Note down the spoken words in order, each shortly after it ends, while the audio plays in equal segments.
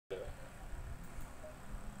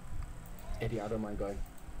Eddie, I don't mind going.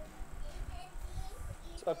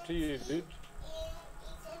 It's up to you, dude.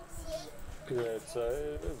 It's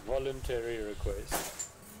a voluntary request.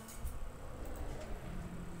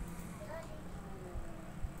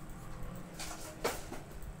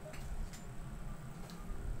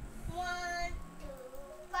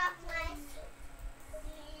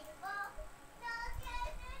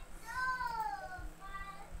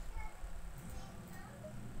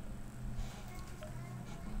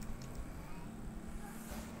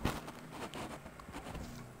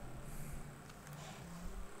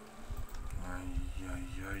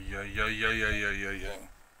 Ja.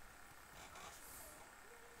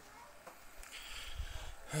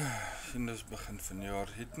 En dis begin van jaar.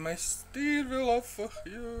 Het my stuurwiel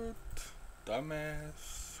afgegeet.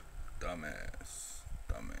 Dumbass.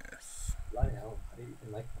 Bloody hell, how do you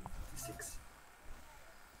even like 156?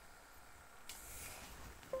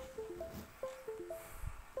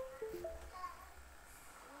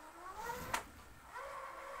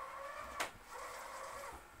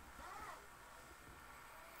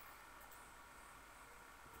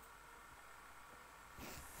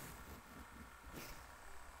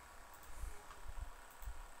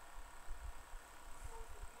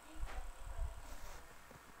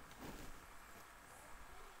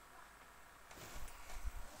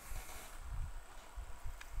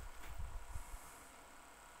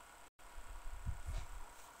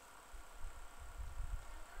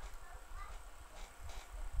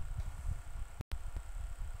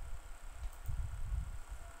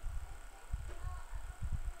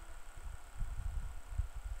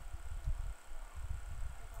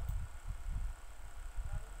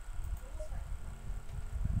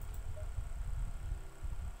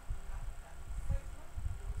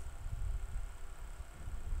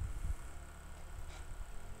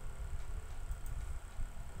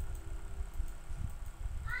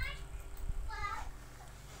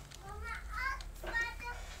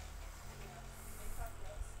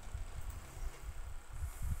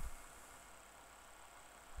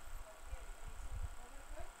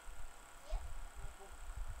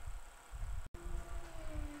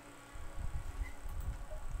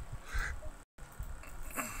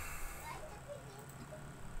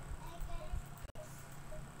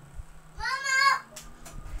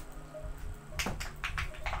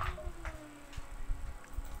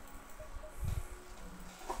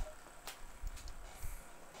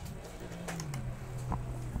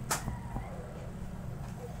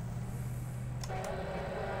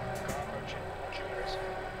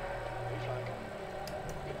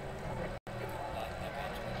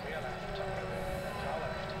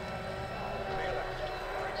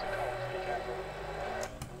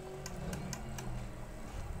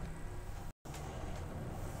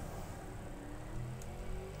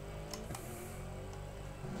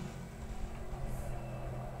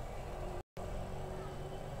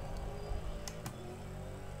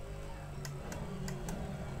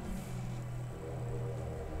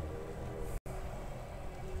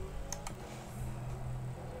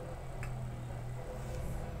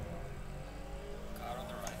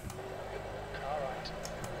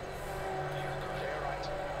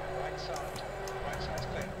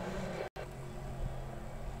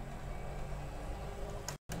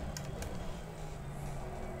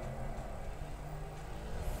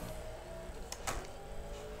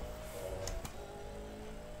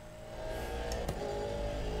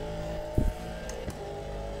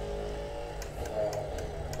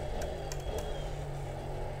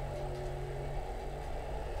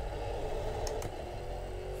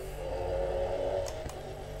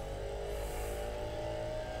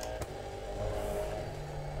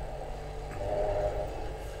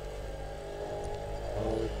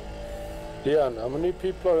 Leon, how many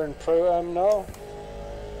people are in Pro-Am now?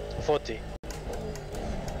 40.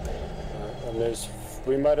 And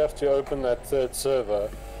we might have to open that third server.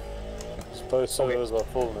 Suppose servers are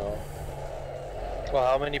full now. Well,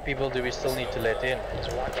 how many people do we still need to let in?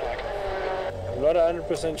 I'm not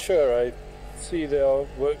 100% sure. I see there are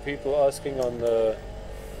people asking on the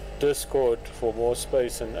Discord for more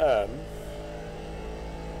space in AM.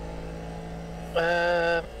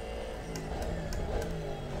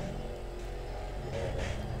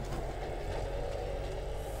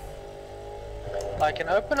 I can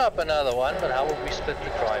open up another one, but how will we split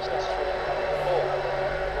the drivers?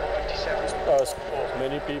 Ask as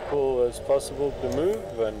many people as possible to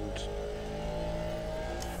move, and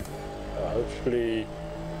hopefully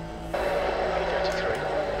GT3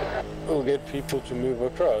 will get people to move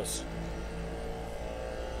across.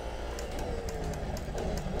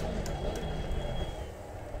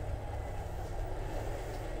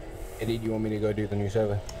 Eddie, do you want me to go do the new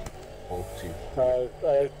server? Or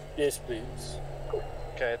 2? Yes, please.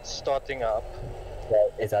 Okay, it's starting up.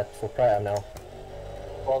 Is that for Pro-Am now?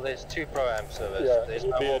 Well, there's 2 Pro-Am servers. Yeah, There's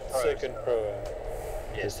it'll no be more a pros. second pro.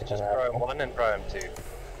 Yes, Second just Pro-Am. Pro-Am 1 and Pro-Am 2.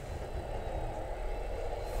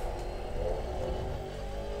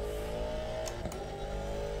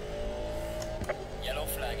 Yellow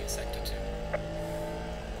flag in sector 2.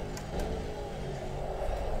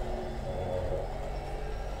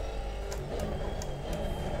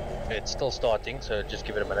 It's still starting, so just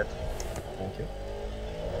give it a minute. Thank you.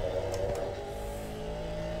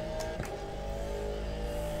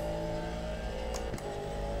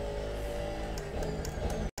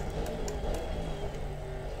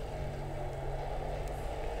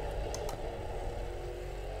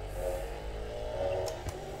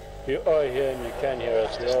 You are here and you can hear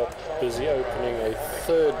us. We are busy opening a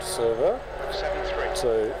 3rd server. 7-3.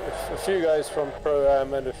 So if a few guys from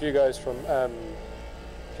Pro-Am and a few guys from Am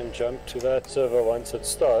can jump to that server once it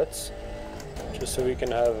starts, just so we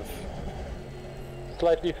can have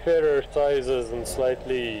slightly fairer sizes and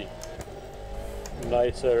slightly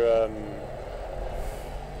nicer,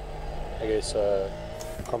 I guess,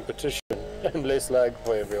 competition and less lag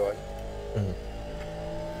for everyone. Mm.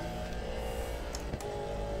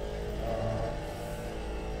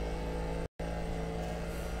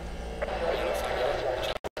 Yellow flag.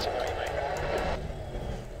 That's a great, mate.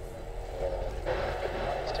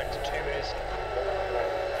 Sector 2 is.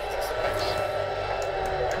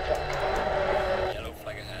 Yellow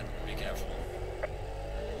flag ahead. Be careful.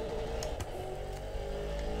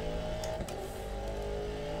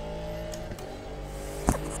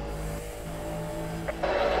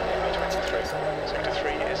 Sector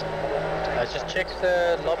 3 is. Just check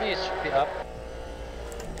the lobby, it should be up.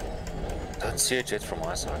 Don't see a jet from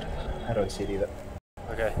my side. I don't see it either.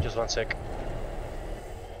 Okay, just 1 sec.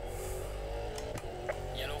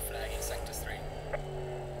 Yellow flag in sector 3.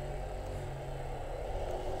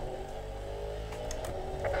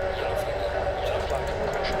 Yellow flag. Yellow flag.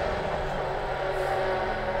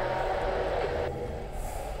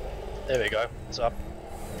 There we go, it's up.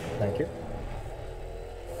 Thank you.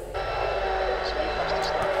 So you passed us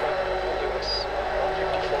that for Lewis.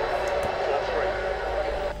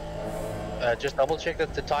 154.43. Just double check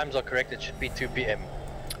that the times are correct, it should be 2 PM.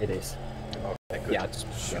 It is. Okay, good. Yeah.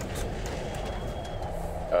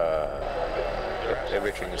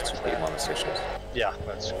 Everything is 2 PM on the sessions. Yeah,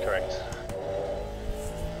 that's correct.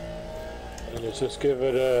 Let's just give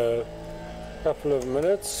it a couple of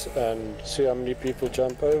minutes and see how many people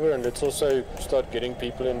jump over, and let's also start getting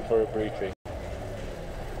people in for a briefing.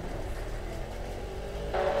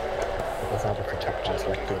 Because out of the top is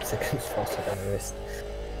like 2 seconds faster than the rest.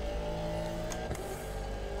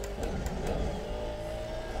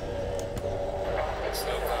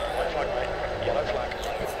 Suzuka. Yellow flag, mate. Yellow flag.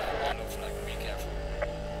 Yellow flag. Yellow flag. Be careful.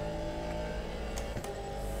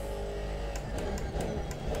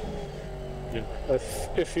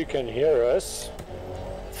 If you can hear us,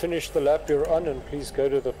 finish the lap you're on and please go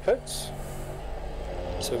to the pits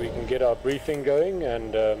so we can get our briefing going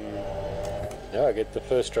and yeah, get the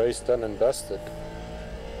first race done and dusted.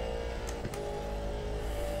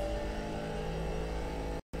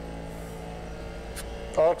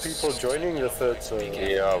 Are people joining the 3rd server?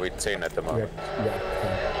 Yeah, we're 10 at the Yeah. moment.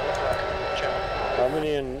 Yeah. Watch out. How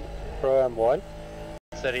many in Pro-Am 1?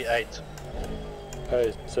 38.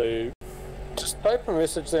 Okay, so just type a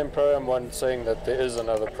message there in Pro-Am 1 saying that there is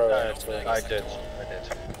another Pro-Am as well. I did.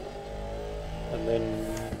 And then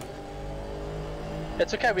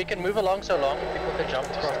It's okay, we can move along so long, people can jump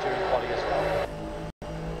across during quali as well.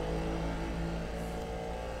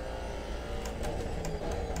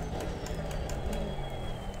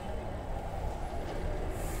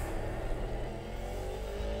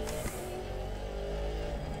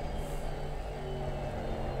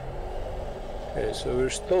 okay, so we're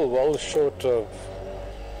still well short of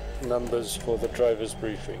numbers for the driver's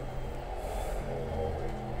briefing.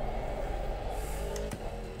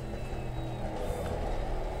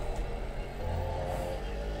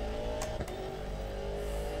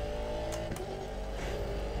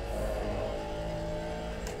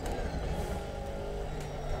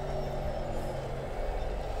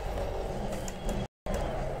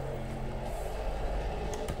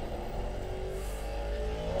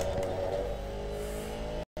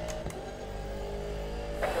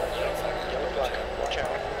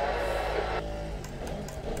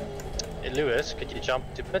 Lewis, could you jump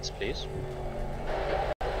to pits, please?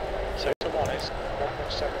 Sector 1 is 1.7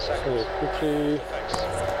 So seconds. quickly,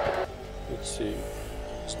 Thanks. let's see,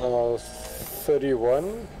 it's now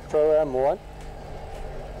 31, Pro-Am 1.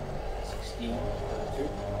 16.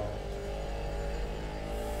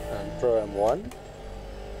 And Pro M1.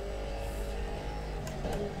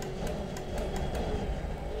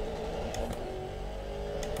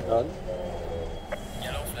 None.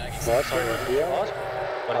 Yellow flag is Not here. What?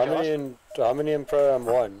 What How did you many ask? how many in Pro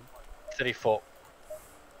M1? 34.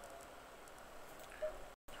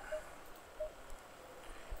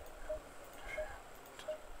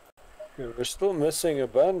 Yeah, we're still missing a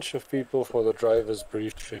bunch of people for the driver's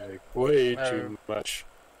briefing. Like, way No. too much.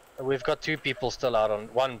 We've got 2 people still out on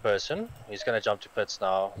one person. He's gonna jump to pits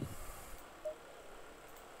now.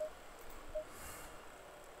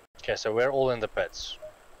 Okay, so we're all in the pits.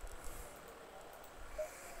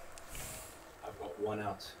 I've got one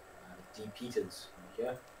out. D. Peters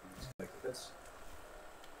here.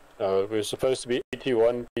 We're supposed to be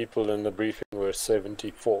 81 people in the briefing. We're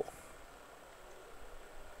 74.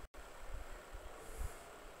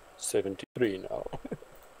 73 now.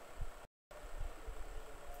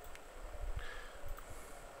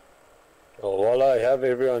 Well, while I have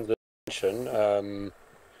everyone's attention,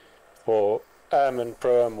 for AM and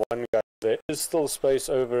Pro M1 guys, there is still space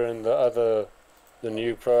over in the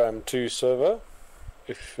new Pro M2 server.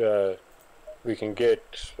 If we can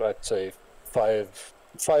get, I'd say, five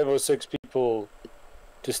or six people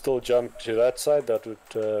to still jump to that side, that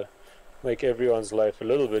would make everyone's life a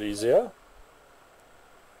little bit easier.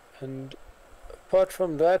 And apart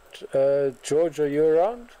from that, George, are you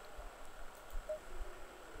around?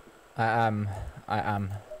 I am.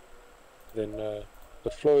 Then the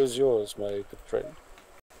floor is yours, my good friend.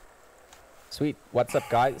 Sweet. What's up,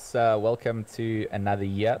 guys? Welcome to another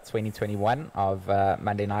year, 2021, of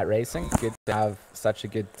Monday Night Racing. Good to have such a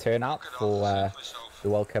good turnout for the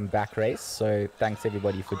Welcome Back race. So thanks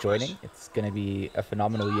everybody for joining. It's going to be a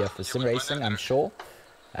phenomenal year for sim racing, I'm sure.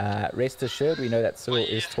 Rest assured, we know that Cyril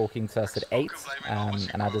is talking to us at 8,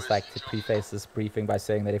 and I'd just like to preface this briefing by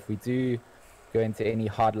saying that if we do go into any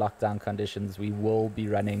hard lockdown conditions, we will be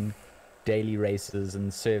running daily races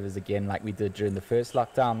and servers again like we did during the first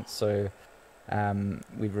lockdown. So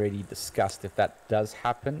we've already discussed if that does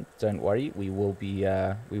happen, don't worry, we will be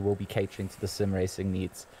catering to the sim racing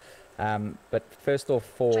needs. But first off,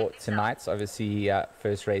 for tonight's obviously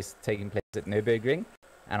first race taking place at Nurburgring,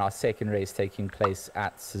 and our second race taking place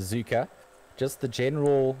at Suzuka. Just the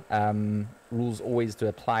general rules always do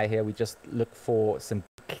apply here. We just look for some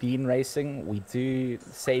clean racing. We do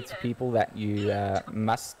say to people that you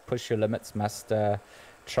must push your limits, must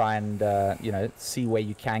try and see where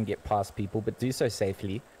you can get past people, but do so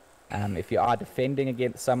safely. If you are defending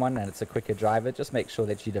against someone and it's a quicker driver, just make sure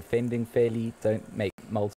that you're defending fairly. Don't make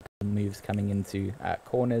multiple moves coming into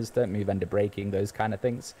corners. Don't move under braking, those kind of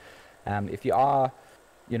things. If you are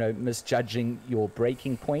misjudging your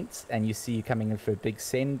braking points and you see you coming in for a big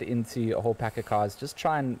send into a whole pack of cars, just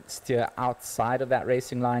try and steer outside of that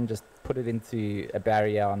racing line. Just put it into a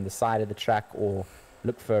barrier on the side of the track or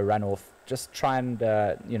look for a runoff. Just try and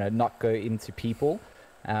not go into people.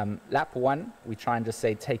 Lap 1, we try and just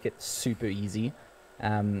say take it super easy.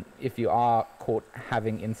 If you are caught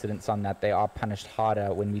having incidents on that, they are punished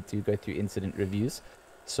harder when we do go through incident reviews.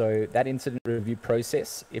 So that incident review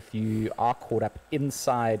process, if you are caught up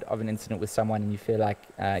inside of an incident with someone and you feel like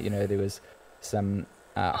there was some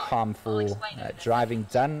harmful driving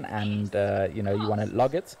done and you want to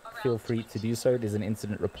log it, feel free to do so. There's an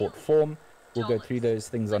incident report form. We'll go through those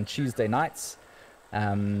things on Tuesday nights.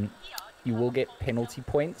 You will get penalty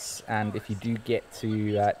points, and if you do get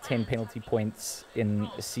to 10 penalty points in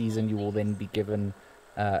a season, you will then be given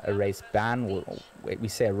a race ban. We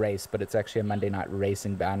say a race, but it's actually a Monday night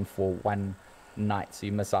racing ban for one night. So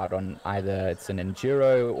you miss out on either it's an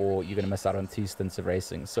enduro or you're going to miss out on 2 stints of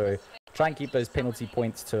racing. So try and keep those penalty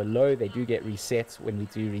points to a low. They do get reset when we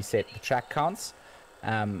do reset the track counts.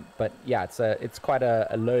 But yeah, it's quite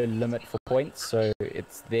a low limit for points. So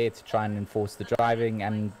it's there to try and enforce the driving,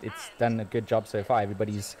 and it's done a good job so far.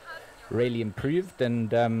 Everybody's really improved,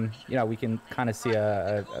 and we can kind of see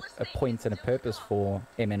a point and a purpose for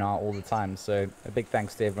MNR all the time. So a big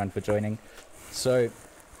thanks to everyone for joining. So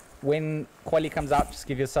when quali comes out, just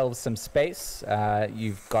give yourselves some space.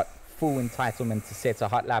 You've got full entitlement to set a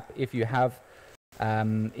hot lap. If you have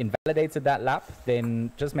invalidated that lap,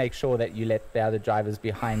 then just make sure that you let the other drivers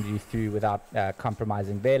behind you through without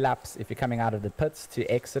compromising their laps. If you're coming out of the pits to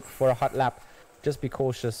exit for a hot lap, just be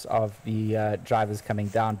cautious of the drivers coming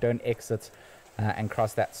down. Don't exit and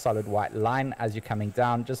cross that solid white line as you're coming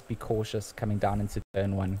down. Just be cautious coming down into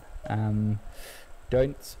turn 1.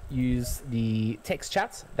 Don't use the text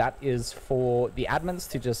chat. That is for the admins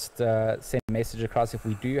to just send a message across if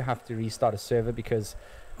we do have to restart a server because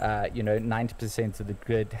 90% of the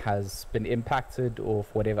grid has been impacted or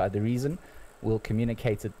for whatever other reason. we'll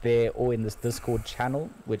communicate it there or in this Discord channel,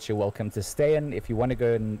 which you're welcome to stay in. If you want to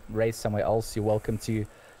go and race somewhere else, you're welcome to,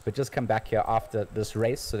 but just come back here after this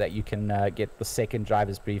race so that you can get the second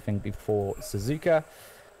driver's briefing before Suzuka.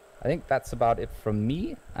 I think that's about it from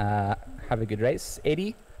me. Have a good race.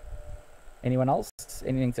 Eddie, anyone else?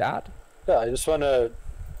 Anything to add? Yeah, I just want to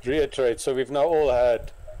reiterate, so we've now all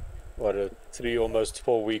had, what, a 3, almost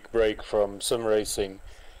 4 week break from sim racing.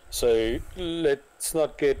 So let's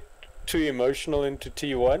not get too emotional into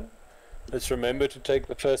T1. Let's remember to take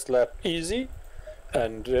the first lap easy.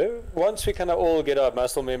 And once we kind of all get our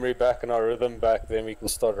muscle memory back and our rhythm back, then we can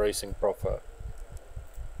start racing proper.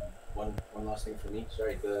 One last thing from me.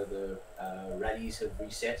 Sorry, the rallies have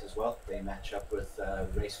reset as well. They match up with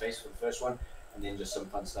Race Face for the first one, and then just some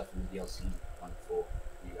fun stuff in the DLC one for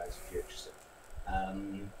you guys if you're interested.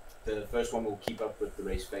 The first one will keep up with the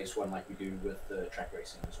Race Face one like we do with the track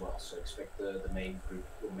racing as well. So expect the main group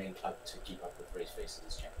or main club to keep up with Race Face in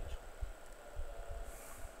this championship.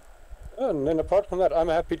 And then apart from that, I'm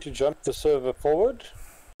happy to jump the server forward.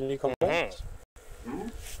 Any complaints?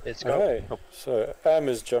 Let's go. Okay, so Am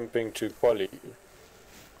is jumping to quali.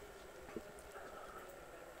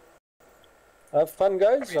 Have fun,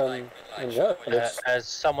 guys, and yeah, let's... As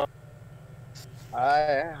someone...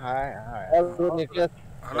 Hi. Hello, Nicholas.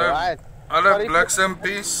 Hallo, Right. hallo Blacks and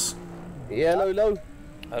Peace. Ja, hallo.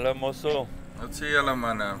 Hallo Mossel. Wat sê julle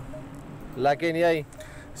manne? Lekker en jy?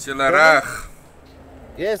 Is julle reg?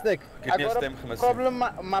 Yes, Nick. Ek het nie 'n stem gemis nie. Problem,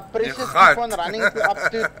 my pressure gat. keep on running to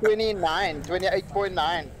up to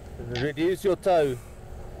 28.9. Reduce your toe.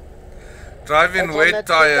 Drive in That's on wet that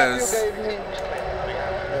setup you tires. gave me.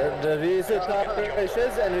 Reduce your tire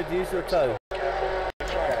pressures and reduce your toe.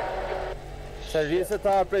 So reduce the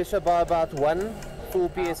tire pressure by about 1 full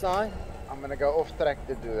PSI. I'm gonna go off track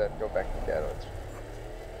to do that. Go back to carrots.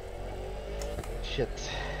 Shit.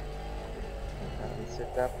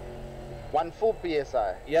 Set up. 1 full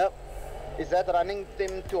PSI. Yep. Is that running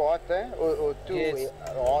them too hot, or too Yes.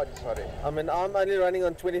 hard? Sorry. I mean, I'm only running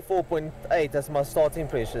on 24.8 as my starting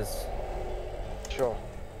pressures. Sure.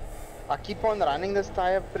 I keep on running this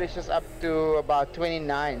tire pressures up to about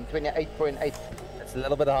 28.8. It's a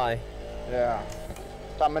little bit high. Yeah.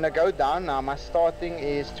 So I'm gonna go down now. My starting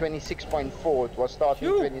is 26.4. It was starting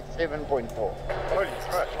 27.4. Holy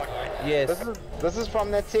crap. Yes. This is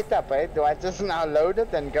from that setup, eh? Do I just now load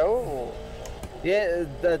it and go? Or? Yeah,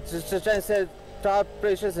 just try and set tire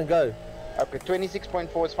pressures and go. Okay,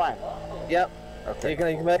 26.4 is fine. Yep. Okay. You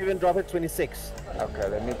can maybe even drop it 26. Okay,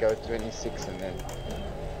 let me go 26 and then.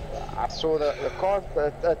 I saw the car,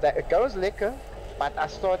 it goes lekker, but I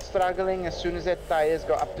start struggling as soon as that tires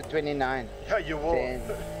go up to 29. Yeah, you will.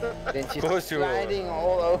 Then she's course you will. sliding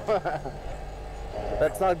all over.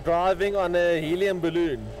 That's like driving on a helium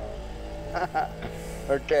balloon.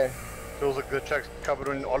 Okay. Feels like the track's covered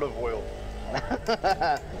in olive oil.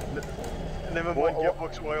 Never mind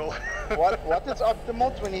gearbox oil. what is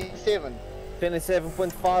optimal? 27.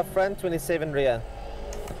 27.5 front, 27 rear.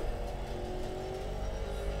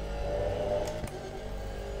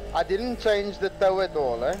 I didn't change the toe at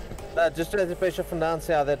all, eh? No, just try the pressure from down,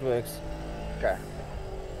 see how that works. Okay.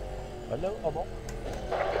 Hello, Amo.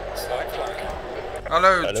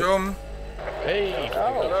 Hallo Jom.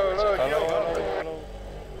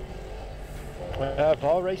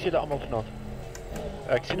 Waar race je er allemaal vanaf?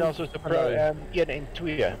 Ik zie nou zoals de Pro 1 en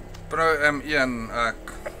 2. Pro M1 ek.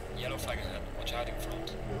 Yellow flag is up. Watch out in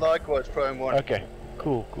front. Likewise, Pro 1. Okay,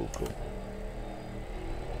 cool.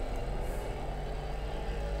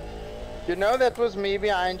 You know that was me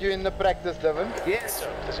behind you in the practice, Devin? Yes.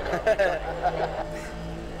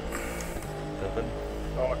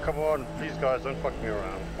 Oh, come on. These guys don't fuck me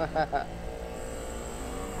around.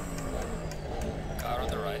 Car on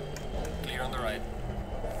the right. Clear on the right.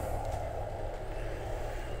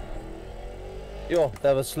 Yo,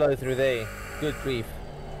 that was slow through there. Good grief.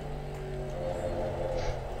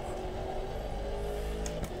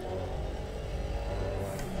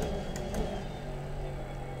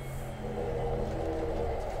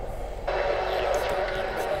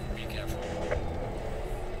 Be careful.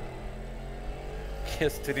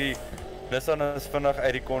 Gisterie. Nissan is vinnig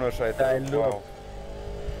uit die corners uit. Hy loop. Wow.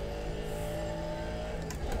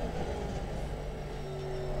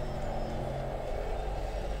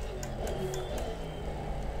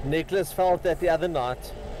 Nicholas felt that the other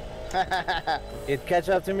night. It catch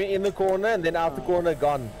up to me in the corner and then out the corner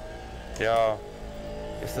gone. Ja.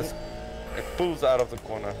 It pulls out of the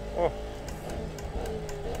corner. Oh.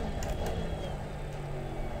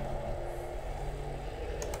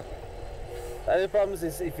 The only problem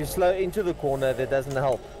is if you slow into the corner, that doesn't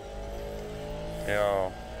help. Ja.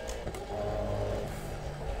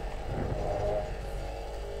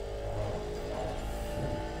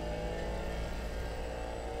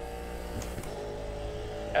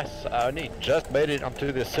 Yes, I only just made it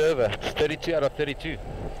onto the server. It's 32 out of 32. Je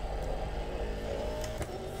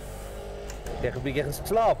hebt een beetje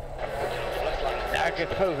geslapen. Ja, ik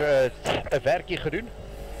heb gewoon een werkje gedaan.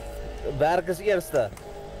 Werk is eerste.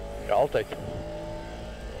 Ja, altijd.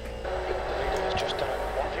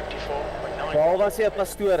 Behalve als je een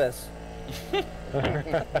pastoor is.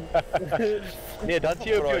 Nee, dan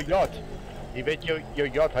zie je op je yacht. Je weet je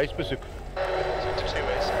yacht huisbezoek.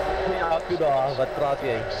 Ja, doe daar, wat praat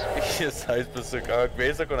jy? Yes, huisbesoek. Oh, ek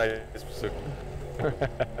weet ek kon huisbesoek.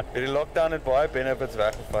 Die lockdown het baie benefits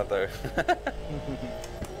weggevat ou.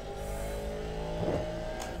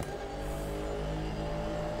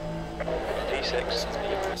 D6.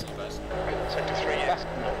 Sector 3 is 0.9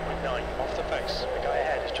 off the pace. The guy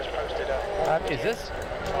ahead has just posted a... Is this?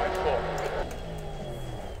 5-4.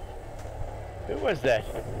 Who was that?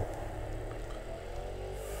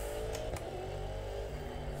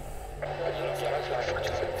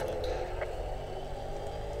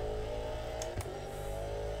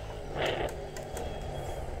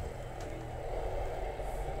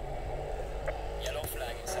 Yellow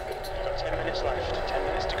flag in sector 2. You've got 10 minutes left, 10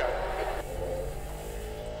 minutes to go.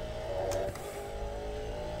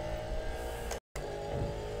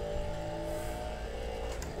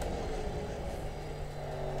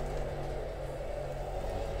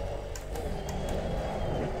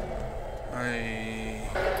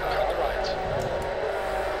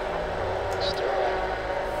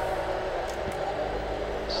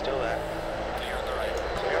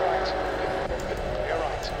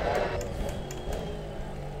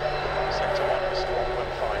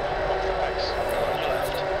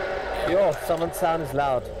 Someone's sound is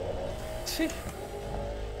loud.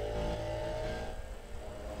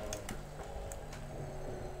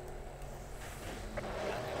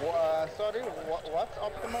 Sorry, what's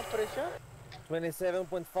optimal pressure?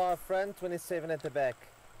 27.5 front, 27 at the back.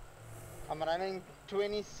 I'm running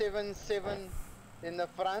 27.7 in the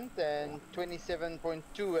front and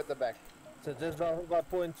 27.2 at the back. So just drop about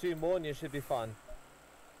 0.2 more and you should be fine.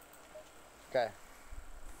 Okay.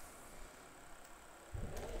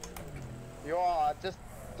 Yo, I just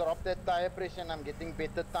dropped that tire pressure and I'm getting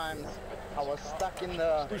better times. I was stuck in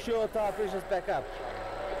the... Push your tire pressures back up.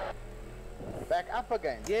 Back up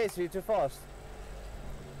again? Yes, you're too fast.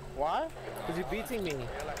 Why? Because you're beating me.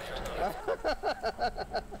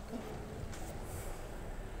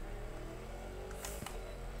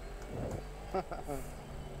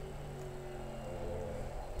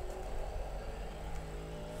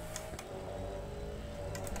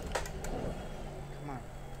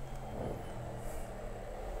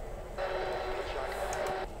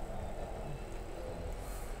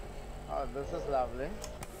 Oh, this is lovely.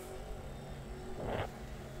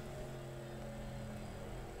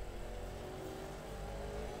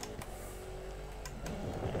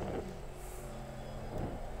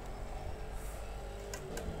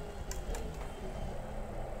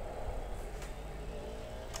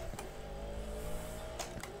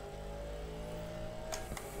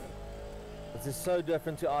 This is so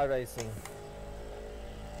different to iRacing.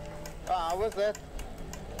 How was that?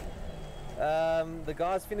 The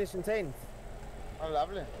guys finished in 10th. Oh,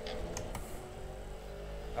 lovely.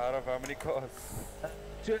 Out of how many cars?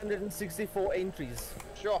 264 entries.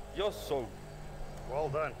 Sure. You're so... Well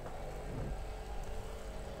done.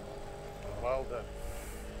 Well done.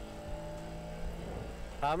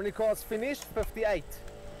 How many cars finished? 58.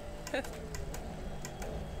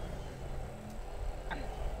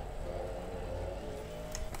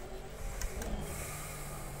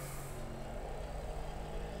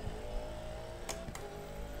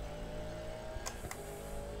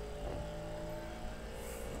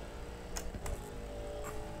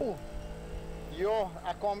 Yo,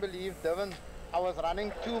 I can't believe, Devin. I was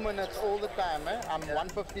running 2 minutes all the time, eh? I'm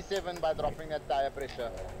 157 by dropping that tire pressure.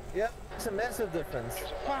 Yeah, it's a massive difference.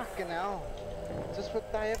 Fucking hell. Just for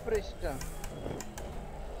tire pressure.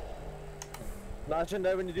 Now I should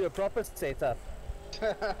know when you do a proper setup.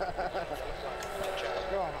 Yo,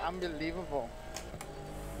 unbelievable.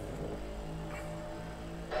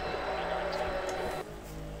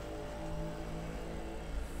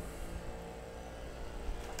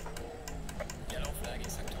 Yellow flag in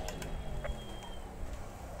sector 1.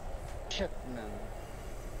 Shit, man.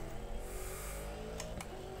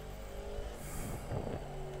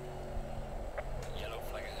 Yellow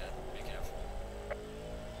flag ahead. Be careful.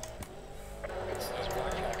 There's a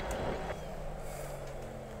white flag.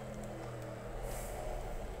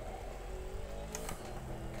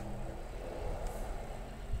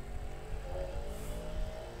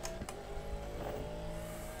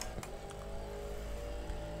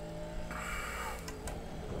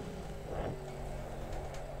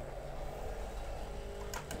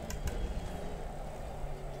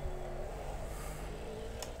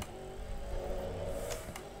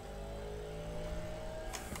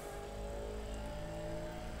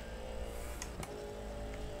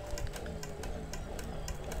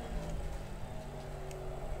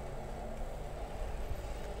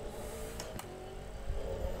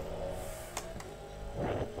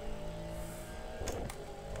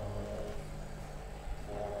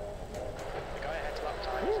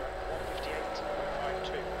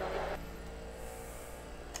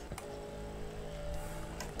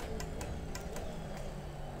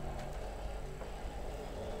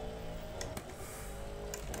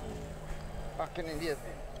 Fucking idiot.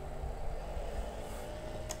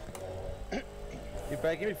 You're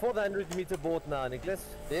breaking before the 100-meter board now, Nicholas.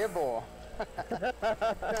 Yeah, boy.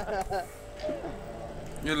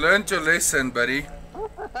 You learned your lesson, buddy.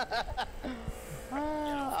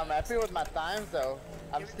 I'm happy with my times though.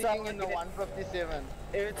 I'm sticking in the 157.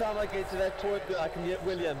 Every time I get to that point, I can hear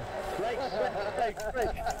William. Break.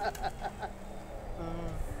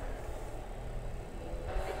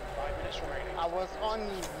 I was on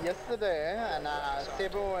yesterday and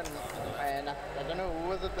Sebo and I don't know who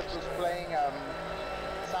was it that was playing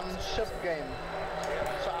some ship game.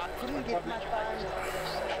 So I couldn't get my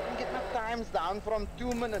times down from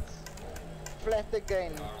 2 minutes flat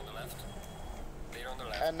again.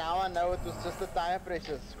 And now I know it was just the tire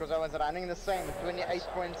pressures because I was running the same 28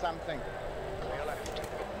 point something. To your left.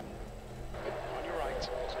 On your right. To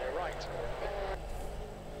your right.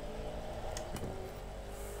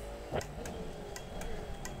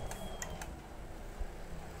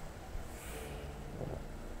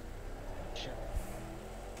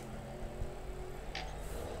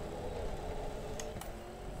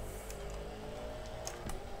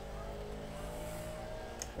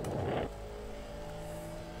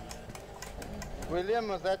 William,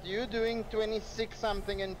 was that you doing 26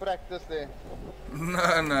 something in practice there?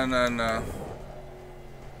 No.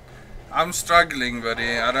 I'm struggling,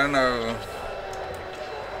 buddy. I don't know.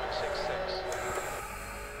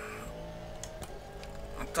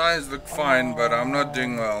 My tires look fine, but I'm not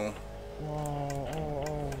doing well.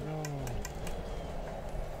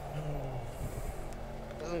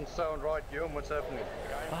 Doesn't sound right, Guillaume. What's happening?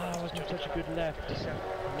 Ah, it wasn't such a good lap. I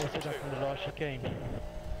messed it up in the last chicane.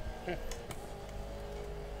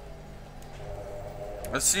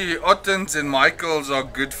 I see Ottens and Michaels are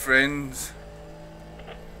good friends.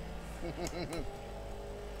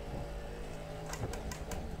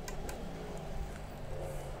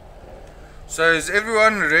 So is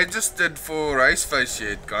everyone registered for Raceface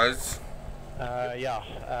yet, guys? Yeah.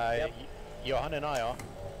 Johan and I are.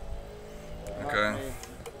 Okay.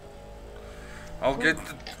 I'll get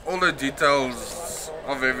all the details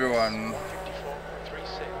of everyone.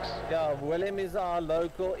 Yeah, William is our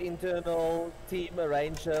local internal team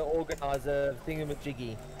arranger, organizer,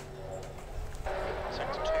 thingamajiggy.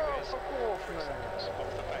 Sector 2 is 3 seconds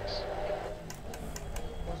off the pace.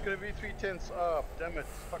 It's gonna be 3/10 up. Damn it, it's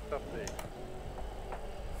fucked up there.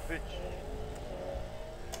 Bitch.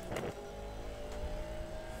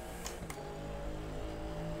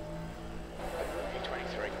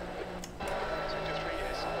 E23. Sector 3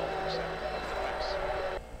 is 0.7 off the pace.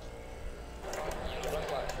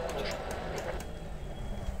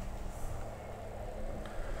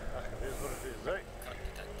 It is what it is, right?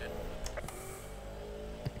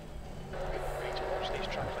 Need to watch these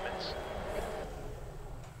track limits.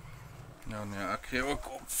 Ja nee, ek gee ook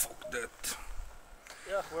op, fuck dit.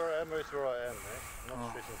 Yeah, where I am is where I am, eh? Not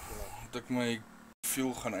stressing too much. Dat ek my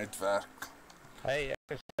fuel gaan uitwerk. Hey, ek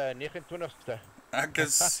is 29ste. Ek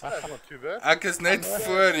is That's not too bad. ek is net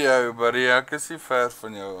voor jou, buddy. Ek is nie ver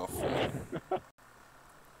van jou af nie.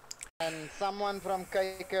 And someone from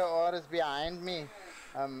KKR is behind me.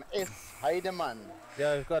 S. Heidemann.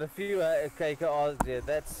 Yeah, we've got a few KKRs there.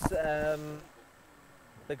 That's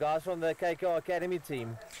the guys from the KKR Academy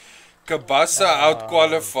team. Kabasa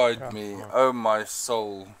outqualified me. Oh my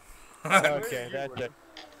soul. Okay, that's it.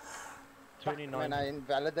 29. When I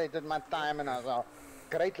invalidated my time and I was like,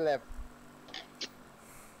 great lap.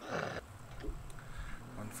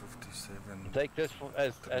 157. Take this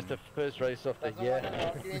as the first race of the year.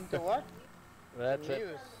 Knock you into what? That's it.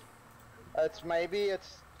 News. It's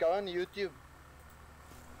go on YouTube.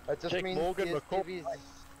 It just Check means Morgan DSTV's.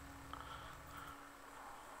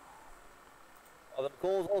 Are the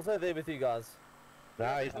calls also there with you guys?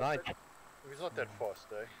 No, he's ninth. He's not that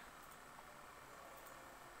fast, eh?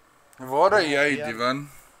 Waar is jy, Divan?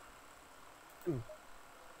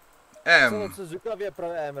 Sal op Suzuka weer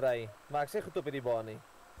pro-am ry, maar ek sê goed op hierdie baan nie.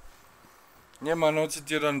 Nee man, ons het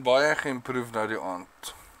hier dan baie geïmprove nou die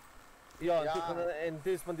aand. Ja, en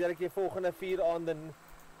toe spandeer ek die volgende 4 aande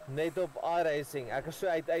net op iRacing. Ek is so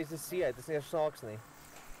uit ICC uit, dit is nie snaaks nie.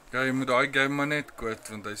 Ja, jy moet daai game maar net koot,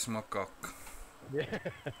 want hy is maar kak.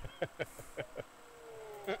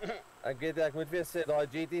 Ek moet weer sê, daai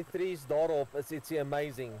GT3's daarop is ietsie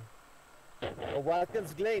amazing.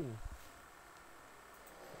 Watkins Glen.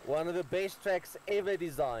 One of the best tracks ever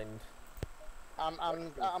designed.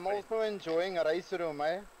 I'm also enjoying a race room,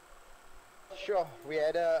 eh? Sure, we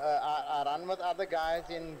had a run with other guys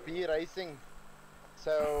in B Racing.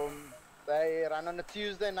 So they run on a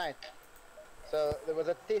Tuesday night. So there was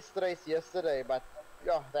a test race yesterday, but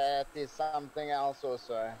yeah, that is something else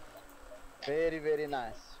also. Very, very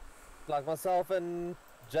nice. Like myself and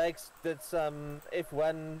Jake's did some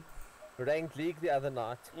F1 ranked league the other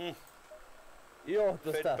night. Yo,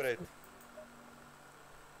 the Vet stuff. pret.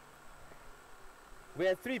 We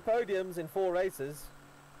had 3 podiums in 4 races.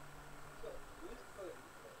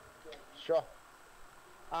 Sure.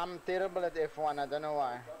 I'm terrible at F1, I don't know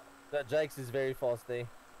why. That Jake's is very fast there.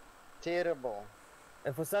 Terrible.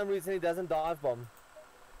 And for some reason he doesn't dive bomb.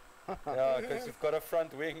 Yeah, because you've got a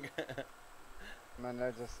front wing. Man,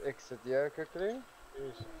 I just exit here quickly.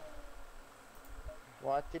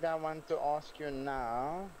 What did I want to ask you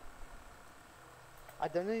now? I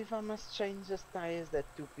don't know if I must change the tires that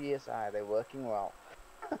 2 PSI, they're working well.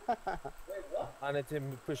 I need to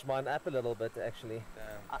push mine up a little bit actually.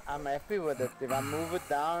 I'm happy with it. If I move it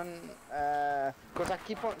down, because I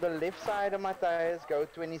keep on the left side of my tires go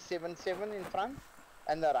 27.7 in front,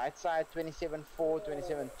 and the right side 27.4,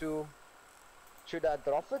 27.2. Should I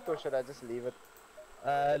drop it or should I just leave it?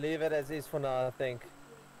 Leave it as is for now, I think.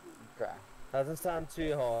 Okay. Doesn't sound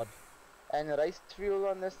too hard. And race fuel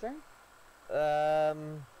on this thing?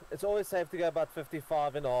 It's always safe to go about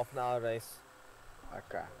 55 in a half an hour race.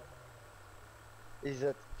 Okay. Is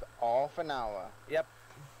it half an hour? Yep.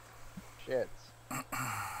 Shit.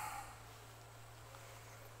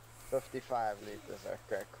 55 liters,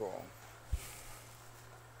 okay, cool.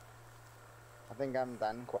 I think I'm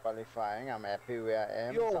done qualifying, I'm happy where I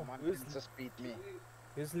am. Yo, Someone can just beat me.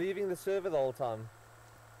 Who's leaving the server the whole time?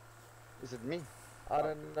 Is it me? I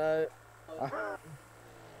don't know.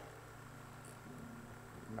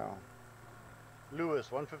 No. Lewis,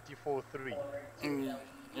 154.3.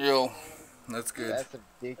 Yo, that's good. That's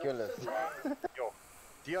ridiculous. Yo,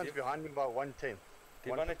 Dion's behind me by 110.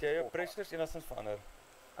 Die man het jy jou pressures enigstens verander?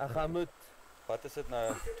 Ek gaan moet. Wat is dit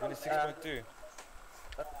nou? 26.2?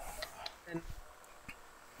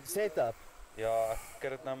 Setup. Ja, ek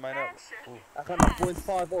het dit nou myne. Ek gaan na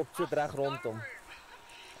 0.5 op, so reg rondom.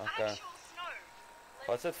 Okay.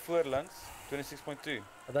 Wat is dit voor links? 26.2.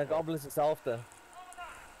 Ek dink almal is dieselfde.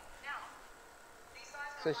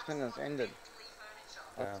 Session has ended.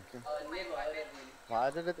 Yeah.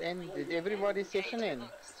 Why did it end? Did everybody's session end?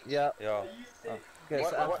 Ja. Ja. Oh. Okay,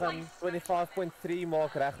 so ek gaan 25.3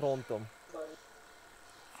 maak reg rondom.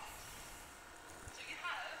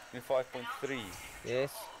 5.3.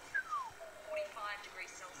 Yes.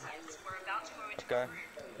 Okay.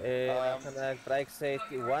 En dan gaan ek brake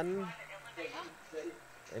safety 1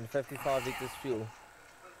 and 55 liters fuel.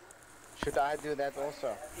 Should I do that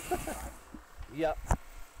also? Yeah.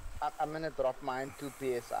 I'm gonna drop mine 2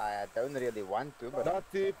 PSI. I don't really want to, but... Not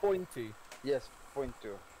 2.2. Yes,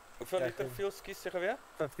 0.2. Hoeveel liter fuel skies jy geweer?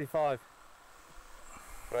 55.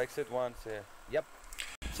 Brake set 1 sê. Yep.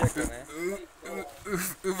 Check dan hè.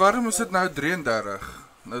 Waarom is dit nou 33?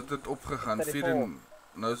 Nou het dit opgegaan 34.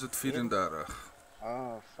 Nou is dit 34.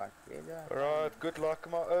 Oh, fuck. Alright, good luck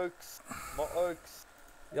my oaks. My oaks.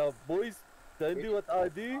 Yeah, boys, don't do what I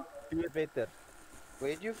do it better.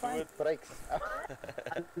 Where do you find brakes?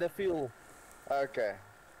 And the fuel. Okay.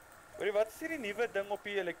 Hoorie, wat is hierdie nuwe ding op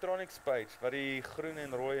die electronics page? Wat die groen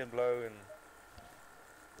en rooi en blou en...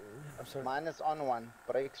 Mine is on 1,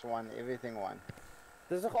 brakes 1, everything 1.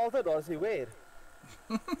 Dis nog altyd daar, is die weer.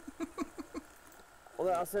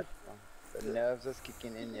 Omdat as het... The nerves is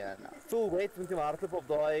kicking in here now. Full weight moet jy maar hardloop op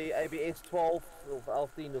daai ABS 12 of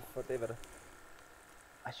 11 of whatever.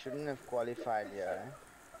 I shouldn't have qualified here, eh?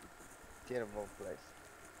 Terrible place.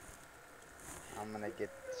 I'm gonna get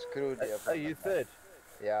screwed here. Oh, you third?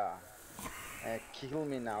 Yeah. Kill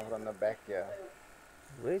me now from the back here.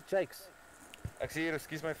 Where's Jake's? Ek sê hier,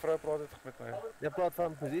 excuse my vrou praat het met my. Jy praat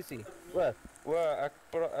van posisie. Wat? O,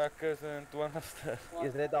 ek is in 20ste. Jy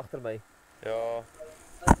is net agter my. Ja.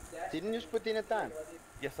 Didn't you put in a time?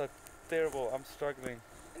 Yes, that's terrible. I'm struggling.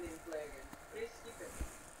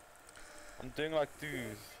 I'm doing like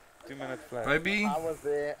 2 minute flat. Maybe. I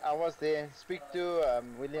was there. Speak to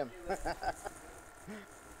William.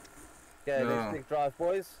 Okay, let's take drive,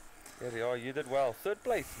 boys. Yeah, you did well. Third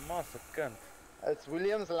place, master cunt. It's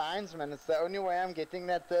William's lines, man. It's the only way I'm getting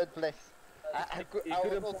that third place. I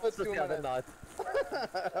was also 2 minutes. Night. 10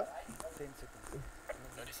 seconds.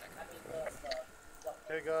 30 seconds.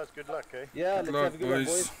 Okay guys, good luck, eh? Yeah, Good let's luck, have a good one,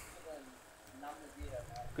 boys. boys.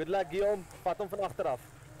 Good luck, Guillaume. Vat hom van agteraf.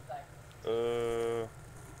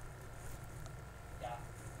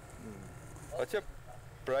 What's your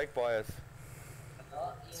brake bias?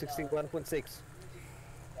 61.6.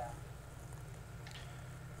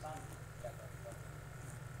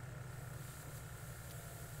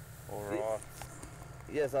 Alright.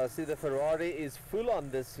 Yes, I see the Ferrari is full on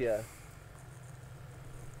this year.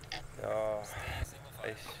 Ja.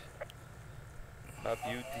 Eish. Nou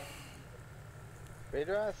beauty. Where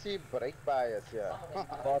do I see brake bias here?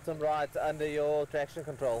 Bottom right under your traction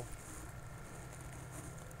control.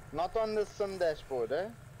 Not on the sim dashboard, eh?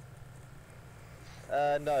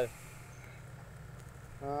 No.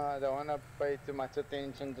 I don't want to pay too much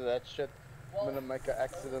attention to that shit. I'm gonna make an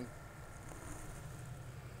accident.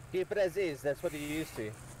 Keep it as is, that's what you're used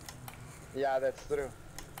to. Yeah, that's true.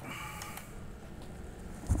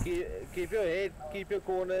 Keep your head, keep your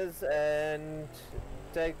corners, and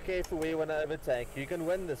take careful where you want to overtake. You can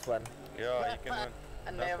win this one. Yeah, you can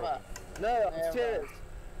win. Never. No, I'm Never. serious.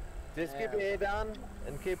 Just keep your head down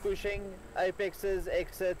and keep pushing. Apexes,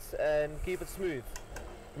 exits, and keep it smooth.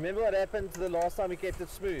 Remember what happened the last time you kept it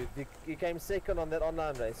smooth? You came second on that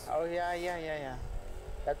online race. Oh yeah.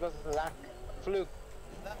 That was luck. Fluke.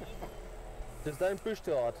 Just don't push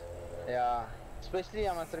too hard. Yeah. Especially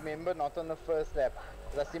I must remember not on the first lap.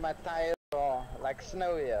 'Cause I see my tires are like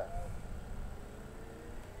snow here.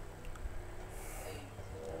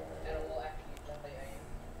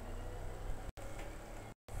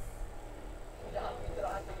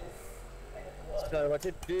 So what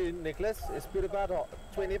you do, Nicholas, is put about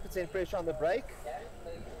 20% pressure on the brake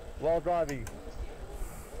while driving.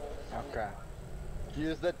 Okay.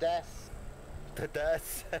 Use the dash. The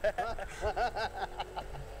dash.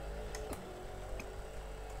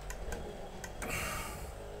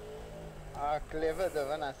 Ah, clever,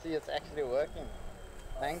 Devon. I see it's actually working.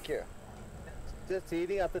 Thank you. Just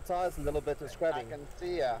heating up the tires a little bit and scrubbing. I can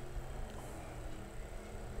see ya.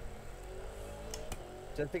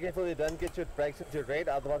 Just be careful you don't get your brakes into red,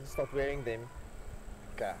 otherwise you start wearing them.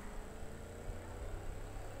 Okay.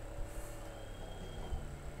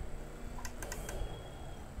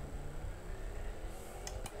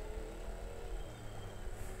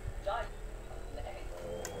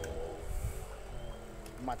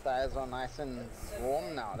 My tires are nice and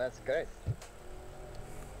warm now, that's great.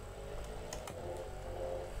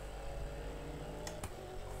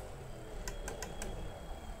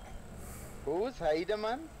 Who's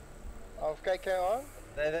Heidemann of KKR?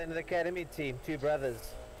 They're in the academy team, two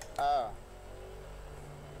brothers. Ah.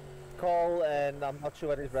 Cole and I'm not sure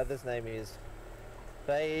what his brother's name is.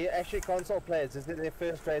 They actually console players. This is their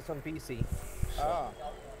first race on PC. Ah.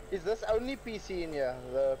 Is this only PC in here,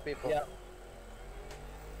 the people? Yeah.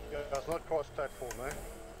 Yeah, it's not cross-platform, eh?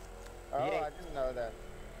 Oh, Yeah. I didn't know that.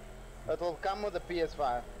 It will come with the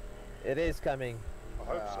PS5. It is coming. I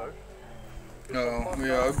hope so. No, we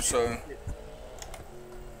hope so.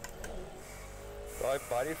 Daai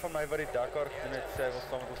buddy van my wat die Dakar doen het, sê hy wil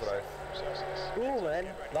saam met ons ry. Cool man,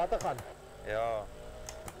 laat het gaan. Ja.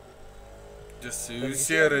 Dis hoe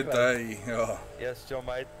seer het hy, ja. Yes, ja,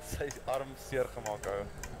 my het sy arm seer gemaak hou.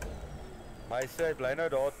 Maar hy sê hy bly nou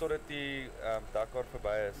daar totdat die Dakar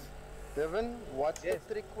verby is. Devon, what's the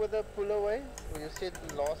trick with the pull away? You said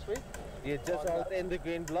last week? You just hold in the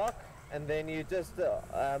green block and then you just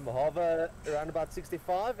hover around about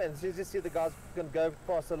 65 and as soon as you see the guys can go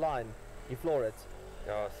across the line, you floor it.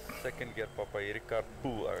 Ja, second gear papa, hierdie kar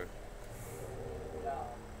poel ou.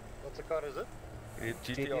 What's the car is it? Die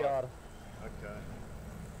GTR. Okay.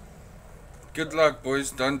 Good luck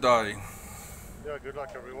boys, don't die. Yeah, good luck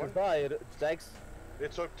everyone. Goodbye, Jakes.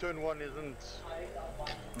 Let's hope turn 1 isn't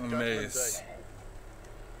A mess.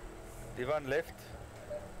 Die van left.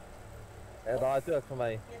 Ja, daai het ook vir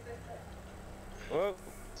my. Oh.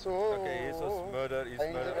 So. Okay, hier's ons murder, hier's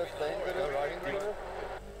murder. Dangerous. Right,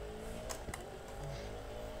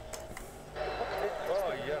 oh,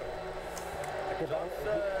 hier. Ek het dan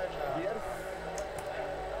weer.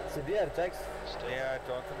 Sit hier, Jakes. Ja,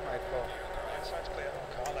 Jonathan uitval. Inside's clear.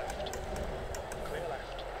 Car left. Clear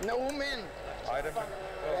left. No man! Heidemann.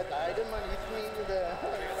 That Heidemann hit me with the...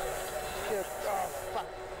 Shit. Oh, fuck.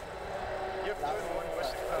 Yep, turn 1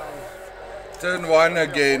 west clown. Turn 1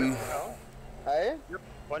 again. Hey? Yep,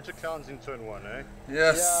 bunch of clowns in turn 1, eh?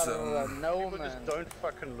 Yes. Yeah, no People man. just don't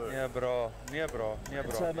fucking learn. Nee bro, nee bro, nee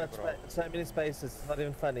bro. So much, so many spaces. It's not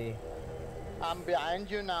even funny. I'm behind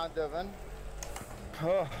you now, Devon.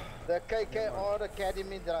 The KKR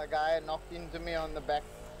Academy guy knocked into me on the back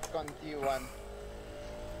on T1.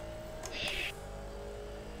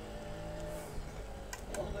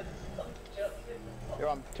 Yo,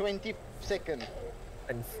 I'm 22nd.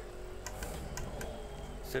 And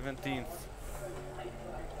 17th.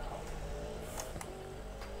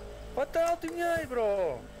 Wat de hel doen jy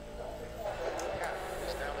bro?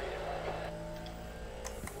 He's now leading.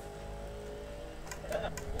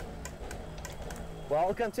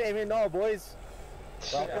 welcome to MNR, boys.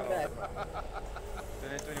 Welcome back.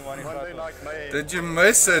 2021 is Monday night mayhem. Did you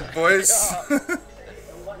miss it, boys?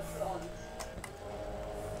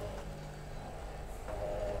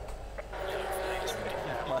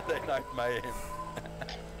 Monday night mayhem.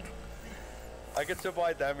 Ek het so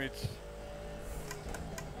baie damage.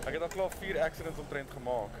 Ek het al klaar 4 accidents omtrent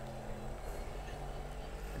gemaak.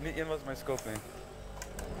 Nie een was my skuld nie.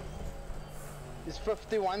 Is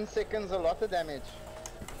 51 seconds a lot of damage?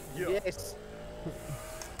 Yes.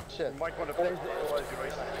 Shit. You might want to put otherwise you're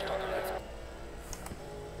racing.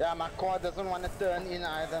 Yeah, my car doesn't want to turn in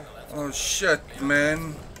either. Oh shit,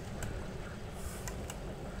 man.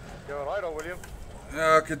 Jy alright al, William?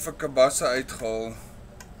 Ja, ek het vir Kabassa uitgehaal.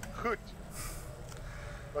 Goed.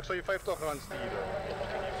 Ek sal jou R50 stuur.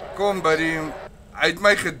 Kom buddy, hy het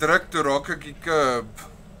my gedruk toe raak ek die curb.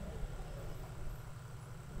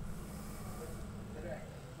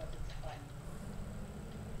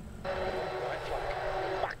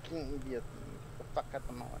 Fucking idiot. The fuck uit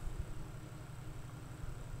hom uit.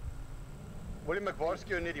 William, ek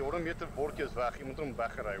waarsku jou net, die 100 meter bordjie is weg. Jy moet hom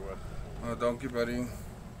weggery hoor. Oh, dankie buddy.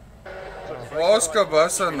 Waar is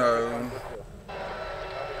Kabassa nou?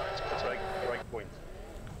 Break point.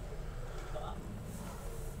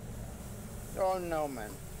 Oh no,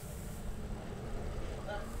 man.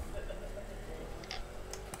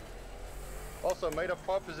 Also, made up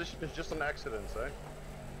 5 positions just on accidents, eh?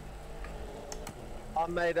 I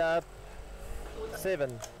made up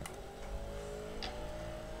 7.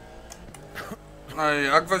 Nee,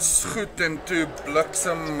 ek was goed en toe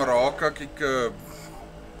bliksem raak ek die curb.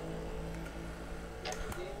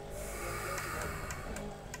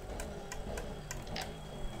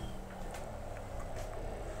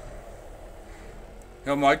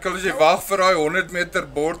 Ja, Michael, as jy wag vir daai 100 meter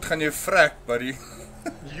bord, gaan jy vrek, buddy.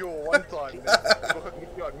 Yo, one time.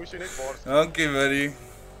 Ek moes jy net waarsku. Dankie, buddy.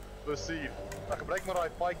 Proceed. Ek gebruik maar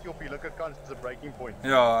daai paadjie op die linkerkant as 'n breaking point.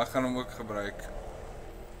 Ja, ek gaan hom ook gebruik.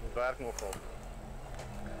 Dit werk nogal.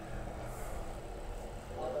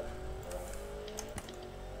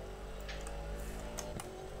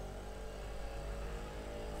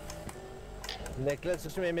 Nicholas,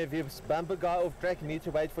 just remember, if you bump a guy off track, you need to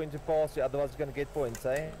wait for him to pass you, otherwise you're going to get points,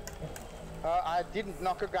 eh? I didn't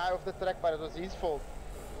knock a guy off the track, but it was his fault.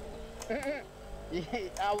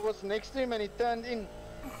 I was next to him and he turned in.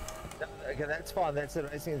 Okay, that's fine, that's the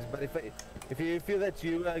racing, but if you feel that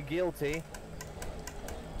you are guilty,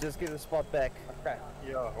 just give the spot back. Okay.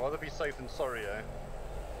 Yeah, rather be safe than sorry, eh?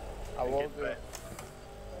 I will do.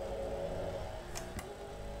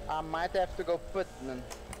 I might have to go pit, man.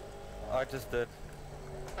 I just did.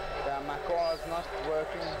 Yeah, my car is not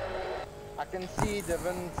working. I can see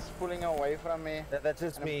Devon's pulling away from me. That's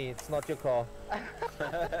just me, it's not your car.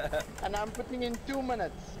 And I'm putting in 2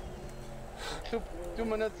 minutes. 2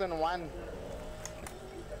 minutes and 1.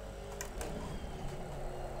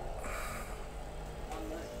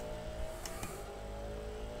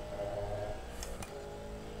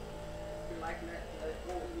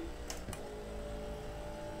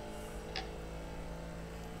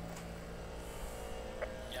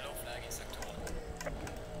 Yellow flag in sector 1.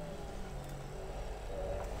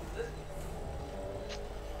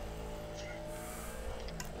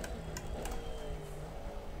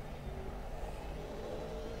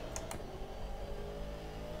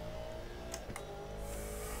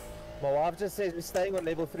 My wife just says we're staying on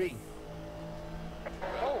level 3.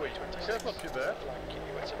 Oh wait, that's not too bad. Keep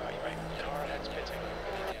your wits about you, mate. Car ahead's pitting.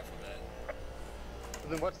 Be careful there.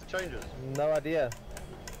 Then what's the changes? No idea.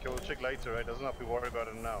 Okay, we'll check later, right? Doesn't have to worry about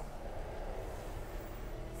it now.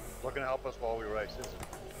 Not gonna help us while we race, is it?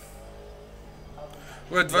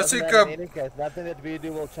 Wat was Doesn't ek matter in any case, nothing that we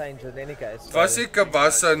do will change in any case. was ek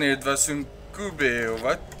Kabassa nie, dit was 'n Kube of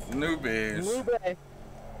wat? Nube. Nube.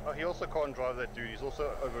 Oh, he also can't drive that dude. He's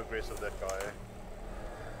also over aggressive, that guy, eh?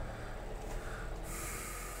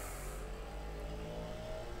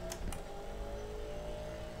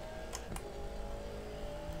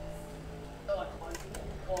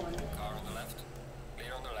 Car on the left.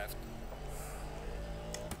 Clear on the left.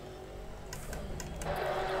 Car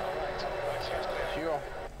on the right. Right side's clear. Sure.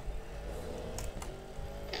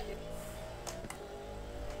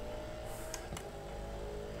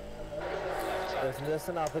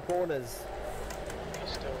 Listen out the corners.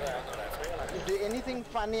 He's still there on the left. Relax. Is there anything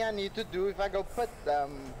funny I need to do if I go pit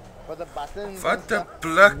for the buttons? Wat and 'n stuff?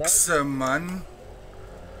 bliksem, man.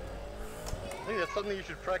 I think that's something you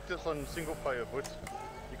should practice on single player, but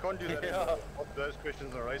you can't do that. Yeah. Those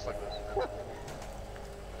questions in a race like this.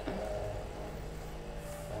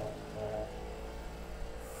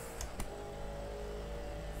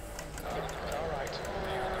 Car right.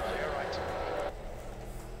 Clear right.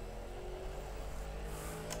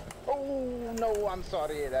 Oh no, I'm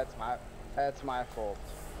sorry. That's my fault.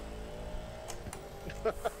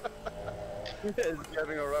 You're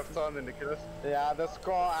having a rough time then, Nicholas. Yeah, the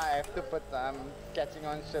score I have to put catching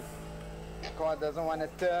on shit. Car doesn't want to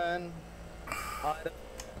turn. I don't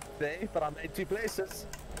know, but I made 2 places.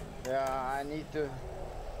 Yeah, I need to.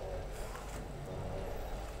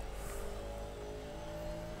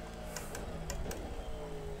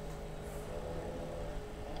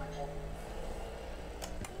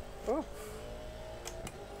 Oh.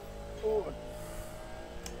 Oh.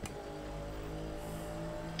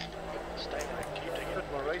 Stay there, keep digging. But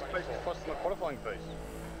my race pace is faster than my qualifying pace.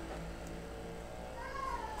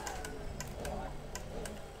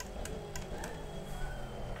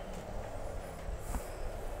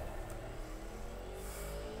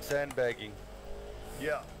 Sandbagging.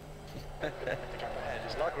 Yeah.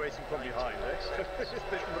 It's like racing from behind, eh?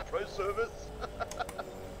 Especially in the pro service.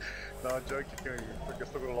 No, I'm joking. We've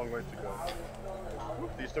still got a long way to go.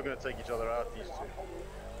 They're still going to take each other out, these two.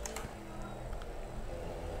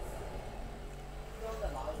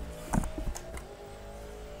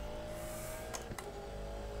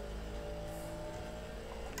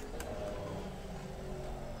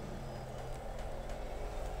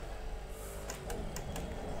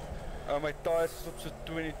 Oh, my tires is up to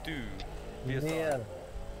 22. Yeah.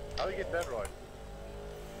 How do you get that right?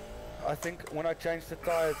 I think when I changed the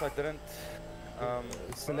tires, I didn't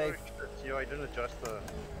select. Yeah, I didn't adjust the.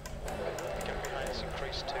 Get behind us,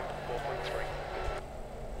 increase to 4.3.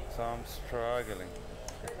 So I'm struggling.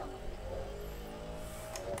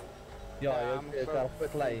 Yeah, I'm you're so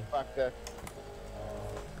quick lay. Fuck that.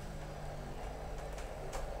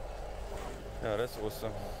 Yeah, that's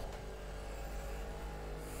awesome.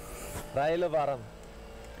 Hele warm.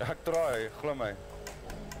 Ek draai, glo my.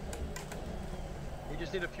 You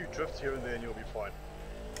just need a few drifts here and there and you'll be fine.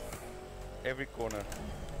 Every corner.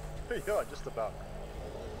 Yeah, just about.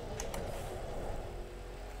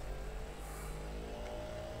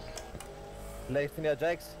 Leef van jou,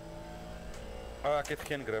 Jakes? Oh, ek het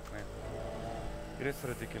geen grip nie. Hier is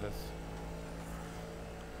ridiculous.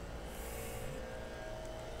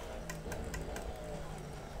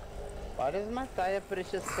 Why does my tire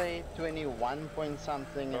pressure say 21 point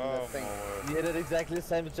something in the thing? You did exactly the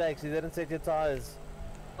same as Jakes. You didn't set your tires.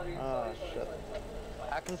 Oh shit.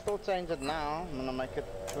 I can still change it now. I'm gonna make it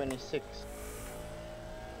 26.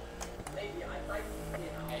 Gaining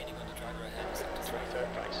on the driver ahead, sector 3,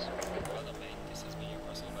 third place. Well done, mate. This has been your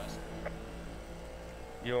personal best.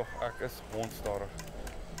 Jo, ek is monstarig.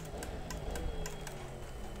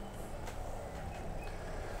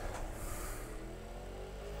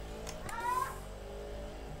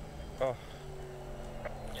 Oh.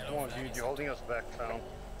 Come on, dude, you're holding us back, clown.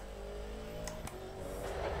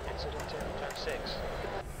 Incident in turn 6.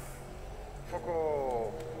 Fuck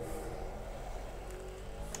off.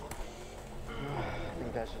 I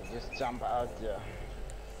think I should just jump out here.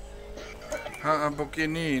 Bokkie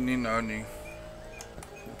nie nou nie.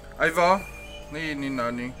 Hy waar? Nee, nie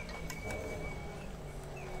nou nie.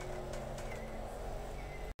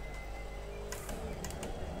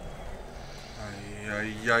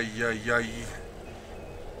 Ai.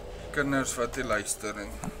 Kinders wat die luister nie.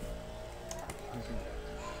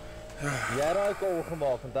 Jy het daai call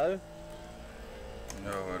gemaak, onthou?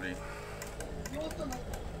 Ja, worry.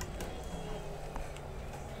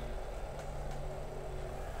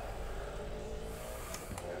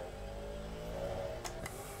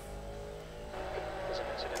 There's an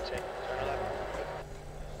incident in turn 11.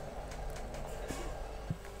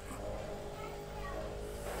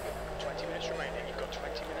 Remaining, you've got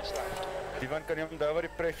 20 minutes left. Ivan, kan jy onthou wat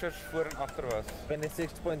die pressures voor en agter was?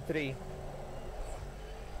 26.3.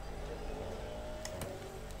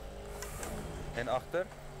 En agter?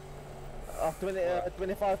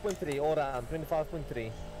 25.3, all around,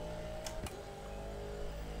 25.3.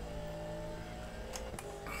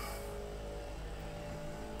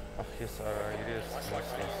 Ag, hierdie is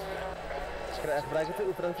useless. Ek gebruik dit vir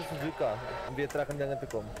oefening vir Suzuka om weer terug in dinge te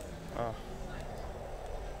kom. Ah.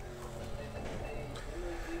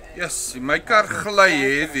 Yes, my kar gly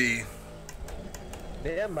heavy.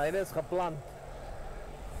 Nee, myne is geplan.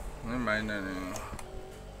 Nee, myne nie.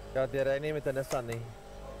 Ja, die ry nie met 'n Nissan nie.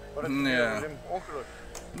 Nee.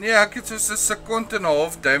 Nee, ek het soos 'n sekonde en 'n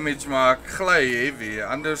half damage, maar ek gly heavy,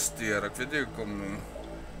 anders steur. Ek weet nie hoekom nie.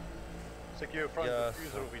 Seker jou front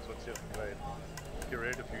diffuser of iets wat seer gekry het. Your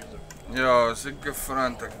rear diffuser. Ja, seker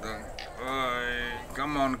front ek dink. Ai,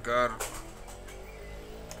 come on kar.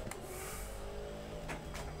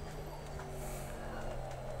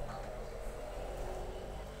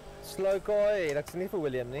 Slow car, ek sien nie vir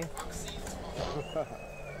William nie.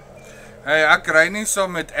 Hey, ek ry nie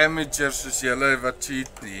saam met amateurs soos julle wat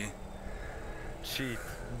cheat nie. Cheat.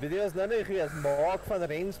 Video is nou nie gewees, maak van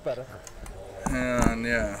Rensburg. Ja,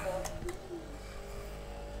 nee.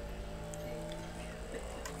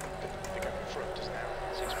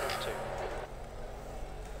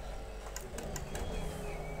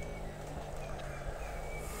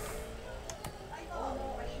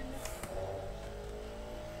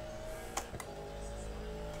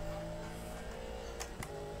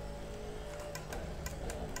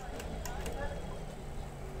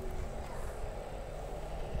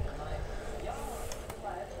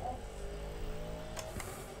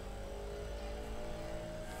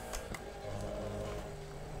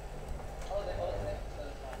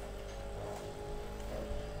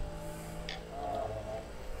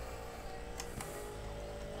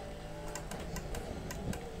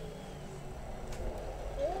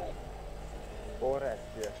 fast,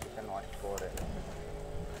 yes, you can watch for it.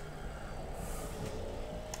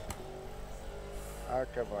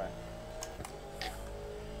 Okay, boy.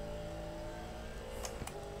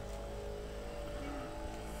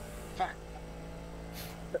 Fuck.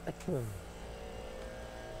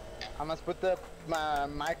 I must put the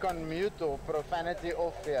mic on mute or profanity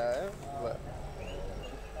off here.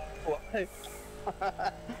 Why?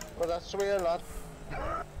 Because I swear a lot.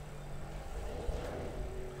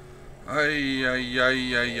 Ai ai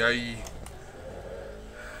ai ai ai.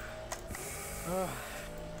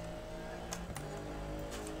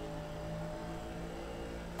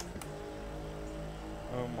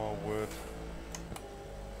 Oh my word.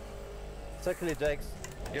 Circle Jakes.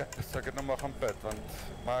 Ja, so ek het nou maar gaan pit want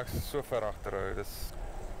maar ek is so ver agterhou. Dis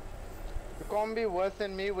You can't be worse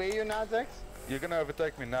than me. Where you now, Jax? You're gonna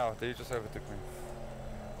overtake me now. You just overtook me.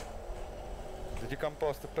 Did you come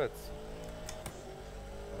past the pits?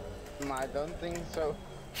 I don't think so.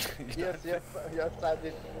 Yes, yes, I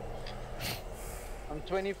did. I'm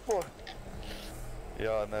 24th.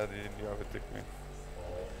 Yeah, no, you overtook me.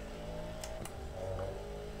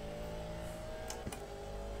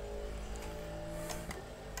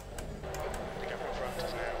 The gap in front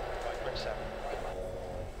is now 5.7.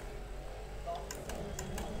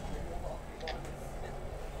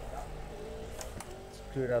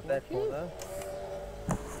 Screwed up that corner.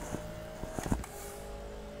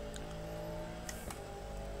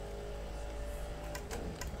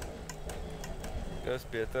 Dis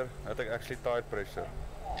beter. Had ek actually tire pressure.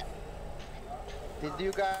 Did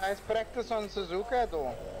you guys practice on Suzuka at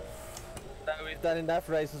all? No, we've done enough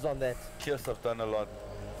races on that. Yes, I've done a lot.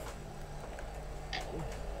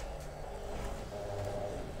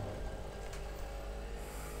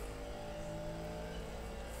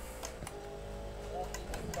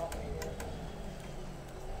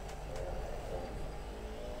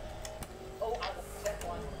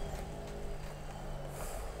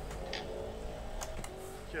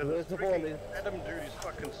 Yeah, this freaking Adam dude is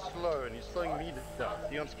fucking slow and he's slowing me down.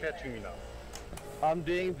 Theon's catching me now. I'm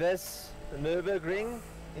doing this Nurburgring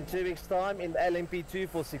in 2 weeks' time in LMP2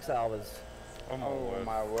 for 6 hours. Oh my Oh word.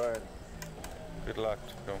 my word. Good luck,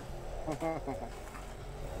 Tom.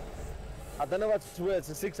 I don't know what's worse,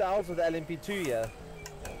 the 6 hours with LMP2 here.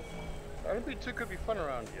 LMP2 could be fun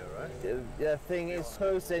around here, right? The thing is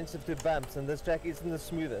so sensitive to bumps and this track isn't the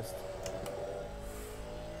smoothest.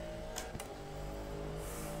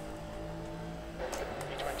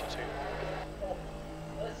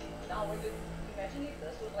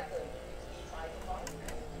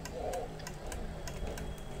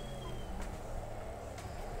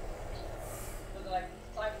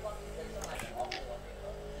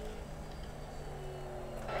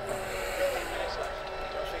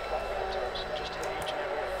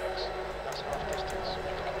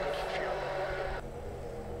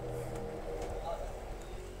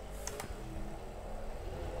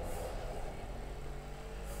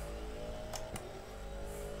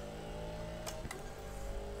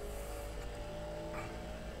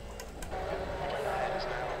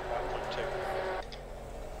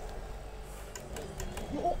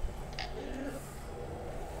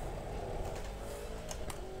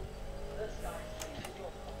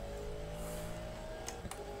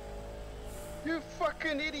 You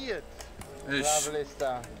fucking idiot! Lovely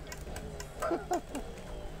stuff.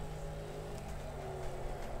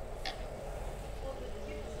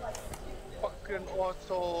 Fucking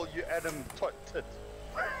arsehole, you Adam tit.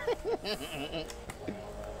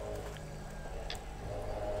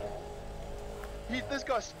 This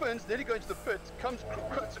guy spins, nearly goes to the pit, cuts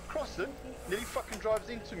across it, nearly fucking drives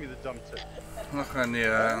into me, the dumb tit. Ach nee.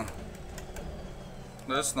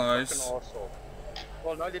 That's nice. Fucking arsehole.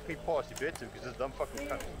 Well, now let me pass, you better, because this dumb fucking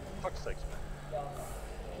cunt. Fuck's sakes, man.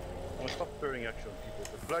 I'm gonna stop purring action on people,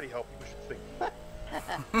 but bloody hell, people should think.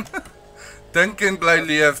 Dink en bly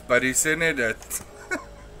leef, buddy, sê net dit.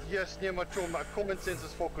 Yes, nee, maar chom, my common sense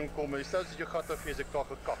is fucking kom. Jy stel as jy gat af, jy's 'n kak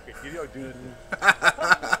gekak het. Hierdie ou doen dit nie.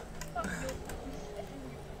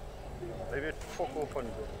 Hy weet fok off van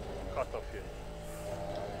gat af hier.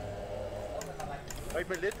 Hy het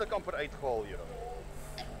my letterlik amper uitgehaal hier.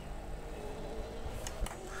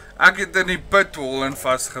 Ek het in die pitwall en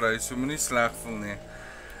vasgery, so moenie sleg voel nie.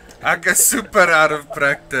 Ek is super out of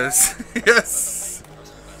practice. Yes.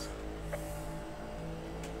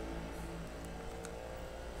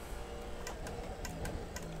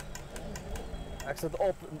 Ek sit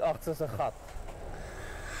op agter sy gat.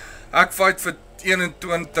 Ek fight vir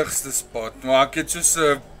 21ste spot, maar ek het soos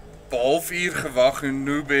 'n halfuur gewag en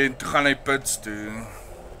noob en toe gaan hy pits toe.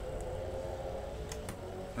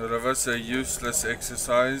 Nou, dat was 'n useless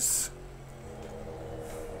exercise.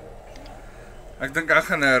 Ek dink ek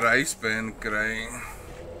gaan 'n raceban kry.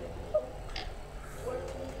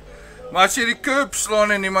 Maar as jy die curb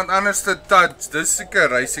slaan en iemand anders te touch, dis seker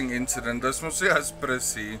racing incident. Dis mos nie as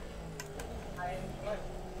pressie.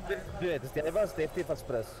 Dis jy was definitief as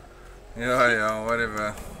pres. Ja,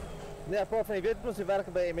 whatever. Nee, apart van jy weet ons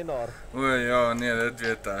werk by MNR. O ja, nee, dit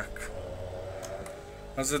weet ek.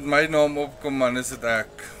 As dit my naam opkom, man, is dit ek.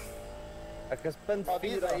 Ek is punt 4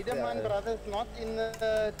 these Eiderman brothers not in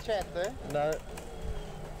the chat, eh? No.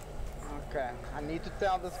 Okay, I need to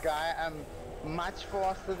tell this guy I'm much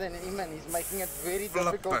faster than him and he's making it very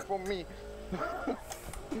difficult for me.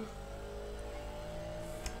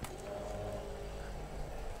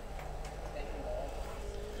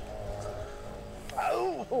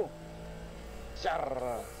 Oh!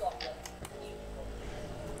 Sharra.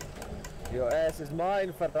 Your ass is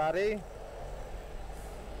mine, Ferrari.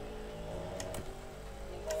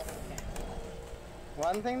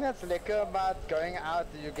 One thing that's lekker about going out,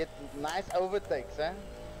 you get nice overtakes, eh?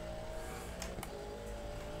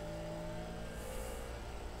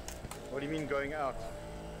 What do you mean going out?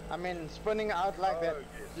 I mean spinning out like that.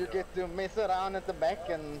 Yes, You get to mess around at the back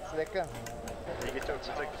and it's lekker. You get to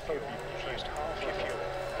overtake a few people. You've used half your fuel.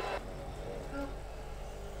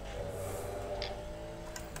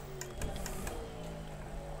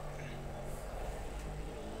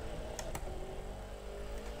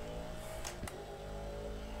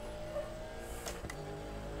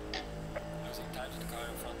 Losing time to the car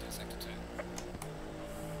in front in sector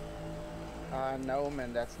 2. No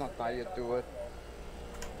man, that's not how you do it.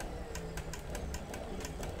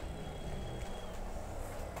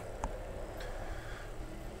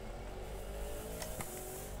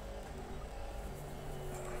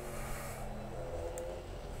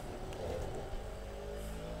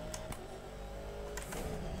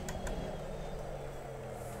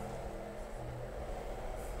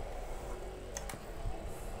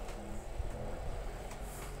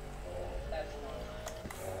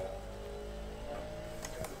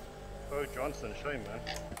 Oh, Johnson, shame, man.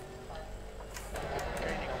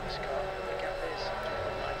 Gaining on this car. The gap is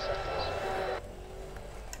 2.9 seconds.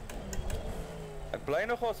 Ek bly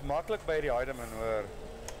nogals maklik by die Heideman hoor.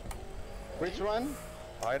 Which one?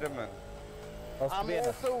 Heideman. I'm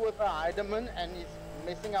also with a Heideman and he's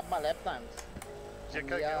messing up my lap times. Here we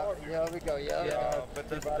go, here we Ja, go. but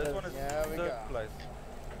this one is Here we third go. place.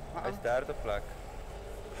 Hy's derde plek.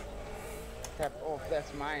 Tap off,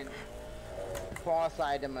 that's mine. Pass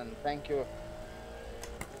Heideman, thank you.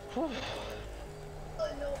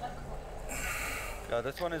 Yeah,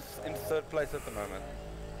 this one is in third place at the moment.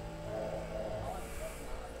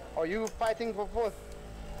 Are you fighting for fourth?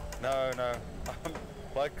 No, I'm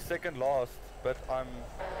like second last, but I'm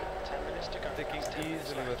 10 minutes to go. sticking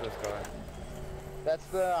easily with this guy. That's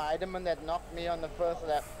the Heideman that knocked me on the first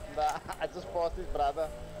lap. I just passed his brother.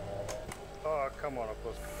 Oh, come on, of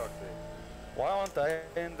course, cocked there. Why aren't they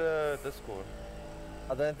in the Discord?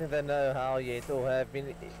 I don't think they know how yet or have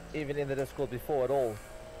been even in the Discord before at all.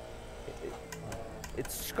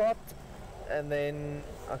 It's Scott and then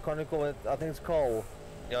I can't recall it, I think it's Cole.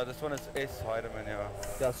 Yeah, this one is S Heideman, yeah.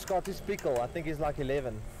 Yeah, Scott is Pickle, I think he's like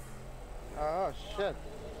 11. Oh shit.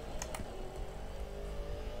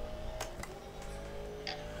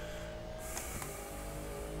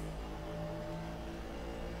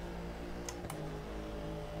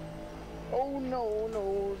 Oh no,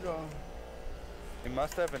 no, no. He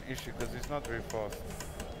must have an issue because he's not very fast.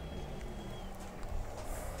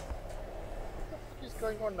 What is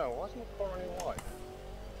going on now? Why isn't the car running wide?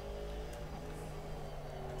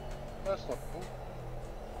 That's not cool.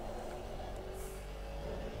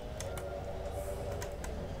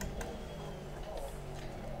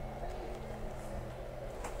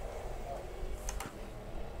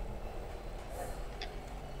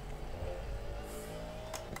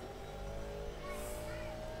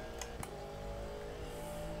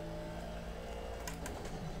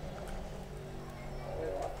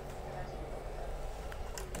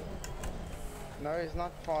 No, he's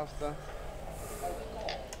not faster.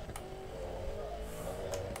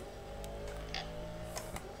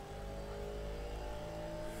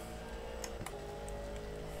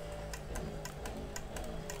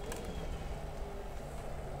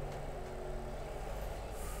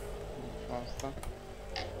 Faster.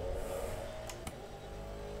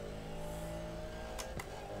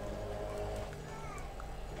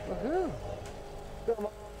 Woohoo! Come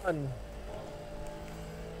on!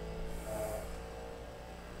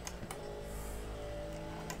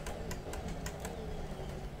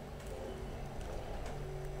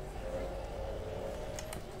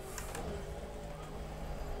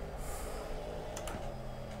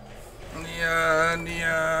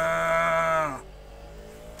 Ja.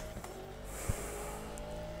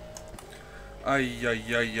 Ai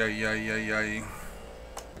ai ai ai ai ai ai.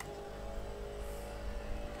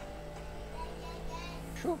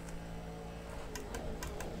 Sure.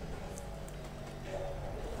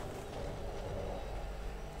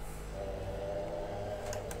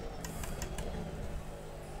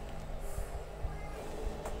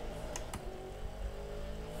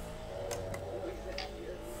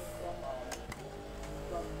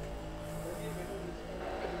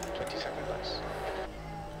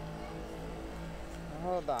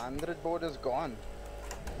 Oh, the 100 board is gone.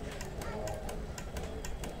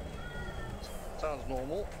 Sounds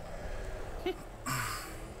normal.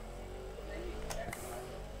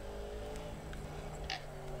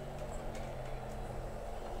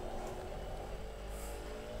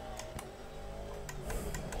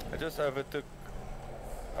 I just overtook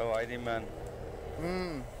ID man.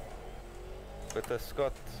 With a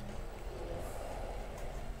Scott.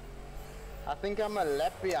 I think I'm a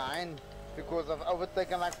lap behind because I've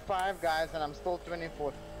overtaken like 5 guys and I'm still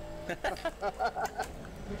 24th.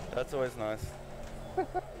 That's always nice.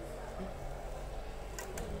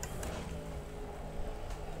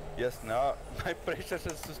 Yes, now my pressure is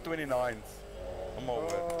just 29s. I'm over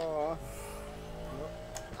it. Oh.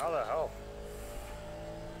 How the hell?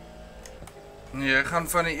 Nee, jy gaan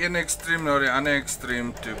van die een ekstreem na die ander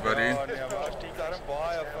ekstreem toe, buddy. Ja, nee, maar daarom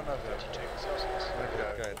baie vinniger.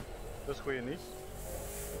 Okay. Dis goeie nuus.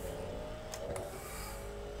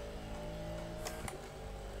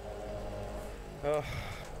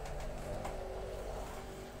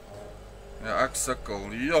 Ja, ek sukkel.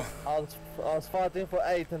 Ja. I was fighting for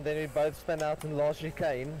 8 and then we both spun out in the last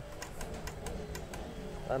chicane.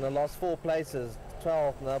 And I lost 4 places,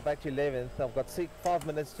 12, now back to 11th. I've got 5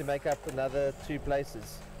 minutes to make up another 2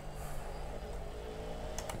 places.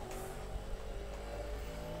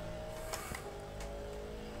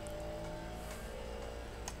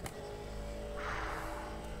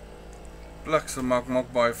 Blikse maak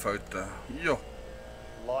baie foute. Ja.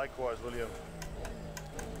 Likewise, William.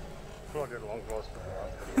 Vlug long was.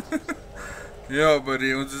 Ja,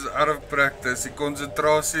 buddy, ons is out of practice. Die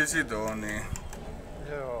konsentrasie is nie daar nie.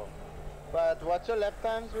 Yeah. But what's your lap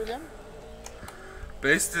times, William?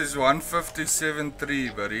 Best is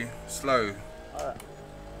 1:57.3, buddy. Slow.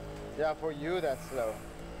 Yeah, for you that's slow.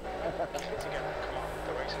 Together, come on.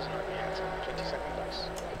 The race isn't over yet. 22nd place.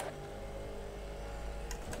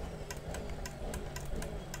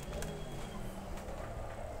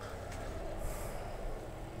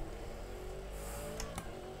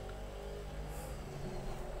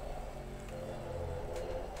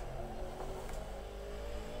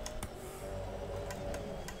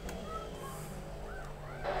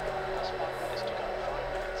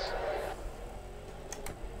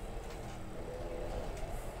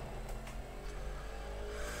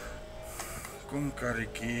 Kom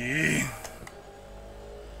karretjie.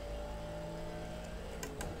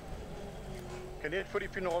 Kan net vir die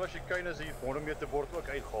finale chicane as die 100 meter bord ook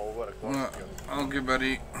uitgehaal hoor. Okay,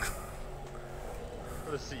 buddy.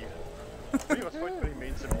 Let's see. Wie was fout vir die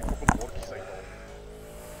mense wie op 'n bordjie uithaal?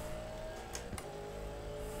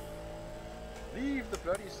 Leave the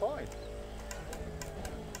bloody sign.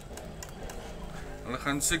 Hulle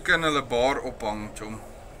gaan seker in hulle bar ophang, chom.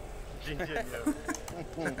 Ginger,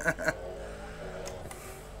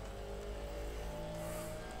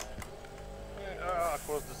 I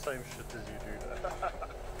caused the same shit as you do.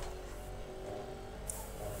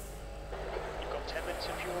 You've got 10 minutes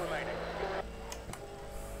of fuel remaining.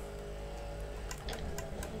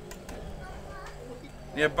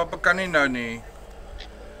 Nee, papa kan nie nou nie.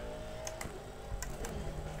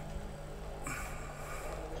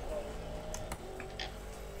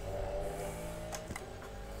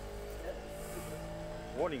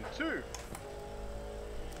 Warning 2.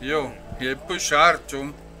 Yo, jy push hard,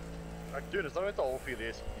 chom. Ek doen, is nou net 'n halfuur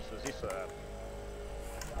race, so is nie so erg.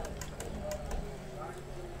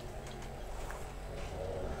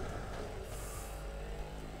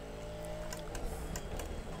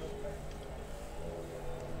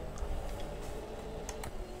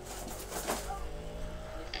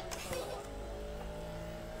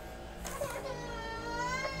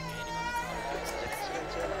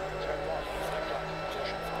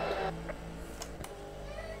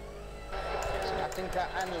 I think I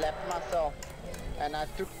unlapped myself and I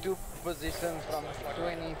took 2 positions from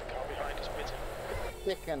 20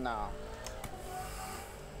 second now.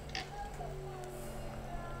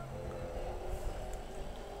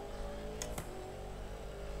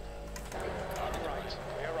 Right,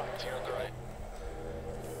 we're right, you're great.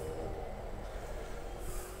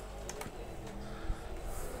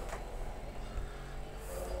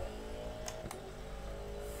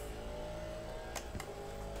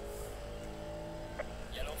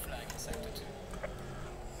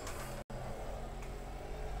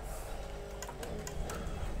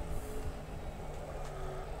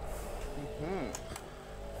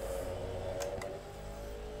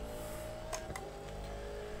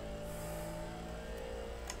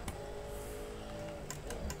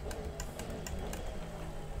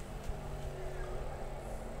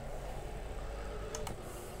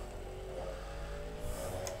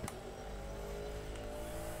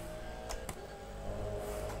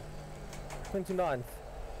 into 9th.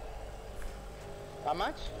 How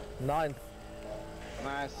much? 9th.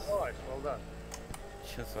 Nice. Alright, well done.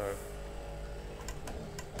 Shit so.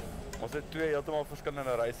 Ons het twee heeltemal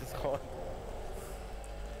verskillende reise gehad.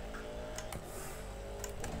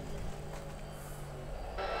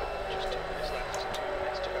 Just 2 minutes left, 2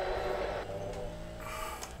 minutes to go.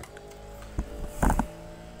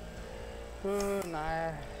 Oh,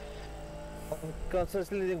 nah. I'm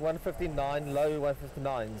consistently leading 159, low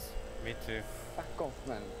 159s. Me too. Fuck off,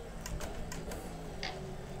 man.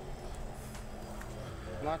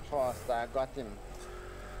 Not fast, I got him.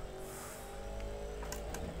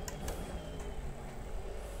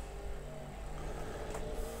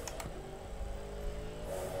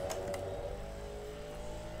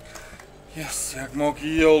 Yes, ek maak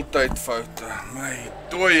heeltyd foute. My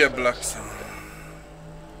dooie bliksem.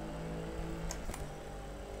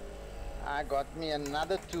 I got me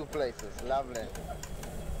another 2 places. Lovely.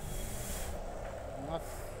 Not.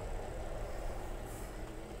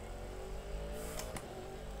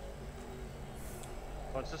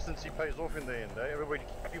 Consistency pays off in the end, eh?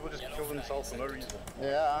 People just kill themselves for no reason.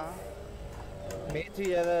 Yeah. Me and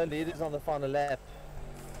 2 other leaders on the final lap.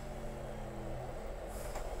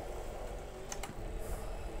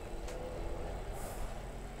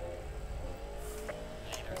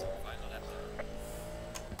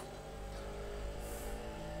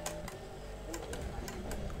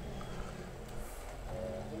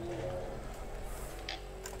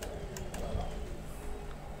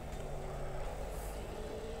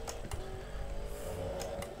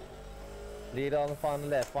 Leader on the final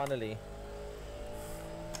lap, finally.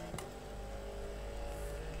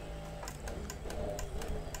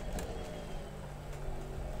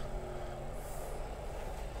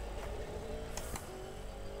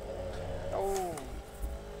 Oh.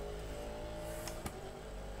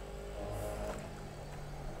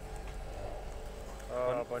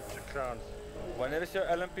 A bunch of clowns. Wanneer is jou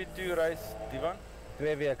LMP2 reis, Divan?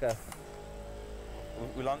 2 weke.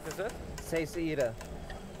 Hoe lang is dit? 6 ure.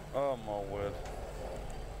 Oh my word.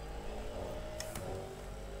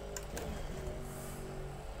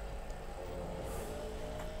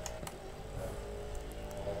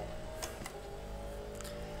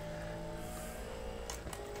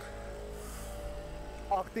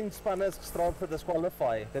 Achttien spanne is gestraald vir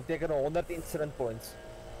disqualify. Dit beteken 100 incident points.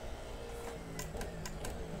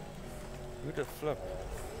 Hoe de flip.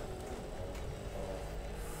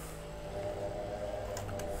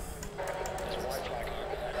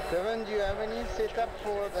 Devin, do you have any setup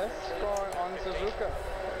for this car on Suzuka?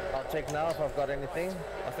 I'll check now if I've got anything.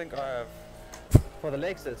 I think I have. For the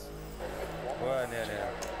Lexus? Oh, no.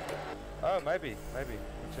 Oh, maybe. Let me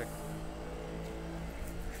check.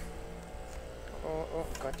 Oh,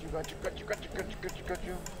 got you.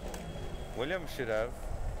 William should have.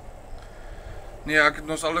 Nee, ek het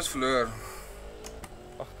ons alles verloor.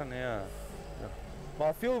 Ach, nee. Ja.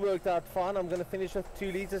 My fuel worked out fine. I'm going to finish with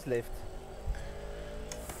 2 liters left.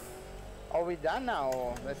 Are we done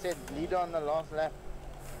now? They said leader on the last lap.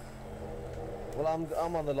 Well,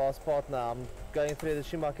 I'm on the last part now. I'm going through the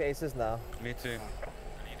Schumacher Aces now. Me too.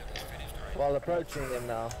 While approaching them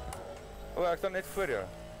now. Oh, ek staan net voor jou.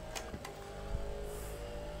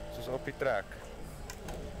 Soos op die trek.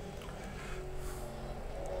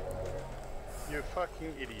 You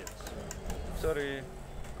fucking idiots. Sorry.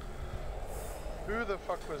 Who the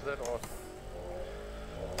fuck was that asshole?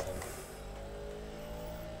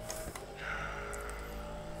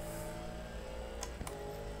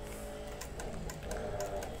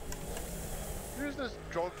 Who's this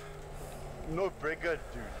drunk Nurburgring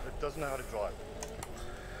dude that doesn't know how to drive?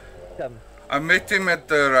 Come. I met him at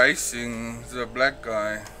the racing, the black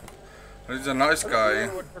guy. He's a nice guy.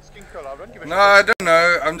 No, I don't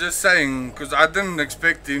know, I'm just saying, because I didn't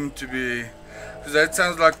expect him to be, because that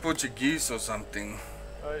sounds like Portuguese or something.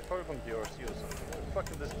 He's probably from DRC or something. But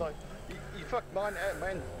fucking this guy, he fucked mine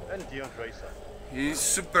and Dion's racer. He's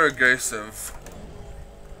super aggressive.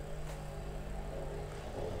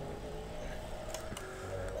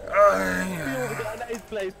 Fuel the guy in 8th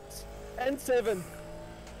place. And 7.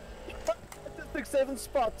 Just took 7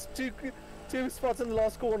 spots. Two spots in the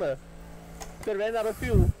last corner. They ran out of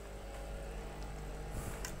fuel.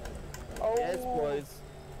 Oh. Yes, boys.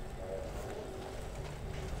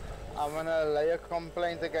 I'm gonna lay a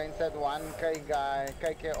complaint against that 1K guy,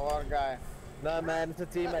 KKR guy. No, man, it's a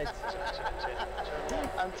teammate.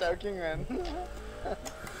 I'm joking, man.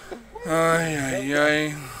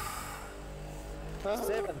 Ay.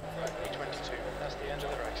 22,7. that's the end of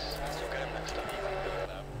the race. You'll get him next time.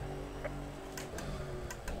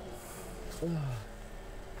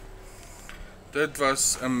 Dit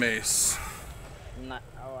was 'n mes. Nah,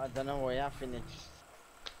 oh, I don't know where I finished.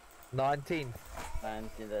 19.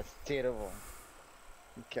 19, that's terrible.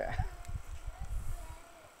 Okay.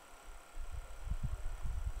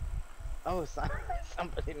 Oh,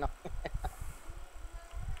 somebody knocked me.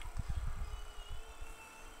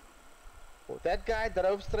 That guy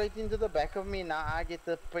drove straight into the back of me. Now I get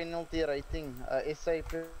the penalty rating. SA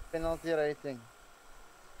penalty rating.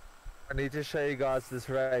 I need to show you guys this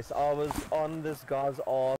race. I was on this guy's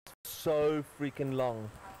arse so freaking long.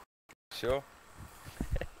 Sure.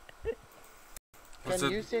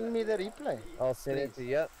 Can you send me the replay? I'll send it to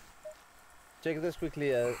you. Check this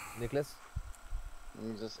quickly, Nicholas.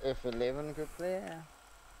 Just F11 quickly.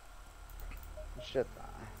 Shit.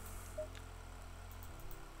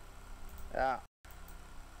 Yeah.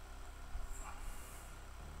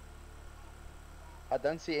 I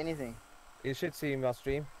don't see anything. You should see my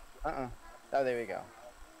stream. Oh, there we go.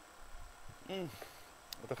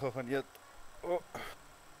 Wat gou gaan eet. Oh.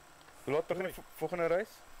 Hoe laat begin die volgende reis?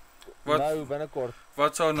 Wat? Nou, binnekort.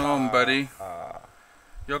 Wat is haar naam, buddy?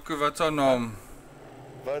 Jaco, wat is haar naam?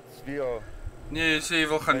 Wat is wie jou? Nee, jy sê jy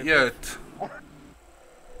wil gaan eet.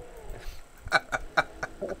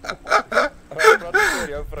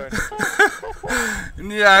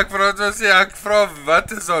 Nee, ek praat wel sê, ek vra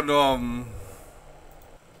wat is haar naam?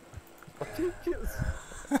 Ek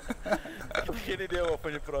het geen idee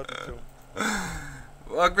waarvan jy praat so.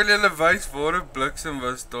 Ek wil julle wys waar 'n bliksem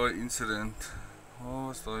was daai incident. Waar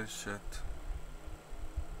was daai shit?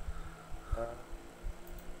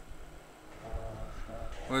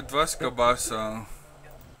 Wat was Kabasa?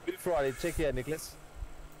 Blue Ferrari, check here, Nicholas.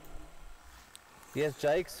 Yes,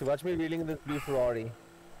 Jakes, watch me wheeling in this blue Ferrari.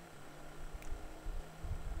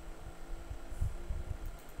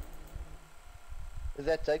 Is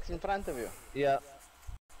that Jakes in front of you? Yeah.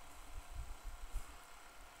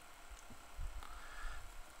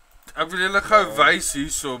 Ek wil julle gou wys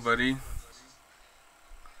hierso, buddy.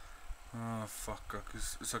 Ah, fuck,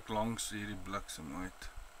 is ek langs hierdie bliksem uit.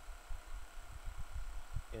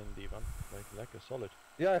 En die man, lekker solid.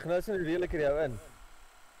 Ja, ek nou sien die redelijk er jou in.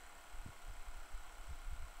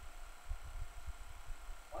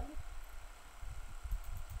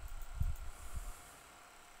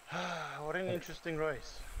 What an interesting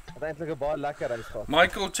race. Het eindelijk een baie lekker race gehad.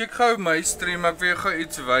 Michael, check gou my stream, ek wil jou gou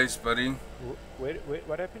iets wys, buddy.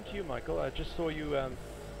 What happened to you, Michael? I just saw you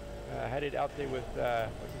had it out there with,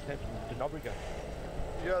 what's his name, the Nurburgring.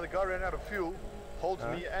 Yeah, the guy ran out of fuel, holds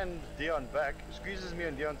me and Dion back, squeezes me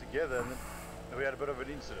and Dion together, and then we had a bit of an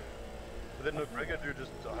incident. But then the Nurburgring dude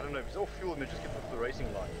just, I don't know, if he's all fuel and they just get off the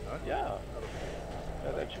racing line, you know? Yeah.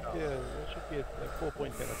 That should be a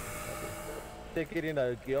 4-point penalty. Take it in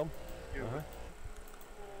now, Guillaume.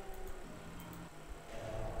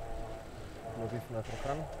 Nog iets naar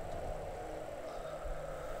gaan.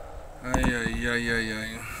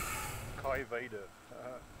 Ai. Kai Vader.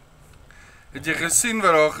 Het jy gesien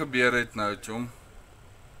wat daar gebeur het nou, Chom?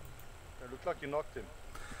 It looked like you knocked him.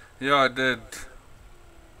 Ja, dit.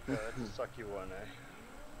 Yeah, that's a sucky one, eh?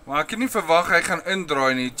 Maar ek het nie verwag hy gaan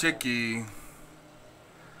indraai nie, checkie.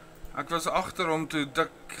 Ek was agter hom toe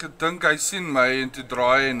ek gedink hy sien my en toe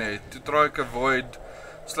draai hy net. Toe draai ek 'n void,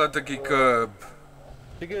 slat ek die curb.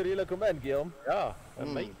 Did you really come in, Guillaume? Yeah,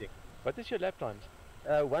 amazing. What is your lap times?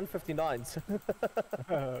 1:59.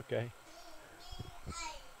 Okay.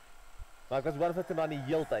 Maar ek was 1:59 die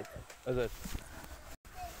hele tyd. Is dit?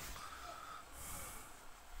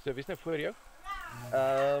 So, wie is nou voor jou?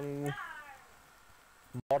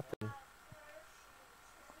 Martin.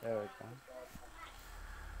 There we go.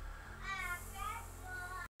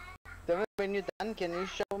 Devin, when you're done, can you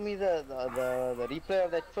show me the replay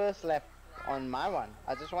of that first lap on my one?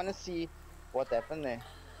 I just want to see what happened there.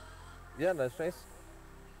 Yeah, no stress.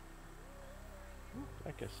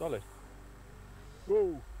 Okay, solid.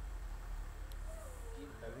 Whoa.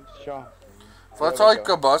 Sure. Wat is hy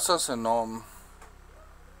Kabasa se naam?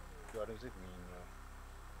 What does it mean?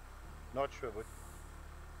 Not sure, but...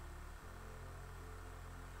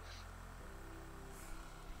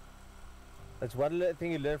 That's one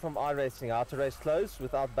thing you learn from iRacing, how to race close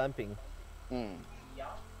without bumping.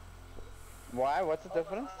 Why? What's the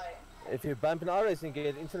difference? If you bump in iRacing, you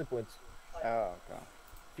get incident points. Oh, okay.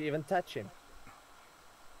 If you even touch him.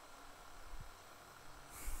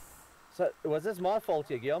 So, was this my fault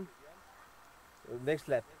here, Guillaume? Next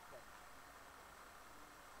lap.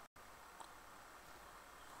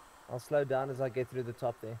 I'll slow down as I get through the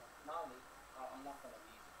top there.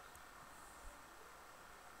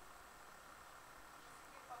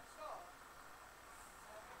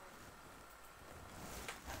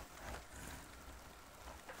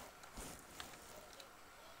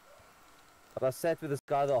 But I sat with this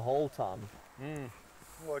guy the whole time.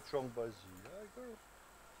 What's wrong, Buzzy? Hey, girl.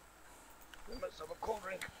 You must have a cold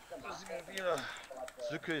drink. Buzzy gonna be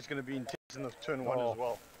Suzuka is going to be intense in the turn 1 as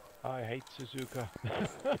well. I hate Suzuka.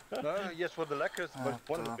 No, yes, well, the Lacquer is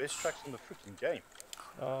one of the best tracks in the freaking game.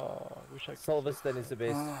 Oh, wish I could. Silverstone is the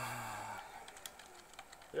best.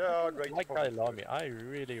 Yeah, I'd rate I like Kailami. I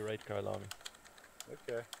really rate Kailami.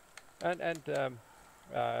 Okay. And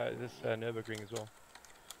this Nurburgring as well.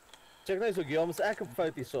 Check nou so, Guillaume, is ek op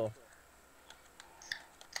fout hierso.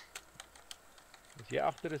 As jy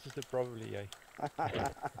agter is dit probably jy.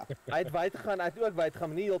 Hy het wyd gegaan, hy het ook wyd gegaan,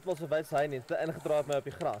 maar nie heeltemal so wyd as hy nie, het ingedraai op my op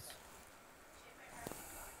die gras.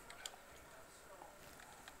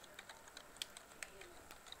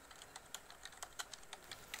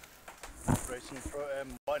 Racing Pro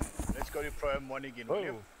M1. Let's go to Pro M1 again,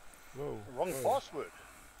 William. Whoa. Wrong password.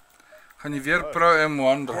 Gaan jy weer Pro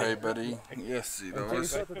M1 ry, buddy? Yes, dat was...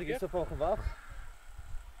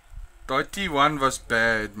 Die T1 was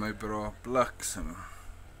bad, my bro. Bliksem.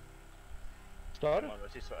 Staar? Man,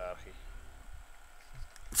 was nie so ergie.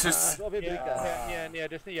 Nee,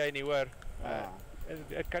 dis nie jy nie, hoor.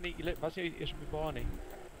 Ek kan nie, was jy eers op die baan nie.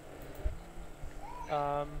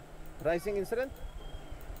 Racing incident?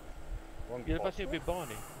 Jy was nie op die baan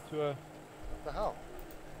nie. So... What the hell?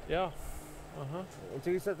 Ja. En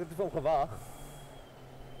jy het vir hom gewag?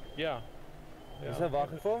 Ja. Is hy wag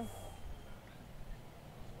vir hom?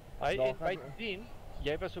 Hy het by dien,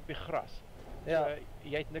 jy was op die gras. Ja.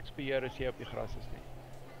 Jy het niks beheer as jy op die gras is nie.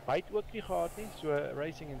 Hy het ook nie gehad nie, so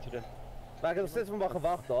racing incident. Maar ek het nog steeds van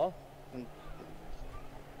gewag daar.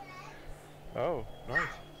 Oh,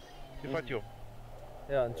 nice. Jy vat jou.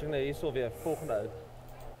 Ja, en check nou hierso weer, volgende uit.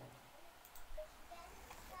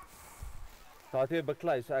 Daar het weer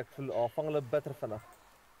beklei, so ek voel, vang hulle bitter vinnig.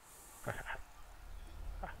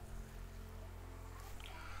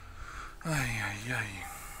 Ai.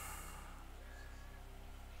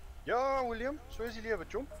 Ja, William, so is die lewe,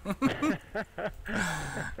 chom.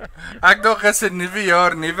 Ek dink is 'n nuwe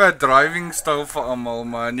jaar, nuwe driving style vir almal,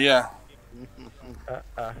 maar nee.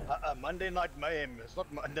 Monday night mayhem, it's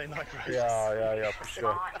not Monday night race. Ja, for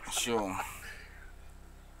sure. Sure.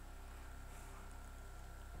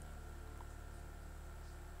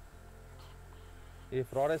 Die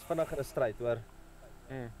Ferrari is vinnig in 'n stryd, hoor.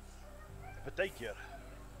 Partykeer.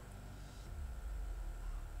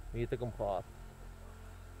 Wie het ek hom gehad?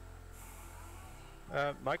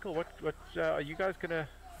 Michael, what are you guys gonna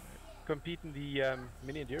compete in the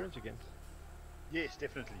mini endurance again? Yes,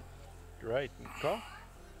 definitely. Great. Car?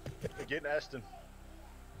 Again, Aston.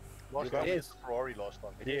 Last time was Ferrari last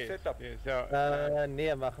time. Yes.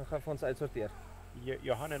 Nee, maar gaan vir ons uitsorteer.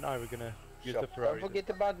 Johan and I were gonna use the Ferrari. Don't forget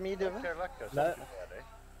about me, Devin. No.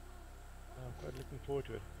 I'm quite looking forward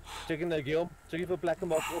to it. Check in nou, Guillaume. Check vir plekke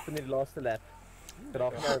maak op in die laaste lap.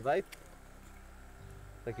 Graag nou wyd.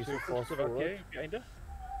 Ek is so vast vooruit. Einde?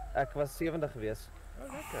 Ek was 70 gewees.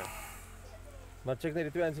 Oh, lekker. Maar check net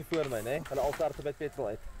die twee ensie voor my, né? Hulle al start by petrol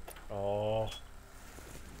uit. Oh.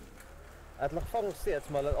 Het lag vang nog steeds,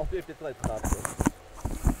 maar hulle al twee petrol uit gehad.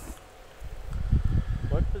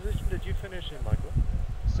 What position did you finish in, Michael?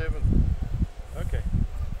 7th. Okay.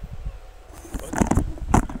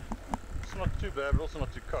 It's not too bad, but also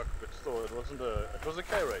not too cocked, but still, it was a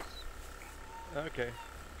K race. Okay.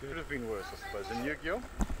 Could have been worse, I suppose. And you, Gil?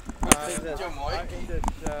 I ended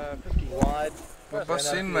 50 wide. Wat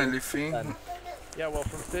was in my liefie? Yeah, well,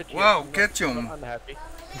 from 30. Wow, catch him. I'm unhappy.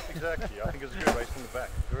 Exactly. I think it was a good race from the back.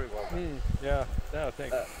 Very well done. Yeah. No,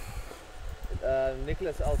 thanks.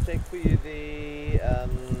 Nicholas, I'll check for you the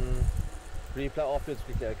replay afterwards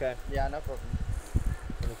quickly, okay? Yeah, no problem.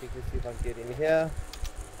 Let me quickly see if I can get in here.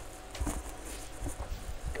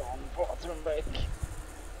 Go on, bathroom break.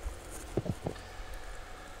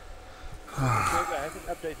 Yoga hasn't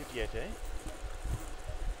updated yet, eh?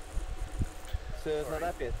 So it's not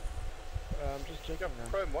up yet? Just checking now.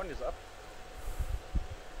 Chrome 1 is up.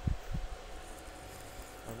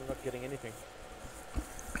 I'm not getting anything.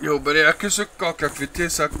 Yo, buddy, ek is so kak, ek weet nie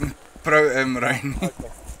ek met Pro M ry nie.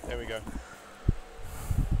 Okay, there we go.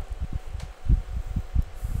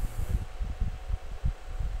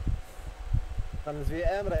 Gaan ons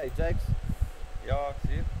weer M ry, Jakes? Ja, ek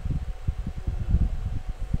sien.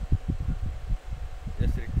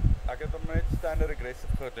 Ek het hom net standard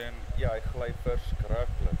aggressive gedoen. Ja, hy gly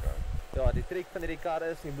verskriklik uit. Ja, die trick van hierdie kar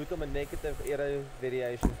is, jy moet hom 'n negative aero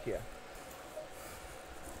variation gee.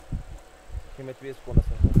 Gee met 2 sekondes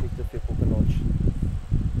en dan net te veel op 'n notch.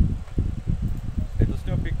 Het ons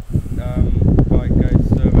nie op die KK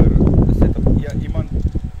server gesit op iemand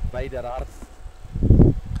by die hart.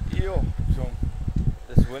 Jo, so.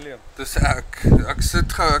 Dis William. Dis ek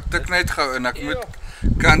sit gou, ek tik net gou in. Ek moet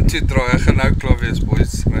Kant toe draai, ek gaan nou klaar wees,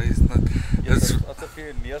 boys. Dis asof jy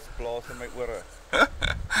 'n neus blaas in my ore.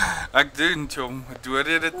 Ek doen, chom. Hoor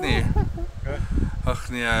jy dit nie? Ag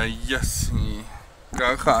nee, yes nie.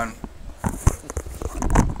 Gou gaan.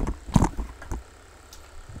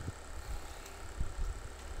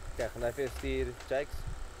 Kijk, gaan even stuur, Jakes.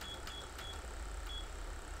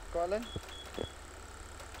 Colin?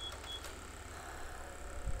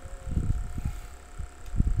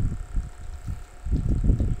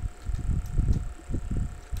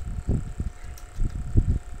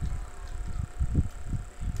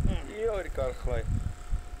 Yo, die kar glij.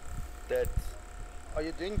 That. Are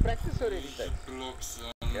you doing practice already, Jakes? Blocks.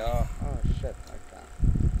 Ja. Oh shit, okay.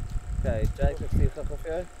 Okay, Jakes, ek stuur gou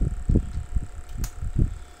vir jou.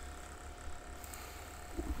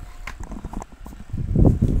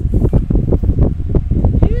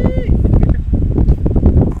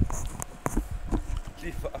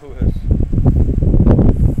 Lieve ouers.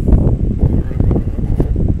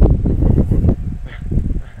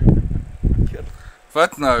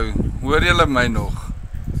 Wat nou? Hoor julle my nog?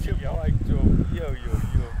 Ja, ek doen. Yo.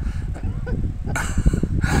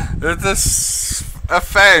 Dit is 'n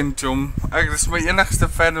fan, chom. Ek is my enigste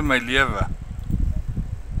fan in my lewe.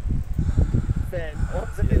 Fan,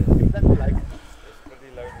 ons het dit like. Dis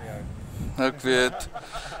pretty lonely out. Ek weet.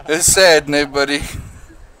 It's sad, nee, buddy.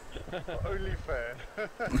 Only fan.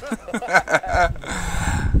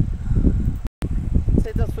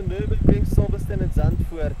 Sê dat van Nurburgring, Silverstone en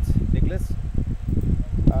Zandvoort, Nicholas?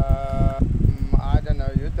 I don't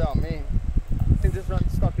know, you tell me. I think just run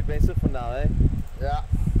stock adventure for now, eh? Yeah.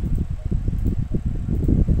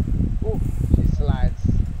 Oh, she slides.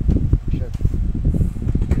 Shit.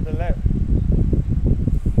 The left.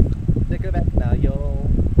 Take her back now, yo.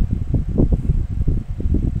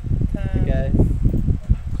 Okay.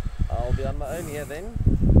 I'll be on my own here then.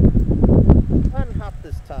 Unhop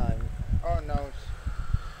this time. Oh no.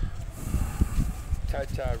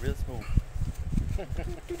 Cha, real smooth.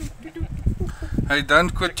 Hey,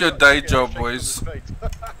 don't quit your day job, boys.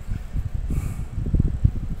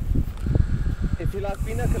 If you like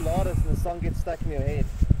pina coladas and the song gets stuck in your head.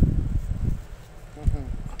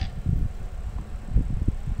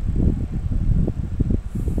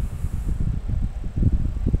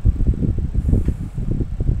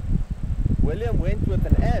 William went with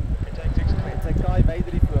an M. It's a guy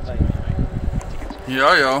Vader voor my.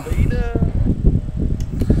 Ja.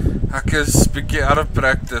 Ek is bietjie out of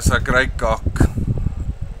practice, ek ry kak.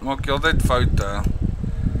 Maak jy altyd foute.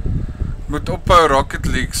 Moet ophou Rocket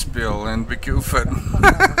League speel en bietjie oefen.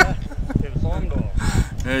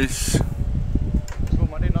 Yes. So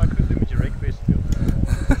Monday night goed doen met jy rugby speel.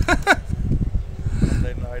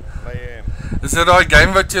 Monday night Mayhem. Is dit daai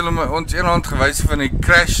game wat jy ons eendag gewys van die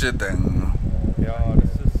crash ding? Ja,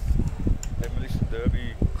 dis is Demolition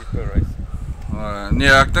Derby tipe race.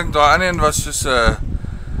 Nee, ek dink daai ander een was soos 'n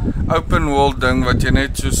open world ding wat jy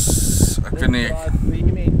net soos ek weet nie.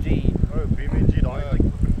 BMG. Oh, BMG daai like.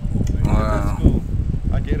 That's cool.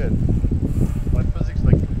 I get it. My physics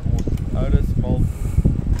like awesome. Oh, dis mal.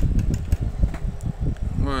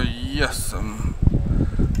 Oh, yes.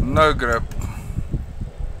 No grip.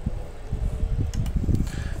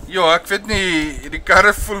 Jo, ek weet nie, die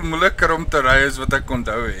karre voel moeiliker om te ry as wat ek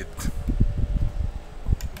onthou het.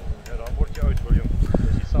 Ja, dan word jy oud, William.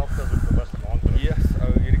 Dis dieselfde as wat was aan. Yes,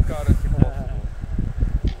 hierdie kar is impossible.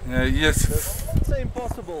 Ja, yes. It's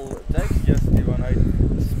impossible, Jakes. Yes, die one hy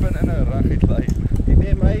spin in 'n reguit lyn. Die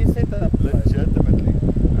neem my setup legitimately.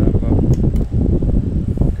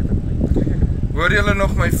 Hoor julle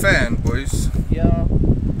nog my fan, boys? Ja.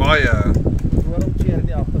 Baie. Hoor hom cheer in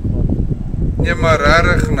die agtergrond. Nee, maar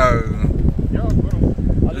regtig nou. Ja, ek hoor hom.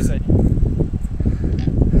 Alles uit.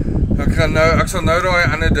 Ek sal nou daai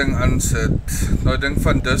ander ding aansit. Daai ding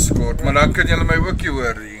van Discord, maar dan kan julle my ook nie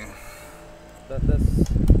hoor nie. Dat is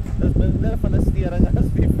minder van 'n stering as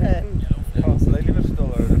die fan. Ja, sal hy liewer stil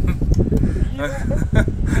hou.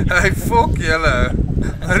 Hey, fuck julle.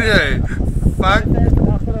 Hoor jy? Fuck.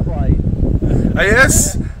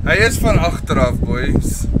 Hy is van agteraf,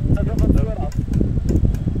 boys.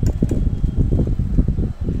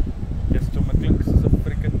 Yes, toe my klink soos 'n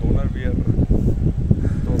freaking donder weer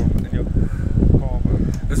storm in jou kamer.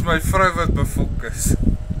 Dis my vrou wat befokus.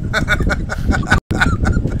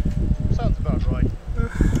 Sounds about right.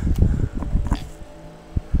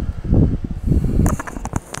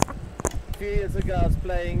 A few years ago I was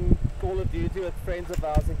playing Call of Duty with friends of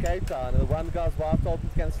ours in Cape Town, and the one guy's wife told him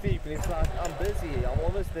to go sleep, and he's like, I'm busy, I'm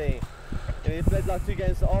almost there. And he played like 2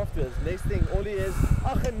 games afterwards. Next thing, all he is,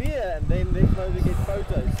 ach nee, and then next moment we get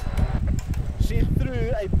photos. She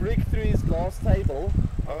threw a brick through his glass table,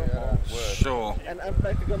 Oh my word. Sure. And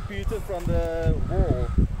unplug the computer from the wall.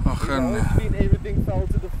 Oh, His whole screen, everything fell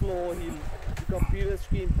to the floor. The computer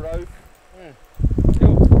screen broke.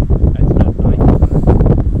 That's not nice.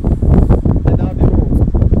 And now they're all.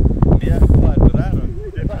 Yeah, fine with that one.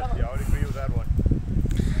 Definitely, I would agree with that one.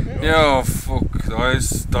 Ja, fuck,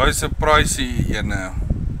 daai's 'n pricey ene.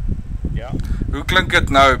 Ja. Hoe klink dit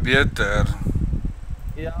nou beter?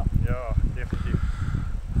 Ja. Ja, definitief.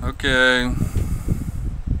 Okay.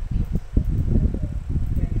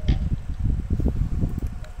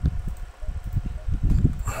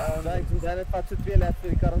 Kijk, we zijn het vat so 2 laps vir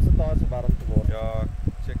die kar om sy taal so warm te word. Ja,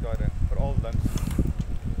 check daai ding, veral links.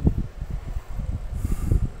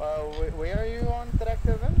 Where are you on track,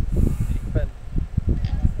 Kevin? Ek ben.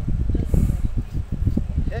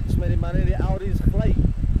 Eks met die man in die Audi's gly.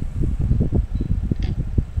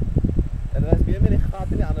 En er is meer met die gat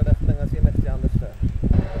in die ander richting as enigste anderste.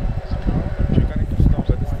 Jy kan nie verstaan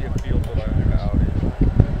wat is die appeal tot die Audi.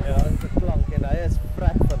 Ja, dat is 'n klank en hy is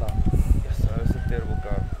vrek vanaf. Yes, dat is 'n terrible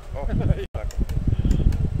car. Oh, fuck.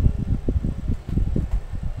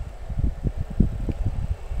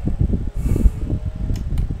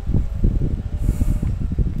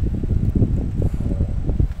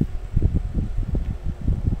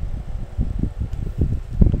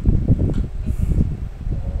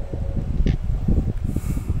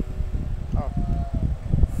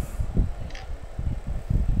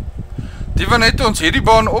 Die van het ons hierdie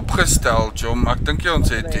baan opgestel, Jom. Ek dink jy ons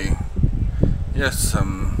het die. Yes,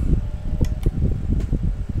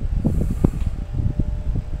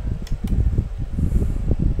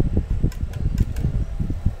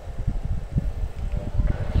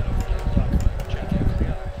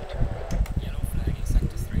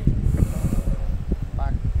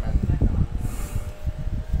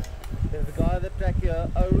 There's a guy that track here,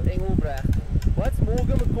 O. Engelbrecht. What's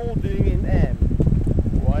Morgan McCall doing in AM?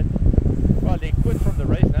 What? Well, they quit from the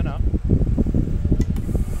race now.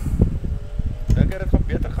 Dink jy dit gaan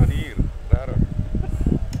beter gaan hier? Regtig?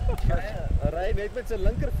 Hy ry net met sy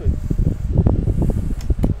linkervoet.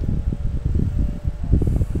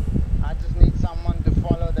 I just need someone to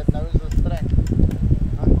follow that knows the track.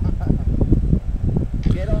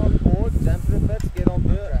 Get on board, jump to the pits, get on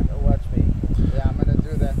board. Watch me. Yeah, I'm gonna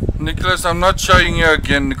do that. Nicholas, I'm not showing you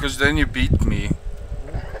again because then you beat me.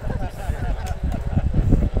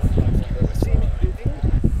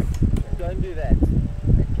 Don't do that.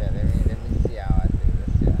 Okay, let me see how I do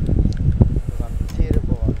this, yeah. Because I'm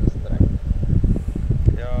terrible on this track.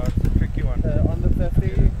 Yeah, it's a tricky one. On the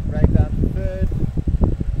 50, right down to third.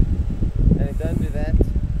 And don't do that.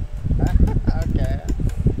 Okay.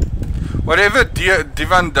 Whatever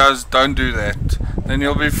Divan does, don't do that. Then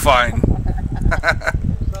you'll be fine.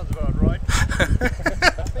 Sounds about right. I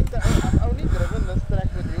think that I've only driven this track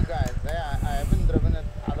with you guys. I haven't driven it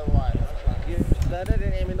otherwise. You started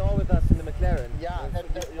in MNR with us in the McLaren. Yeah,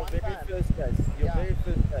 your very first case. Your very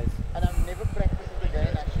first case. And I've never practiced it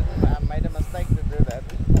again. I shouldn't have made a mistake to do that.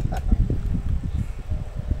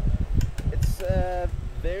 It's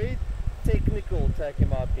very technical track in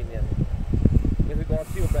my opinion. With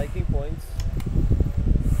regards to your braking points.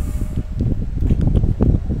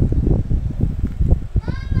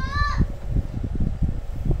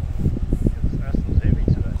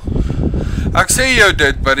 Ek sê jou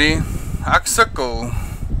dit, buddy. Ek sukkel.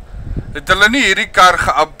 Het hulle nie hierdie kar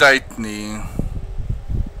ge-update nie.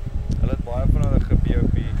 Hulle het baie van hulle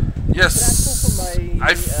ge-BOP. Yes.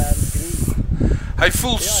 Hy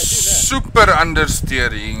voel super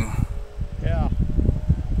understeering. Yeah.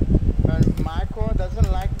 And my car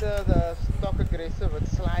doesn't like the stock aggressive.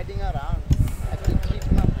 It's sliding around. I have to keep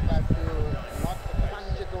my to not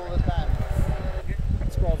plunge it all the time.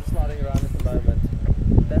 It's called sliding around at the moment.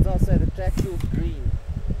 That's also the track feels green.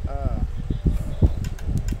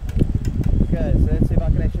 Okay, so let's see if I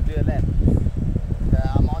can actually do a lap.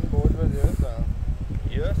 Yeah, I'm on board with you, so.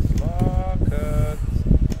 Yes, market.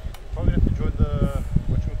 Probably have to join the,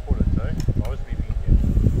 what you call it, eh? I was leaving here.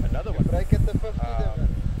 Another one. Break at the 50,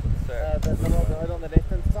 the little road on the left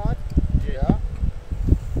hand side? Yeah.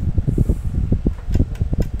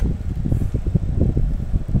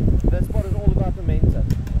 This spot is all about momentum.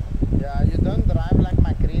 Yeah, you don't drive like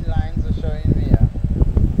my green lines are showing me.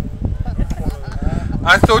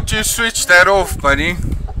 I thought you switched that off, buddy.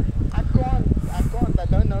 I can't. I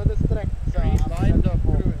don't know this track. So Green lines are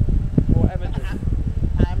for amateurs.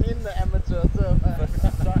 I'm in the amateur, so.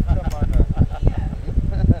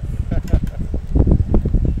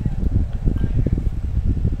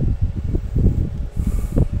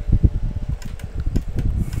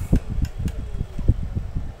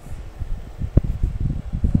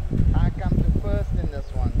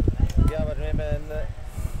 Yeah, but remember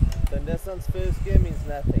When this one's first gear means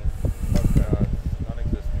nothing. Okay, it's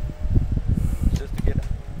non-existent. It's just to get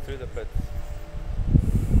through the pits.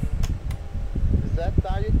 Is that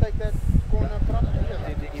how you take that corner from? It's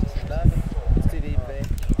too deep. No, it's too deep there.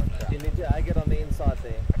 You need to I get on the inside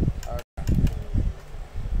there.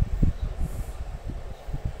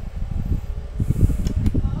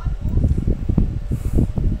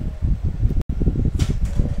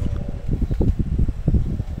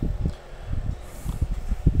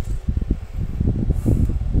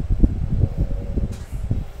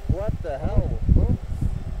 What the hell?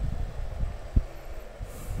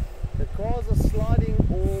 The cars are sliding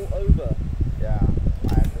all over. Yeah,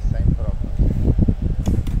 I have the same problem.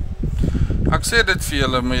 Ek sê dit vir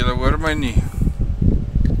julle, maar julle hoor my nie.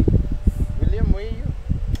 William, where are you?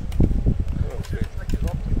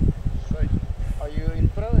 Are you in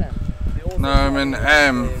Pro-Am? No, I'm in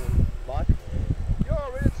AM. Yeah,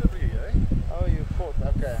 relatively, eh? Oh, you fought,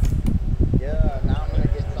 okay. Yeah, now I'm gonna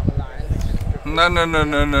get some lines. No.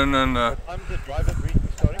 I'm the driver briefing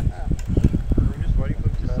starting. We're just waiting for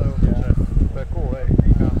them to say on the chat. But cool, eh?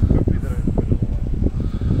 Hopefully they don't put it on.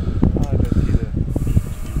 I don't see the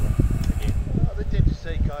again. They tend to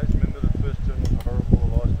say, guys, remember the first turn was horrible, the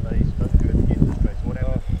last race, don't do it again this race. What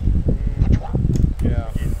happened? Yeah.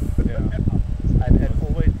 And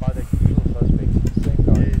always by the usual suspects. Same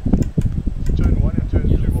guy. Yeah. Turn 1 and turn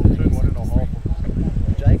 2, well, turn 1.5.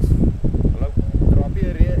 Jakes, hello. Drop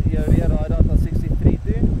your rear ride out on 63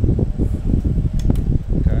 too.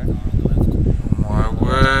 Okay. My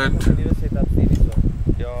word. Nuwe setup hier so.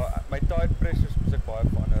 Ja, my tire pressures moet ek baie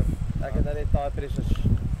verander. Ek het nou die tire pressures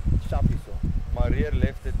sharp hier so. My rear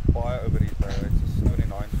left het baie overheat nou. It's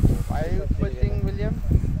 29 score. Are you quitting, William?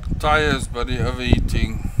 Tires, buddy,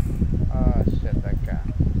 overheating. Oh shit, okay.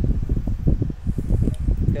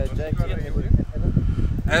 Okay, Jakes,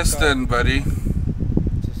 Aston, buddy.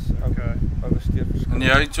 Okay. Oversteer verskil. En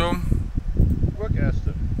jy, Jom? Ook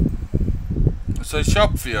Aston. Is hy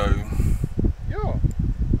shop vir jou? Ja,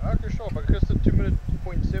 ek is sharp. Ek het gister 2 minute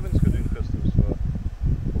 0.7's gedoen gister, so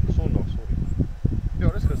op Sondag, sorry. Ja,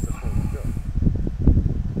 dis gister Sondag, ja.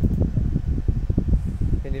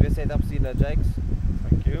 Can you set up sien nou, Jakes?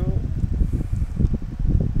 Thank you.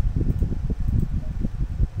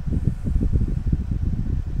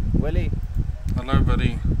 Willie, Hallo,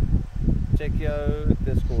 buddy. check your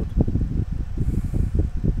Discord.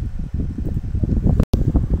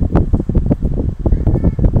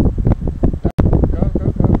 Go.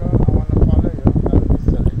 I wanna follow you. Don't be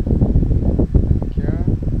silly. Thank you.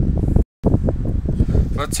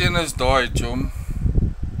 Wat sien is daai, Jom?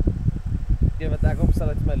 Ja, wat ek opstel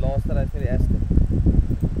het my laaste ry vir die Aston.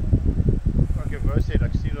 Okay, wou sê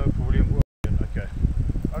ek sien nou vir William ook. Okay.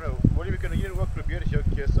 Oh no, William kan hier ook probeer, is jou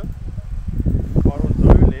keuse. Maar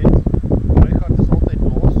onthou net, my gat is altyd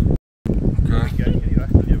los. Okay. Ek kan nie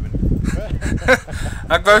regte lewe nie.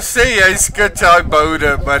 Ek wou sê jy skit daai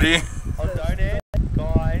boude, buddy. Onthou net,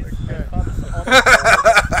 guys, my gat is altyd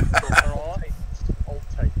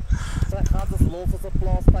Sy gat is los as 'n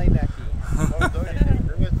plaastuinhekkie. Onthou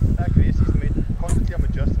net, ek race is met constantly I'm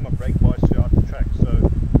adjusting my brake bias throughout the track, so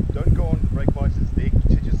don't go on the brake bias that's there.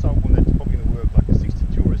 Set yourself one that's probably going to work like a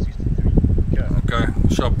 62 or a 63. Okay. Okay,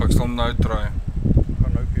 shop, ek sal nou try.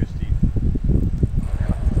 Gaan nou vir jou stuur.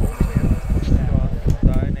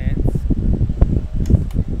 Onthou net.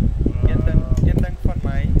 Een ding van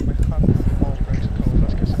my gat is altyd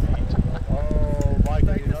oh, my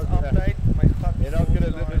God, update, my gat is not going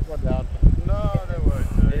to live this one down. No,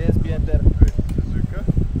 won't. It is beter. Suzuka.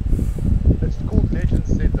 It's called Legend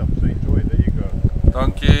Setup, so enjoy, there you go.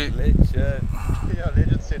 Dankie. Legend. Ja,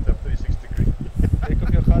 Legend Setup, 360 degree. Kyk of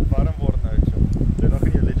jou gat warm word nou, so. Ja, dan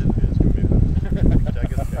kan jy Legend wees, kom hier.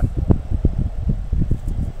 Jagger's back.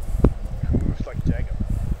 Moves like Jagger.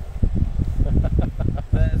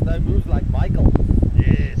 There's no moves like Michael.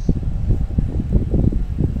 Yes.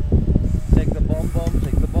 Check the bomb.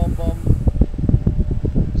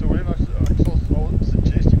 So William, I will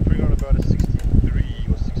suggest you bring on about a 63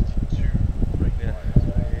 or 62 brake bias.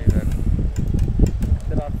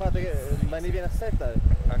 Dit raak vat ek my nie weer geset nou.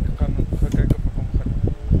 Ek gaan kyk of ek hom gaan.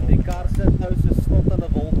 Die kar sit nou so snot in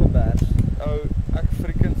 'n wolkenbers. Oh, ek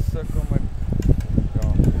freaking sukkel met ja.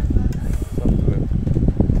 Stop dood.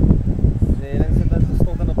 Nee, dan sit dit so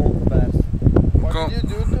snot in 'n wolkenbers. What do you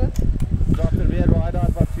do to it? Drop the rear ride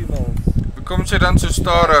out wat 2 mils. Hoekom sê dan so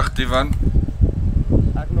stadig, Divan?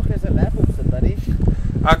 Ek nog eens 'n lap op sit, buddy.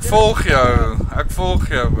 Ek volg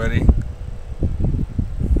jou, buddy.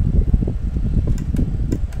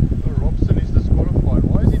 Robson is disqualified.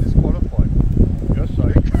 Why is he disqualified? Yes,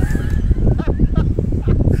 sorry.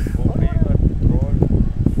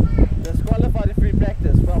 Disqualified in free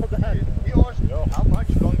practice. Well done.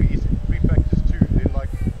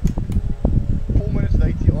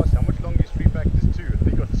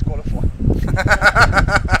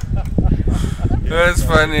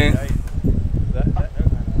 funny. No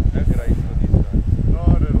grace for these guys.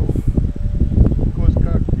 Not at all. Of course,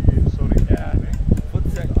 sorry. Yeah.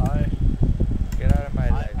 Footsack, get out of my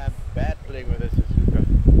life. I am bad playing with this Suzuka.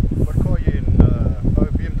 What car are you in?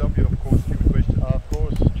 BMW, of course. Stupid question. Of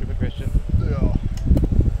course, stupid question. Yeah.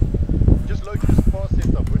 Just load this far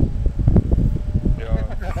setup with. Yeah.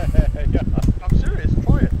 I'm serious.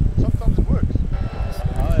 Try it. Sometimes it works.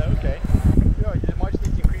 Oh, okay. Yeah, you might just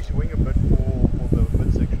need to increase your wing a bit for the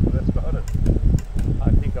midsection, but that's about it. I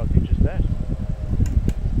think I'll do just that.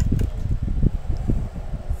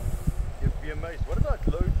 You'd be amazed. What did I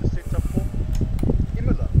load the setup for?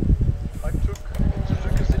 Imola. I took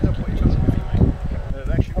Suzuka setup for Imola. And it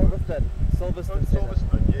actually worked. Silverstone.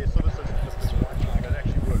 Silverstone. Yeah, Silverstone setup. And it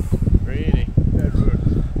actually worked. Really? Yeah, it worked.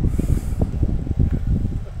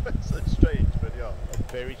 It's strange, but yeah.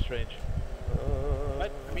 Very strange.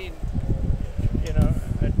 But, I mean, you know,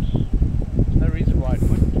 there's no reason why it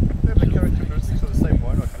wouldn't. Yeah, the characteristics are the same.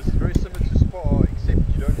 Why not? This is very similar to Spa, except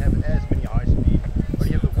you don't have as many high speed. But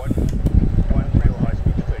you have the one real high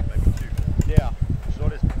speed straight, maybe two. Yeah. It's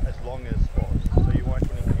not as long as Spa's, so you might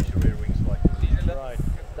want to increase your rear wings like this. Right.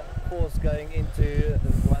 That force going into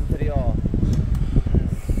the 130R.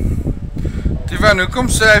 Tivan, hoekom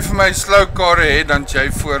sê hy vir my slow car het dan jy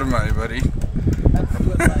voor my, buddy?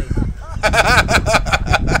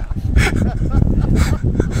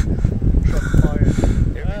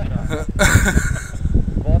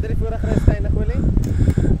 Waar het die vorige reis geëindig, Willie?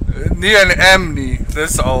 Nie in M nie,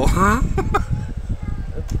 dis al.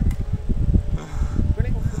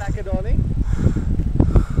 Willie, kom lekker daar nie?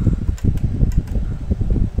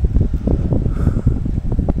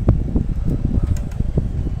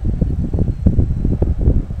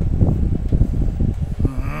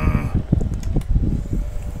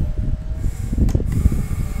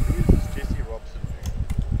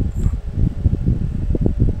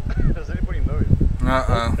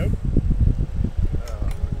 Nope.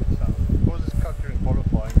 Causes cucker in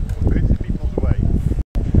qualifying, gets the people's way.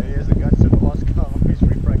 And he has the guts to ask how long he's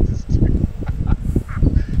repracticed to.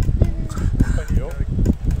 Funny joke.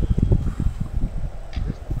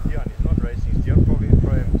 Dion, he's not racing, he's Dion probably in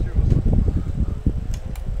Pro M2 or something.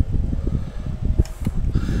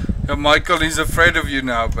 Yeah, Michael, he's afraid of you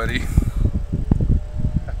now, buddy.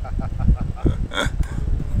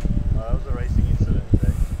 That was a racing incident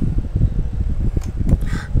today.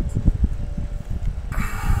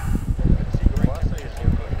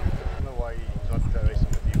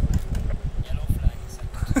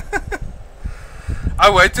 I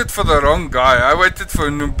waited for the wrong guy. I waited for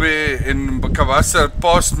Nube in Kawasa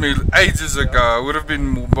passed me ages ago. I would have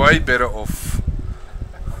been way better off.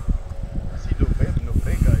 See, Nube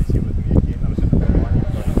guy is here with me again. I was in the line.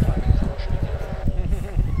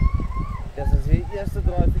 Ja, as jy eerste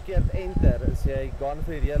draai verkeerd enter, is jy gone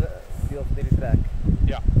vir die hele deel van die track.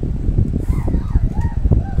 Ja.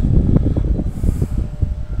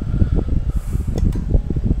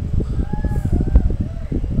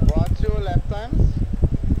 What's your lap times?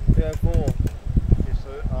 2:04. Okay, so,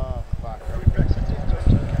 Fuck. we practiced it.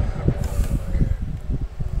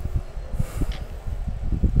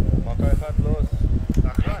 Maak hy gat los.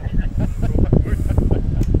 Ach, man.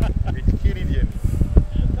 It's Canadian.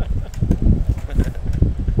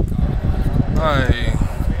 Ai.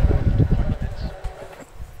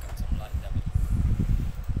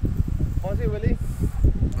 Waar is jy, Willie?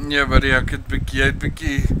 Nee, buddy, ek het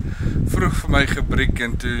bietjie vroeg vir my gebreek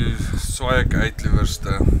en toe swaai ek uit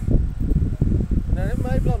liewerste. Nou net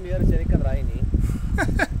my blameer as jy nie kan ry nie.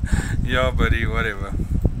 Ja, buddy, whatever.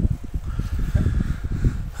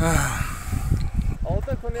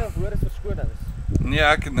 Altyd van jou woorde is verskonings. Nee,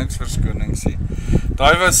 ek het niks verskonings nie.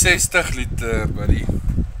 Daai was 60 liter, buddy.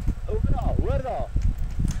 Hoor daar.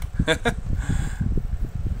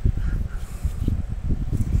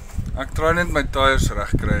 Ek try net my tyres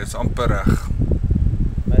reg kry, is amper reg.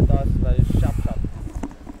 My tyres nou sharp.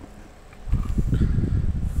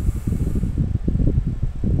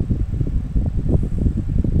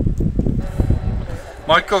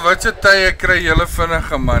 Michael, wat se tye kry julle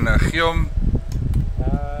vinnige manne? Gee hom.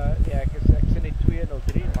 Ja, ek sien net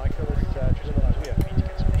 2:03. Michael is 2:02.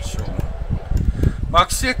 Sure. Maar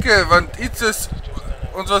ek seker, want iets is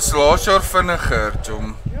ons was laas jaar vinniger,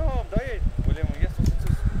 Jom. Ja, daai Willem, eers ons het so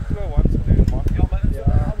 2:01 gedoen, maar ja, maar dit is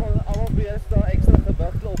almal weer is daar ekstra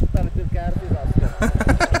gewig op dat dit kerkies afskop.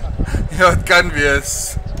 Ja, het kan wees.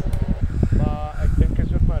 Maar ek dink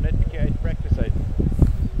is ook maar net 'n bietjie uit practice uit.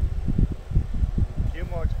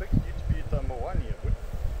 I expected you to be number 1 here, but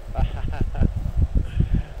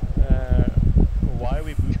why are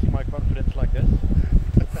we boosting my confidence like this?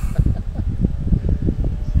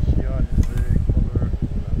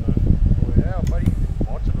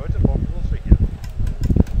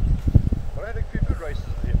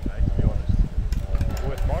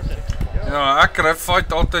 kry fight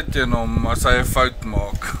altyd teen hom as hy 'n fout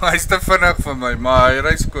maak. Hy's te vinnig vir my, maar hy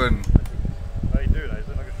ry skoon. Hey dude, hy's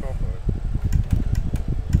nog 'n sharp road.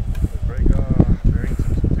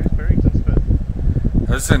 Barrington's fifth.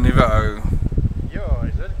 Dis 'n nuwe ou. Ja,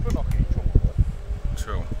 hy's net vir nog iets om hoor.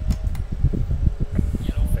 Chill.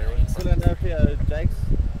 Still in over here, Jakes.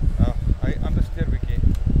 Hy understeer bietjie.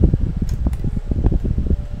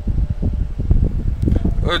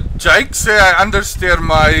 Jake sê hy understeer,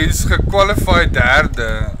 maar hy is gekwalified 3de,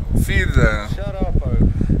 4de. Shut up, ou.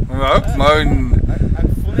 Hoop, man. Ek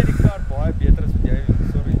voel net die kar baie beter as wat jy,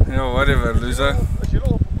 sorry. Ja, whatever, loser. Is jy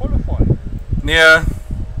al qualified? Nee.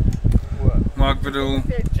 Maar ek bedoel...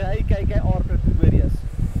 Jay, kyk hy aard categorieës.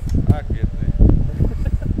 Ek weet nie.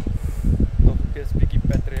 Nog 'n keer 'n bietjie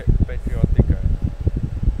patriotiek, hè.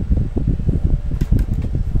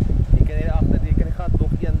 Jy kan hier agter, jy kan die gat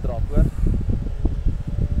nog een drop, hoor.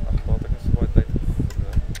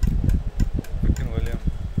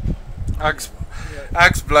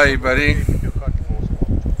 Ek's bly, buddy.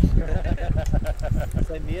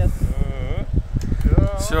 Sy neus.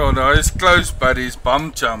 So, daar is close buddies,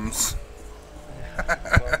 bum chums.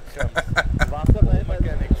 Wag dan net,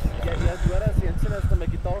 jy hoor as jy insien as jy my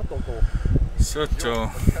gitaar tokkel. So chill.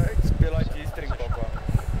 Ek speel hy G-string, papa.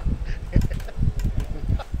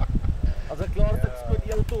 As ek klaar is, ek spoed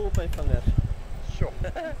heel toe op my vingers. Sure.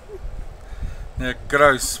 Nee,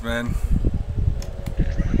 gross, man.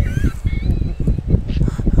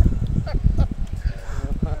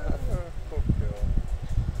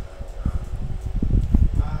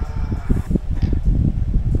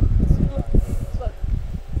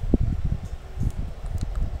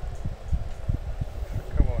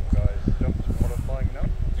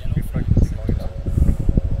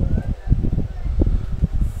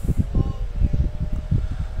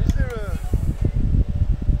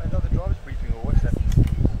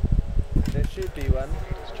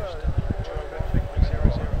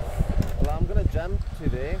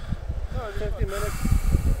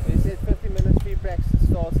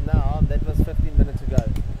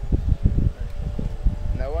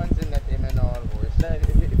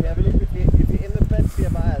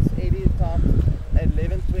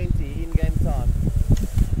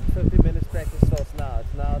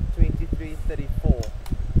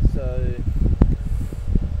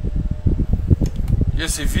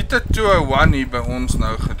 Yes, die Vita 201 hier by ons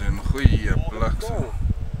nou gedoen. Goeie blikse.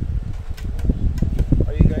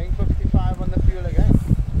 Are you going 55 on the fuel again?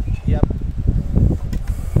 Yep.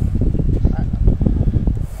 I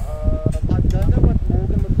don't know what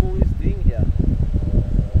Morgan McCoy is doing here.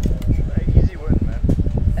 Easy win, man.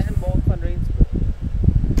 And Mark van Rensburg.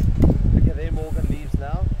 Okay, there Morgan leaves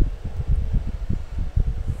now.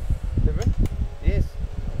 Devin? Yes.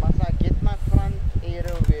 Must I get my front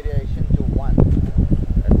aero variation to 1?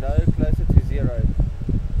 No, closer to 0.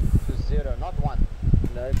 To 0, not 1?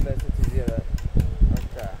 No, closer to 0.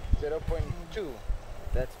 Okay, 0.2.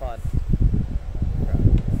 That's fine. Okay.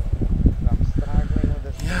 I'm struggling with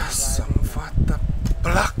this. Yes, wat 'n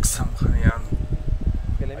bliksem gaan jy aan.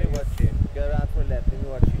 Okay, let me watch you. Go around for a lap, let me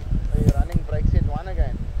watch you. Are you running brake set 1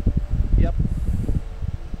 again? Yep.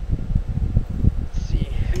 Let's see.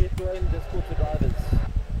 Please go in Discord to drivers.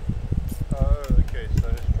 Oh, okay, so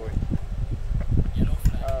that's Troy.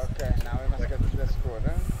 Okay, now we must go to Discord,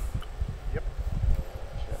 huh? Yep.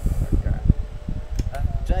 Shit, okay.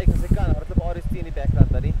 Jake, as ek kan, hardloop RST in die background,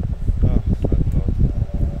 buddy.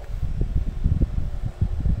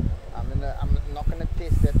 I'm not gonna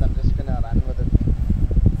test it, I'm just gonna run with it.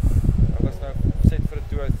 Ek was nou set vir 'n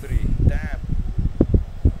 203. Damn.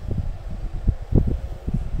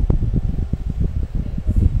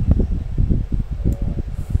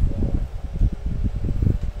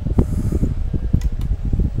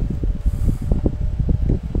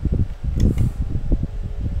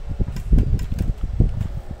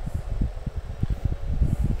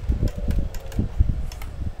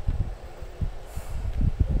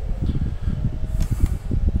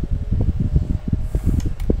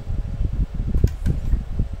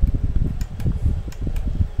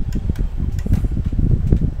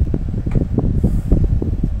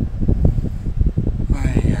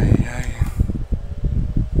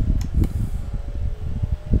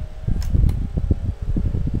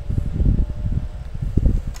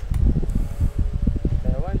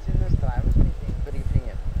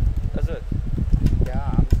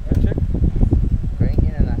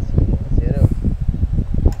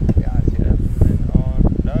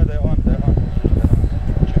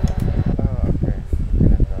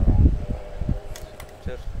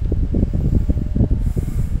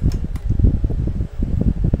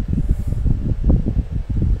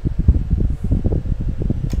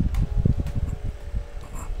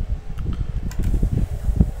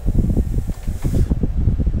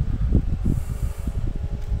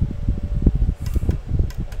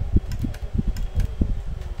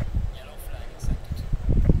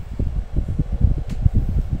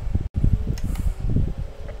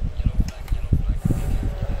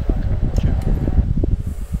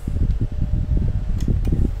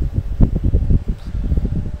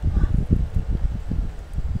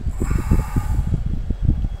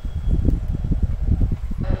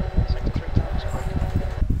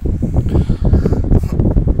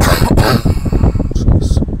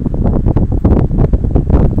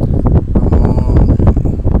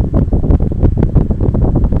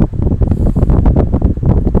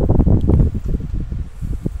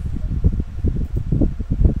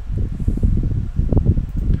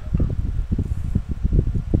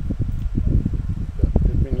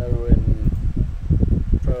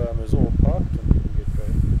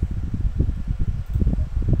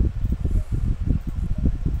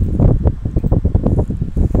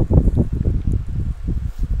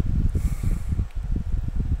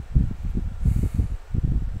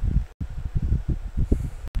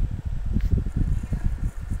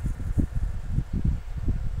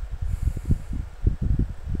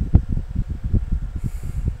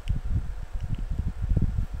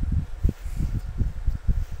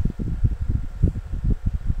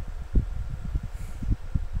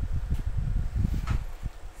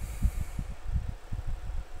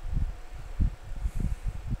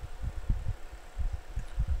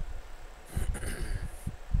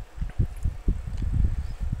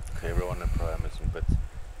 Okay, everyone in Pro-Am is in pit.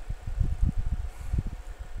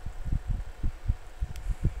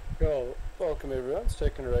 Well, welcome everyone.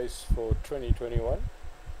 Second race for 2021.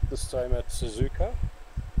 This time at Suzuka.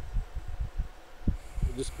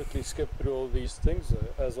 We'll just quickly skip through all these things.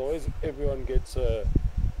 As always, everyone gets a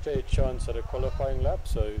fair chance at a qualifying lap,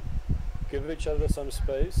 so give each other some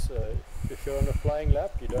space. If you're on a flying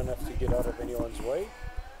lap, you don't have to get out of anyone's way.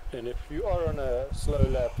 And if you are on a slow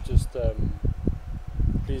lap, just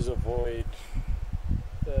please avoid,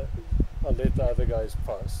 I'll let the other guys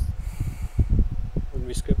pass. When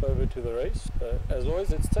we skip over to the race, as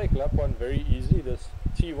always, let's take lap 1 very easy. This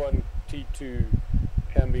T1, T2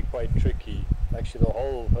 can be quite tricky. Actually, the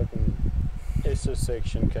whole fucking SS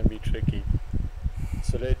section can be tricky.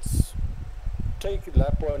 So let's take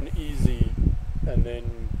lap 1 easy, and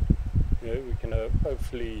then we can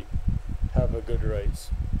hopefully have a good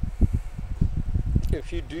race.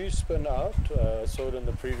 If you do spin out, I saw it in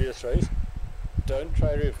the previous race, don't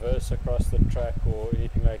try reverse across the track or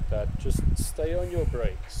anything like that. Just stay on your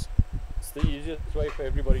brakes. It's the easiest way for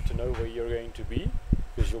everybody to know where you're going to be,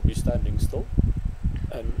 because you'll be standing still.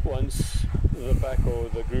 And once the pack or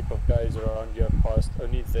the group of guys around you have passed,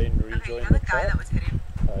 only then rejoin the track.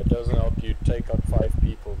 It doesn't help you take out 5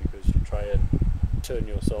 people because you try and turn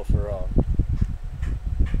yourself around.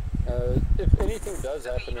 If anything does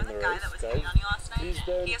happen in the race, guys, please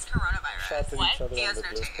don't shout at each other on the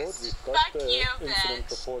Discord. We've got the incident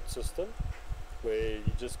report system where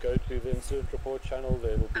you just go to the incident report channel.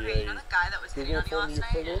 There will be a Google form you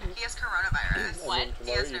fill in, and then tomorrow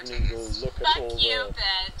evening we'll look at all the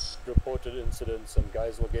reported incidents, and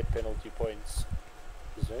guys will get penalty points.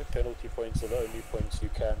 Because penalty points are the only points you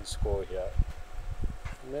can score here.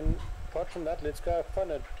 And then apart from that, let's go have fun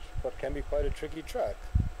at what can be quite a tricky track.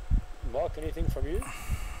 Mark, anything from you?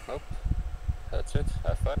 Nope. That's it.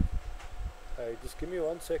 Have fun. Just give me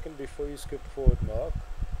 1 second before you skip forward, Mark.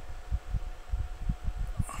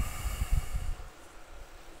 I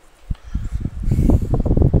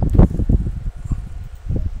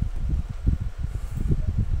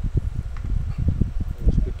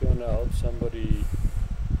just quickly want to help somebody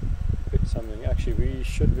pick something. Actually, we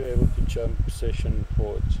should be able to jump session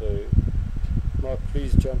forward. So, Mark,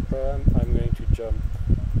 please jump Pro-Am. I'm going to jump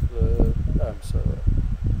the AM server.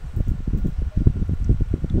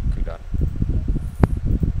 Okay, done.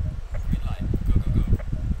 Green light. Go, go, go.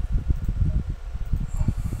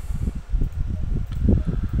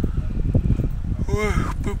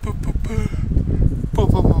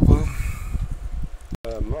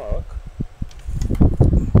 Mark,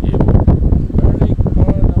 apparently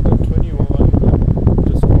car number 21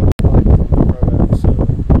 disqualified from the Pro-Am, so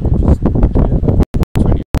you just clear that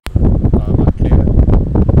 20. Not clear.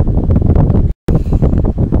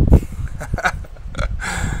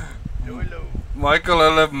 Michael,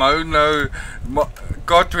 hulle moan nou,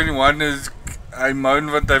 K21 is, hy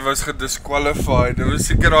moan want hy was gedisqualified. Dit was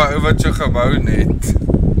seker daai ou wat so gemoan het.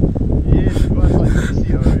 Yes, it was like this,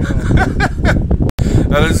 yeah.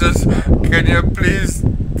 Hulle says, can you please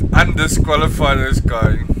undisqualify this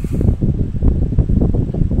guy?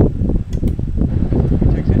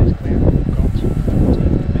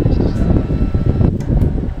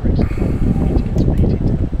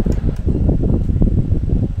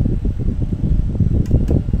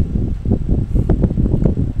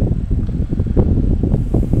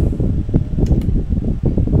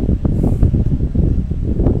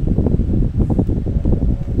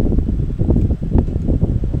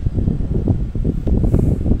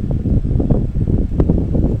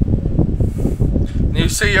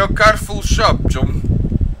 Sê jou kar full shop, Jom.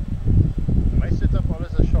 My setup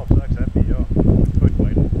alles is shop, so ek's happy, ja. Goed,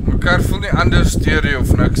 myne. My kar voel nie anders deur jy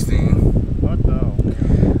of niks nie. Wat nou?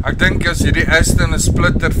 Ek dink as hierdie Aston 'n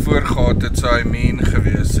splitter voorgehad het, sou hy mean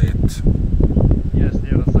gewees het. Yes,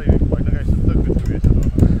 nee, dat sou eintlik hy se tik het gewees het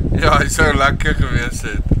dan. Ja, hy sou lekker gewees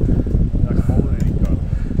het. Ek hou in die kar.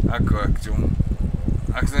 Ek ook, Jom.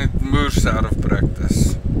 Ek's net moers out of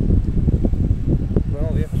practice.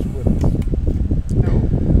 Wel weer geskoot.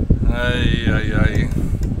 Ai, ai, ai.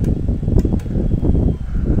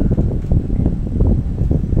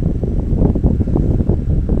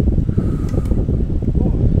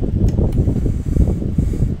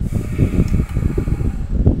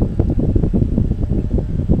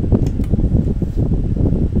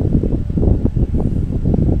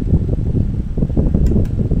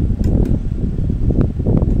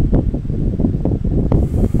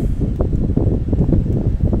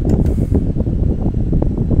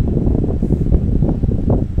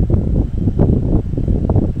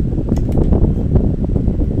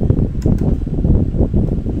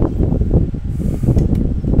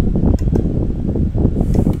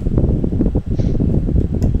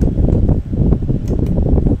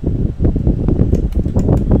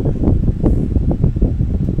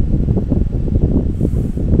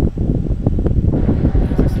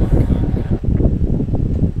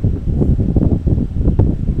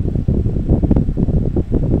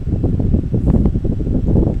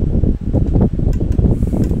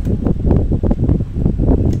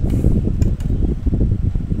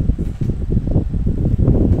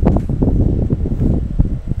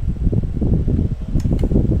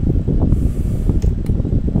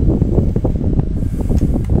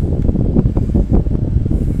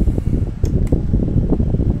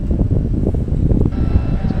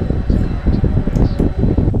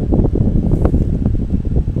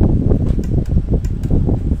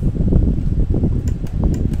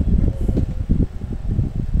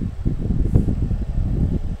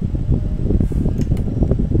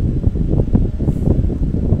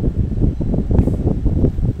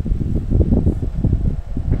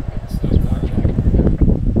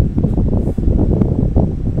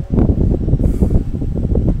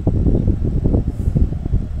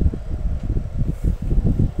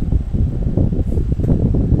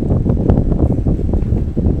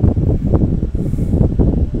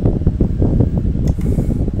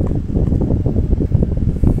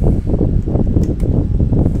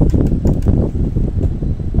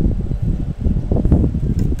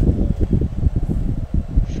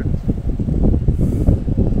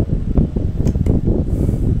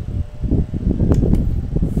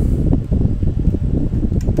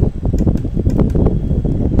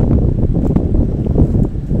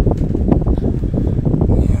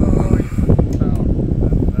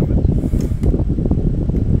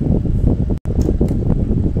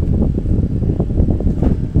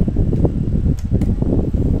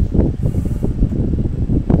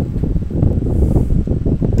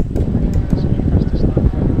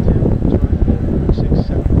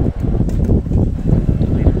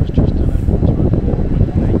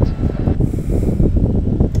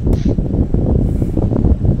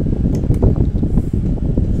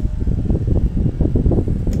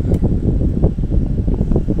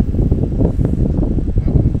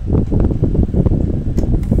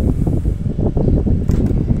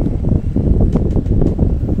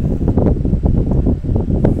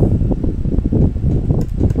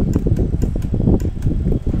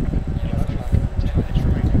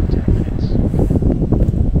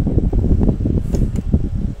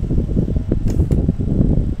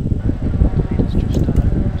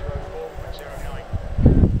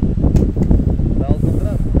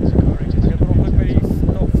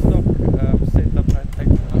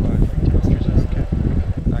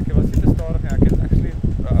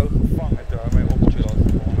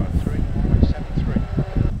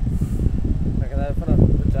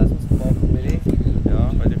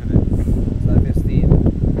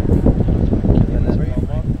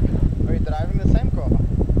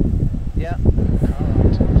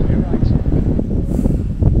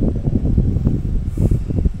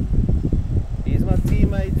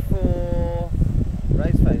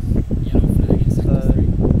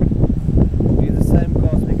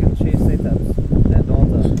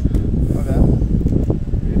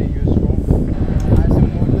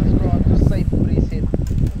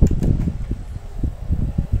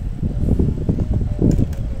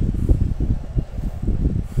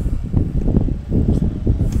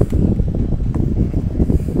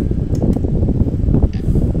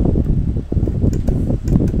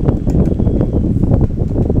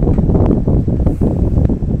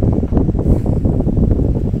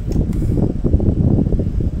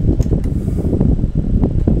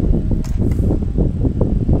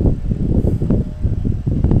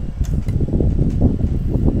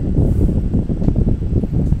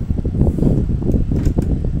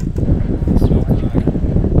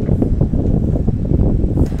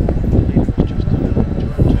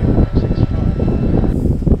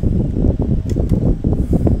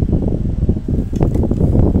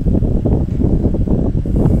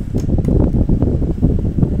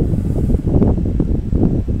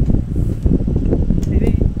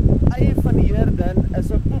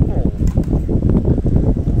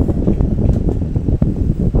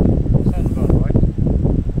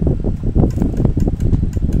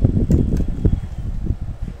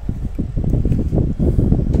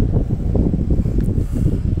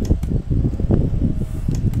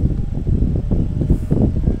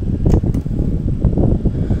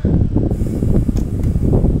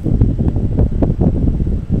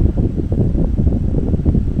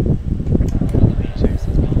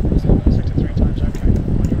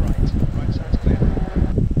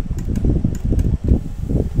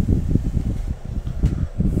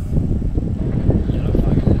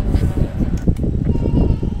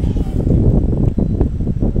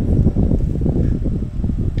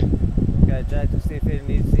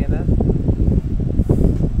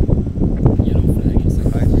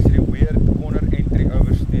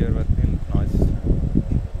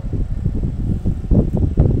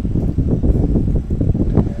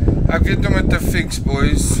 Alex,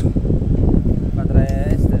 boys. Wat ry jy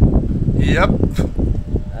is dit? Yep.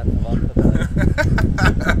 Ek verwag dit.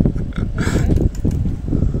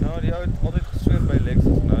 Nou, die ou het altyd gesweer by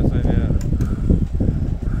Lexus, nou is hy weer...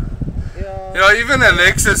 Ja, even a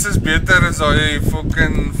Lexus is beter as hy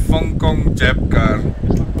fucking Hong Kong Jap car.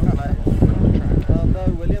 Nou,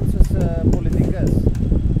 Williams is politicus.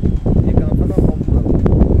 Jy kan vanaf omgaan.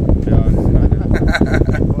 Ja, dis nou dit.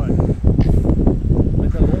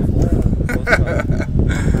 Met 'n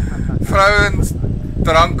Vrouens,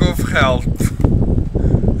 drank of geld.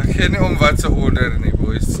 Ek gee nie om wat se order nie,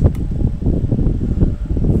 boys.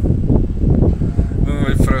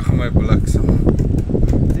 My vrou gaan my bliksem.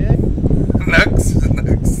 Niks.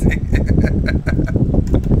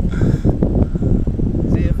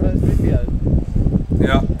 Sê jy vrou is lief vir jou?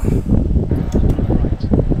 Ja.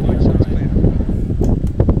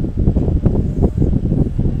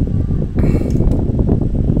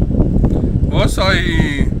 Waar is hy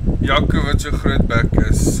Jaco wat so groot bek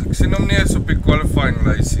is? Ek sien hom nie eens op die qualifying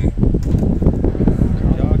lysie.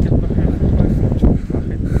 Ja, ek het begin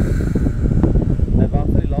Hy wag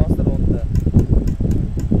vir die laaste ronde.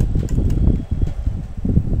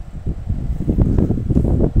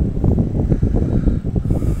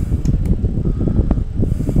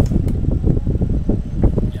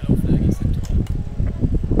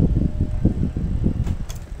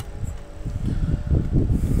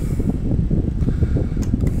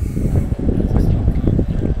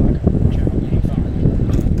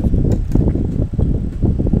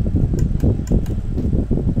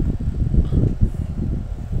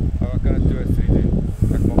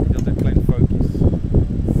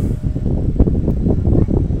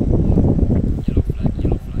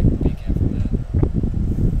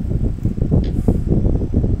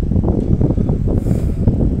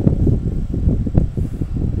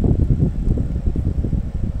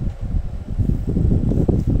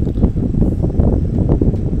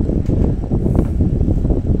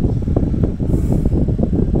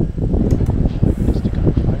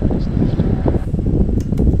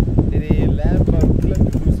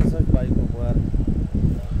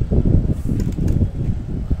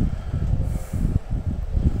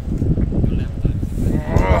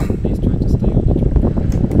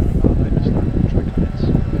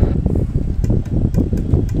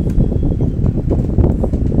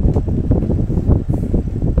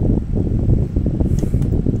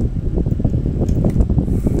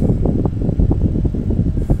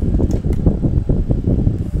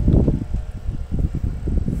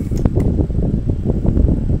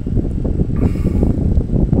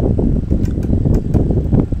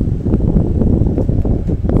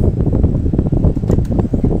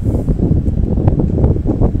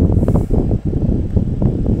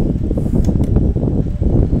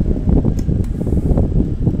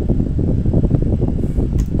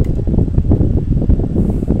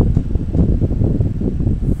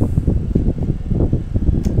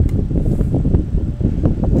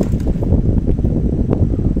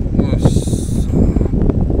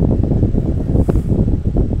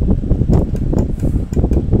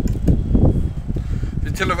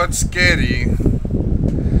 Wat scary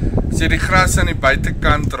as jy die gras aan die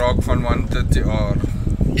buitekant raak van 130R.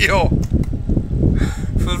 Jo,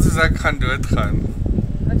 voel soos ek gaan doodgaan.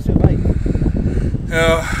 Ek so by.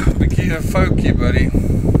 Ja, bykie 'n foukie, buddy.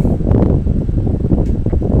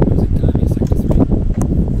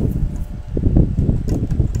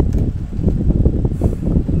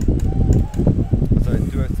 So,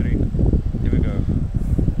 203. Here we go.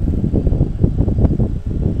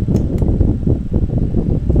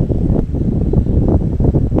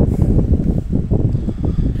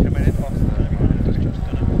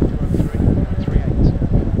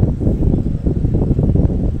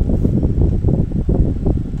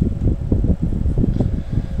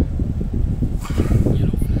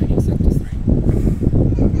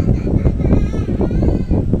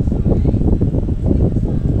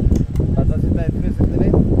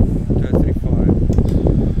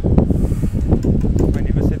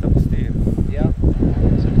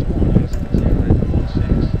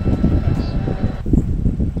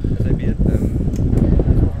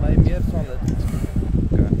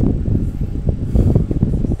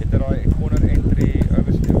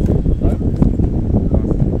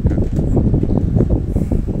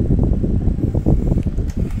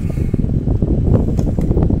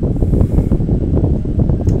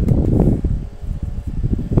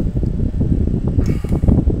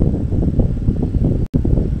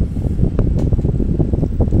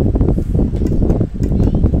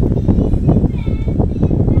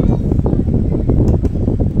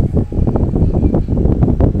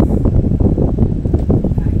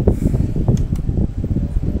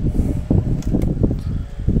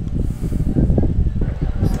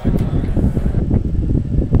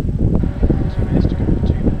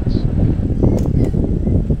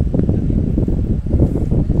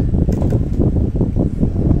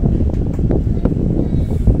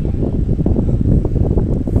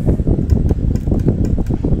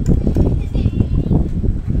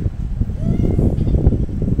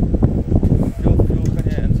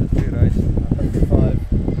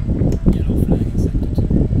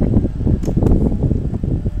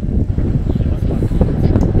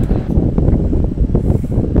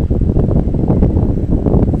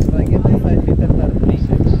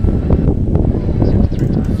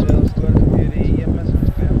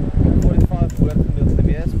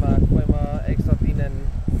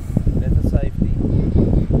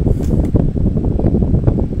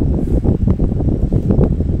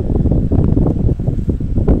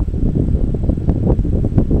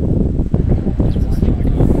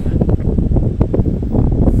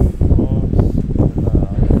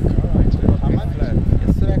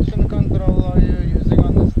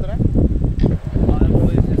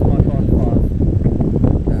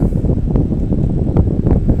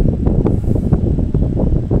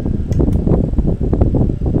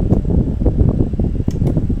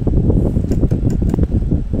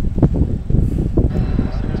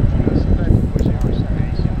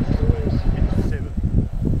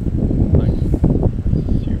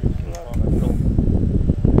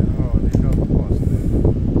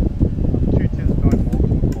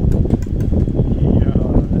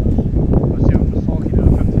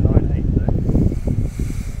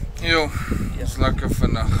 lekker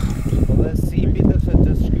vinnig. Well, the C-meters have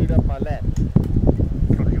just screwed up my lap.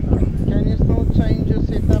 Can you still change your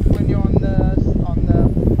setup when you're on the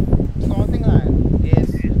starting line? Yes.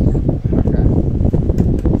 Okay.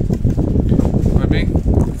 Baby,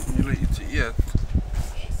 jullie iets te eet?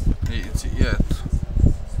 Nee, iets te eet.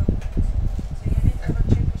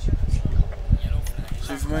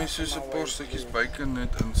 So vir my soos 'n paar stukkies bacon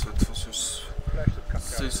net insit vir soos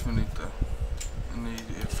 6 minute in die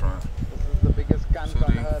airfryer. This is the biggest cunt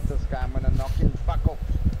on earth, this guy. I'm gonna knock him fuck off.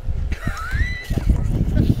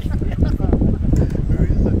 Who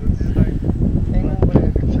is it? What's his name?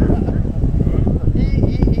 Engelberg.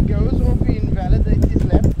 he goes off, he invalidates his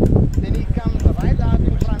lap, then he comes right out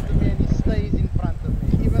in front of me and he stays in front of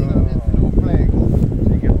me, even though there's blue flags.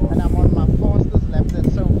 And I'm on my fastest lap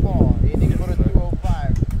that's so far, heading for a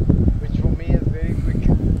 205, which for me is very quick.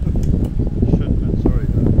 Shit, man, sorry.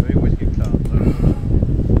 They always get clowned.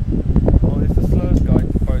 Well, he's the slowest guy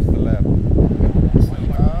to post the lap.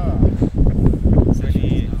 Ah.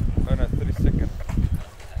 30 seconds.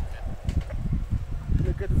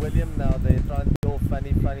 Look at William now, they're trying to be all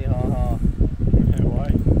funny, haha. Why?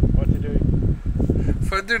 What to do?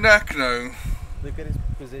 Wat doen ek nou? Look at his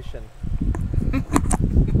position.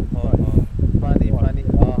 Haha. Funny,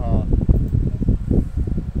 haha.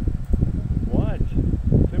 What?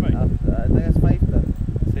 Say my. I think that's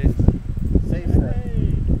 5th. 6th.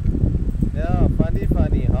 Yeah,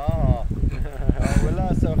 funny, haha. Willa,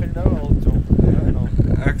 so I know how to.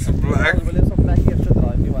 Ek's black. William's op plek eerste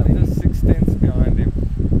draai, nie worry. Just 6 tenths behind him.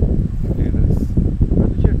 Do this. Wat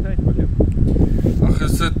is jou tyd, William? Ag,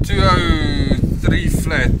 is dit 203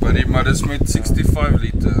 flat, buddy, maar dis met 65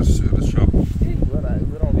 liters, so dis sharp. Hey, hoor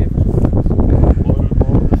alweer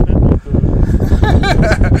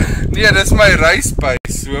Nee, dis my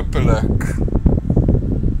racepace, hopelik.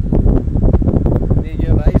 Nee,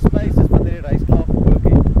 jou racepace is wanneer die race klaar gekook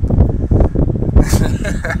het.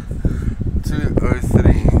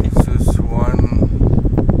 203, soos 1.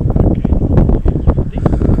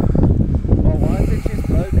 Well, once she's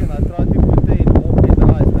broken, I tried to put her in warm and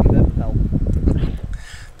dry, but that didn't help.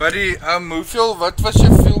 Buddy, wat was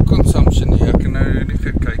jou fuel consumption nie? Ek het nou nie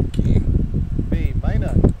gekyk nie. Wie,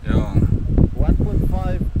 myne? Ja.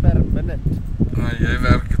 1.5 per minute. Maar jy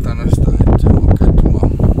werk het anders uit, ja, kyk toe maar.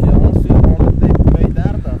 Ja, so al het net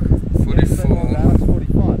 32. 44.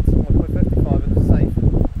 45, so maar 55 is safe.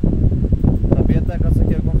 Dan weet ek as ek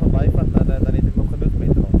jou kon verbyvat, dan het ek nog genoeg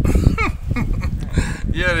petrol.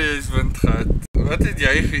 Ja, jy is windgat. Wat het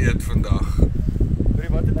jy geëet vandag?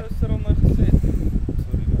 Wat het ons er onder gesê?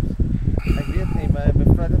 Sorry guys. Ek weet nie, my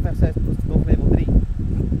vrou het gesê sy is nog level 3.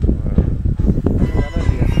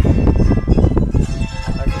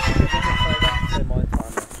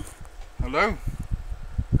 Hallo?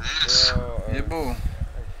 Yes. Jebo.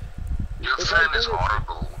 Your friend is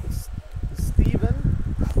horrible. Steven?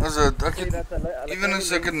 Is het? Even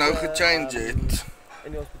as ek het nou gechange het.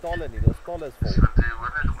 In die hospitaal nie, die hospitaal is vol.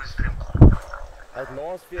 Uit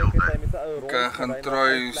laas week het hy met 'n ou rond. Okay, ek gaan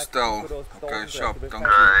try stel. Okay, sharp, dankie.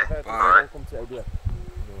 Bye. Kom sy ou dood.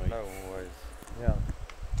 No ways. Ja.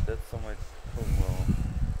 Dit sal my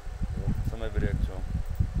sal my breek so.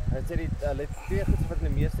 Hy sê die twee goeds wat die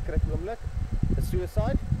meeste kry op die oomblik is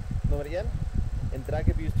suicide, nommer 1, en drug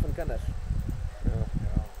abuse van kinders. Ja.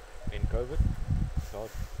 En COVID?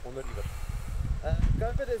 Daar's onder iewers.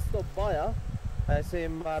 COVID is tot baie. Hy sê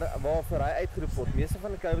maar waarvoor hy uitgeroep word. Meeste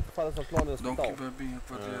van die COVID gevalle is al klaar in die hospitaal. Dankie baby, ek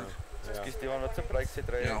waardeer. Ekskuus Steven, wat se pryk sit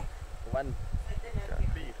ry? Ja. 1.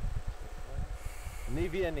 Nie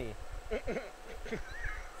weer nie.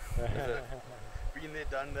 Been there,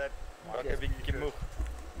 done that. Maak 'n bietjie moeg.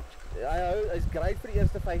 Ja, hy's great vir die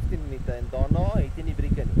eerste 15 minute en daarna het hy nie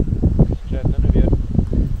brieke nie. Chat nou weer.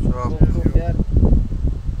 Sharp. Kom weer.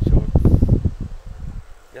 Short.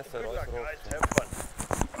 Yes, sir. Good luck, guys. Have fun.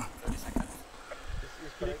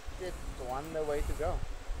 It's one way to go.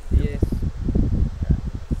 Yes.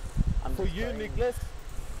 I'm For just you, saying. Nicholas,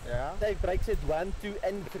 Yeah. take breaks at 1, 2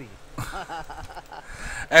 and 3.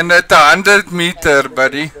 And at 100 meter,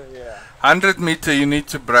 buddy. Yeah. 100 meter you need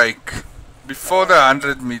to brake. Before the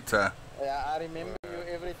 100 meter. Yeah, I remember you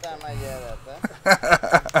every time I hear that, huh?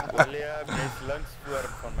 William, jy's links voor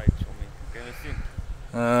van my chommy. Kan jy sien?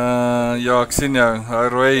 Ja, ek sien jou. Hy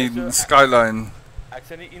rooi skyline. Ek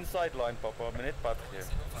sien die inside line, papa, maar net pad gee.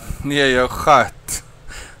 Nee, jou gat.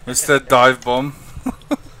 Mr. Dive Bomb.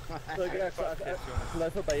 Ek bly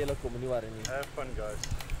verby julle kom, nie worry nie. Have fun, guys.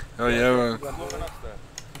 Ja, jou.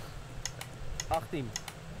 18.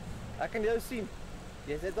 Ek kan jou sien.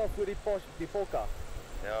 Jy sit al voor die polka.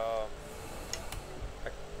 Ja.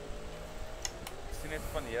 Ek sien net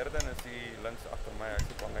van Herden is hy links agter my. Ek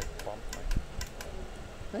sê bang hy pamp my.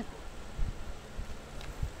 In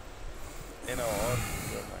 'n hart.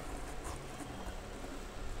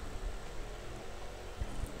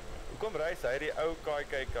 Hoekom reis hy die ou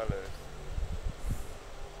KK colours?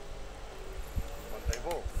 Want hy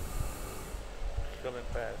wil. Kill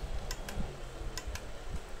and pass.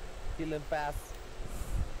 Kill and pass.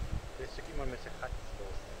 Dis ek iemand met sy gat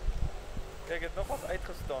stil. Kijk, het nog wat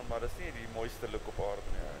uitgestaan, maar dat is niet die mooiste look op aarde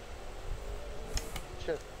nie.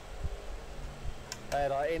 Shit. Hey,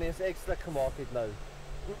 daai NSX stuk gemaak het nou.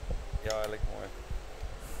 Ja, hy lyk mooi.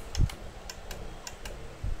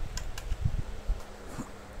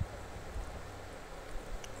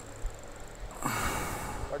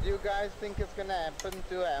 What do you guys think is gonna happen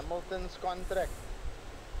to Hamilton's contract?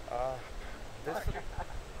 I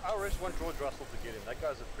always want George Russell to get him. That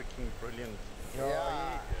guy's a freaking brilliant.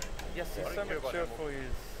 Yeah. Yes, he's so mature for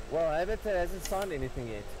his... Well, Hamilton hasn't signed anything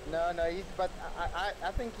yet. No, but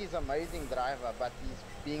I think he's an amazing driver, but he's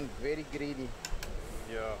being very greedy.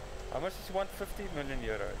 Yeah. How much does he want? 50 million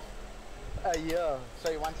euros? A year. So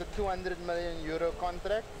he wants a 200 million euro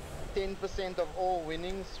contract, 10% of all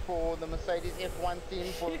winnings for the Mercedes F1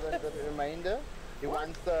 team for the remainder. He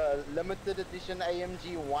wants the limited edition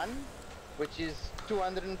AMG 1, which is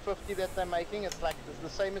 250 that they're making. It's the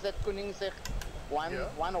same as that Koenigsegg.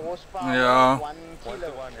 One horsepower, Yeah. 1 kilo.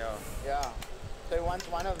 1-to-1, yeah. Yeah. So he wants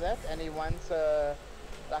one of that, and he wants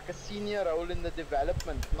like a senior role in the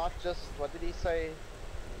development, not just, what did he say?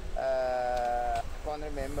 I can't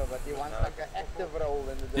remember, but he wants like an active role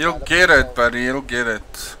in the He'll development. get it, buddy. He'll get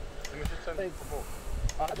it.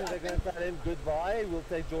 I think they're going to tell him goodbye. We'll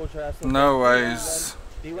take George Russell. No ways.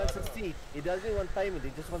 He wants a seat. He doesn't want payment.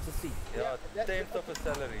 He just wants a seat. Yeah, 10th of a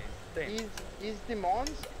salary. 10th. His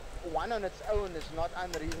demands, one on its own, is not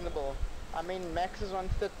unreasonable. I mean, Max is on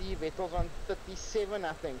 30, Vettel's on 37,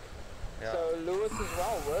 I think. Yeah. So Lewis is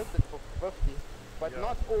well worth it for 50. But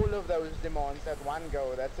not all of those demands at one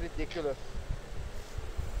go. That's ridiculous.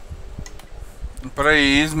 But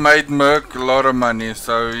he's made Merc a lot of money,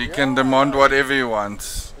 so he can demand whatever he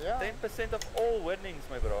wants. 10% of all winnings,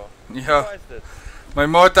 my bro. Ja. How is this? My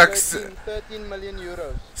maat ek 13 million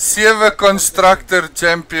euros. 7 constructor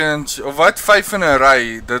champions of wat 5 in 'n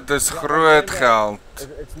ry. Dit is groot geld.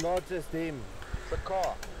 It's not just him. The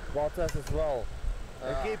car. Bottas as well.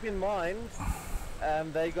 And keep in mind,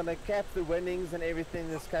 they're gonna cap the winnings and everything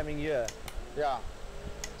this coming year. Yeah.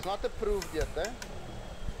 It's not approved yet, eh?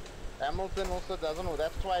 Hamilton also doesn't know.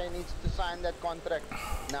 That's why he needs to sign that contract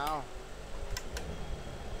now.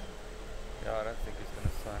 Yeah, I don't think he's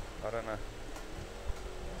gonna sign. I don't know.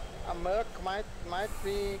 A Merc might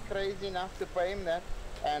be crazy enough to pay him that,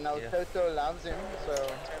 and Toto loves him, so...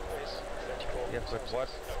 Yeah, but what?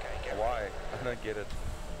 Why? I don't get it.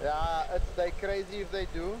 Yeah, they're crazy if they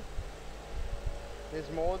do. There's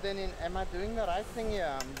more than in... Am I doing the right thing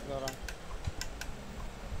here?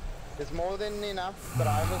 There's more than enough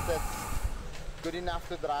drivers that's good enough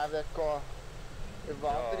to drive that car. If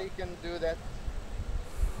Valtteri can do that...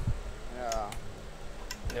 Yeah.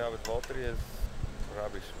 Yeah, but Valtteri is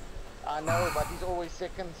rubbish. I know, but he's always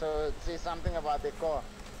second, so it says something about their car.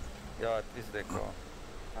 Yeah, it is their car.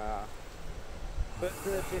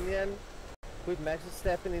 Personal opinion, put Max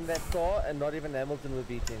Verstappen in that car and not even Hamilton will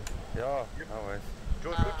beat him. Yeah, no ways.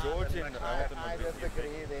 George in Hamilton I will beat him.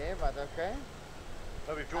 disagree there, but okay.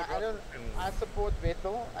 No, if George I support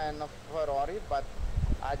Vettel and Ferrari, but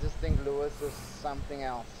I just think Lewis is something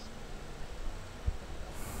else.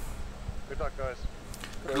 Good luck, guys.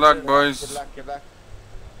 Good luck, boys. Good luck, good luck.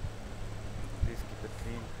 Please keep it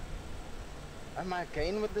clean. Am I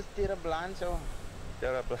again with this Terra Blanche? Oh.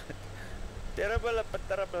 Terra Blanche. Terrible, but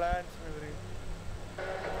Terra Blanche, my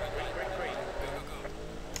friend.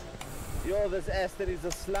 Yo, this Aston is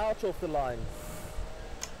a slouch off the line.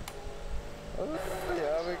 Oh,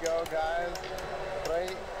 here we go, guys. Pray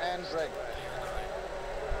and brake.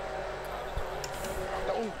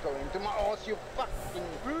 Don't go into my ass, you fucking...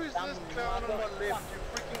 Who's this clown on my left, you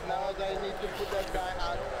freaking... Now they need to put that guy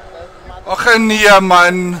out. Ag nee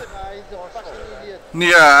man.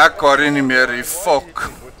 Nee, ek hoor nie meer die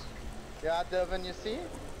fuck. Yeah, Devin, you see?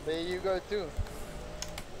 There you go too.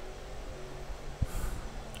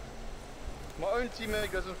 My own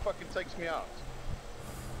teammate doesn't fucking takes me out.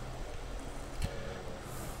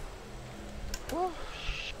 Oh,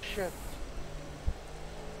 shit.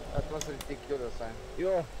 That was ridiculous, eh?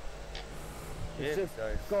 Yo. It's just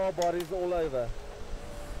car bodies all over.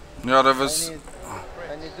 Ja, dat was...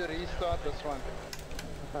 I need to restart this one.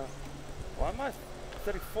 Why am I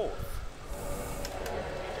 34th?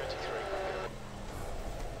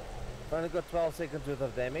 I've only got 12 seconds worth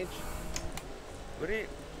of damage. Hoorie,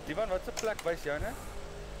 Divan, wat's 'n plek wys jou, né?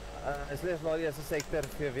 Is net maar eens 'n sektor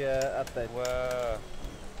vir weer update. Wow.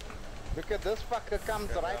 Look at this fucker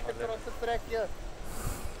comes right across the track here.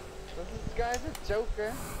 This guy's a joke,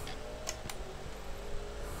 eh?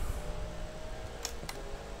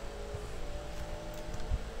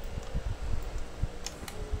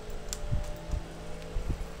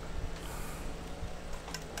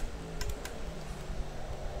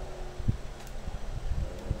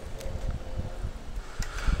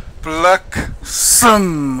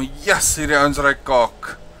 Bliksem. Yes, hierdie ouens ry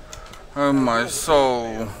kak. Oh my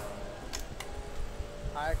soul.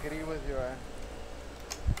 I agree with you, eh?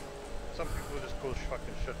 Some people just cause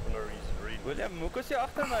fucking shit for no reason, really. William, hoe kom jy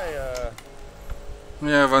agter my?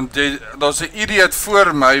 Ja, want daar's 'n idiot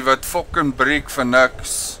voor my wat fucking breek vir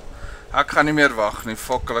niks. Ek gaan nie meer wag nie.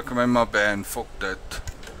 Fuck, hulle kan my maar ban. Fuck dit.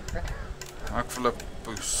 Ek voel 'n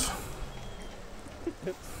poes.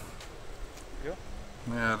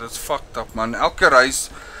 Ja, that's fucked up, man. Elke reis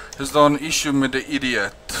is daar 'n issue met 'n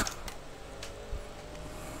idiot.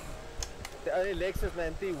 Die ou Lexus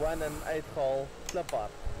 91 en uitgehaal klippad.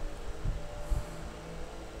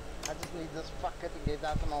 I just need this fucker to get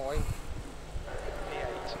out of my way.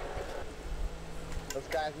 This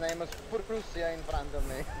guy's name is Bruce here in front of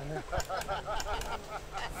me.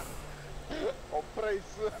 Oh, praise.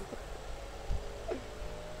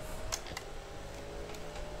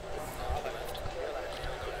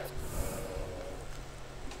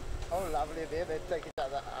 Oh, lovely there. They take each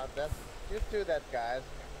other out. That's just do that, guys.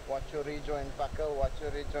 Watch your rejoin, fucker. Watch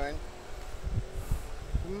your rejoin.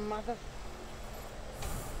 Mother.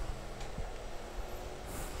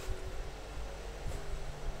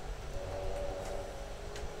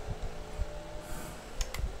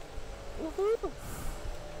 Woohoo!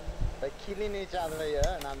 They're killing each other here,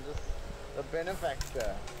 and I'm just the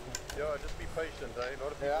benefactor. Yeah, just be patient, eh? A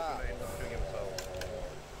lot of people gonna end up killing themselves.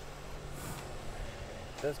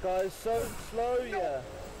 This guy is so slow here.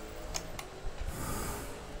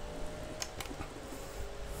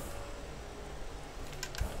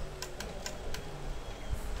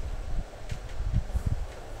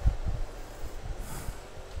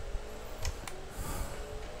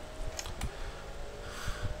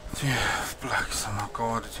 Yeah, bliksem, my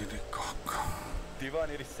god, dit hierdie kak. Die van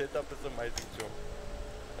hierdie setup is amazing, John.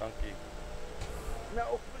 Dankie.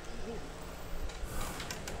 No.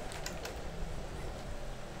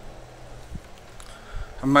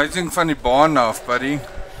 Amazing van die baan af, buddy.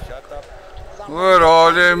 Shut up. Hoor,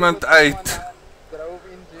 haal jy iemand uit. Drove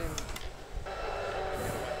into him.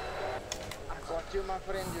 I got you, my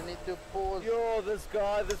friend. You need to pause. Yo, this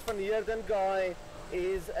guy, this Van Heerden guy,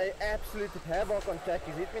 is an absolute havoc on track.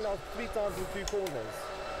 He's hit me now 3 times in 2 corners.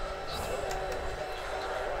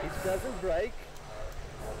 He doesn't brake.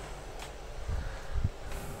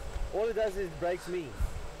 All he does is brakes me.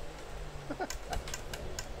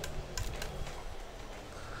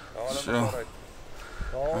 Sure.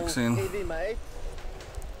 Oh, Ek sien. heavy, mate.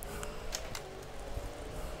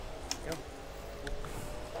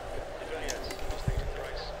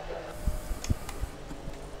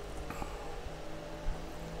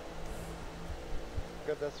 Look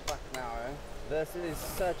at this fuck now, eh? This is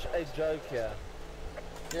such a joke here.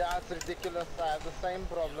 Yeah, it's ridiculous. I have the same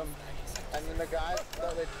problem. And then the guys,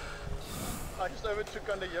 I just overtook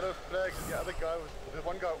under yellow flags and the other guy was, the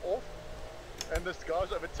one guy off, and this guy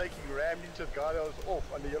was overtaking, rammed into the guy that was off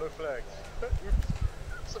under yellow flags. Oops.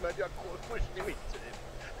 So maybe I pushed him into him.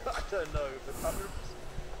 I don't know, but 100%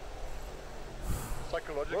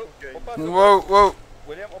 psychological game. Wow, wow.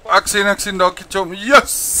 Ek sien dalk iets om.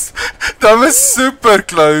 Yes! That was super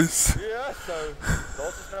close. Yeah, so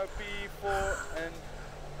dat is nou P4 en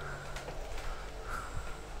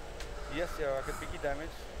yes, ja, ek het bietjie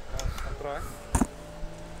damage. Ons gaan try.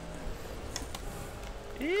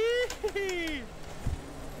 I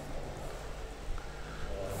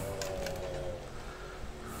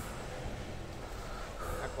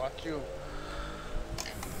got you.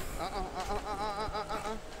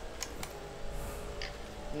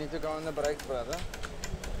 You need to go on the brakes, brother.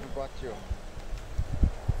 I got you.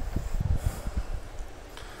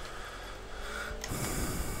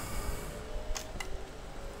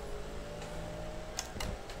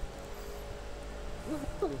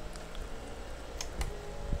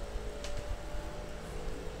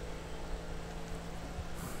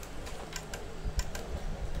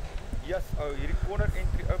 Yes, oh, hierdie corner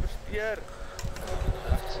entry oversteer.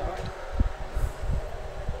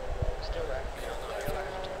 Still there.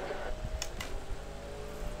 Left.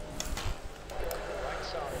 Right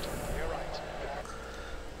side. You're right.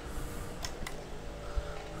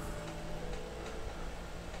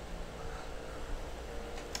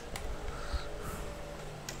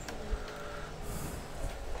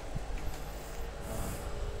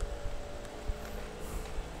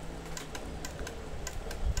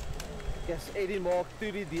 Yes, Eddie maak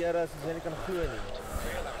toe die deure soos jy nie kan glo nie.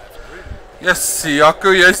 Yes, Jaco,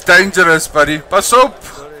 jy's dangerous, buddy. Pas op.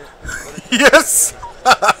 Yes.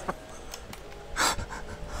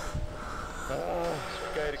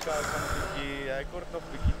 Okay, die kar gaan 'n bietjie, hy kort nog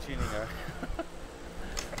 'n bietjie tuning hè.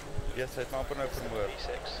 Yes, hy het maar nou vermoor.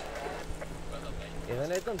 Jy wil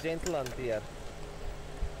net om gentle hanteer.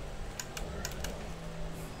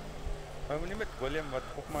 Maar moenie met William wat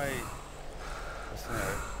op my is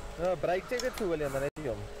nou. Ja, breek jy dit vir William dan net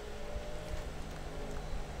hom.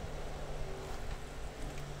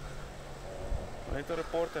 Net 'n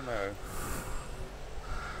report in my hou.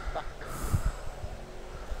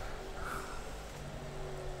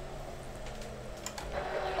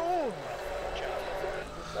 Oh!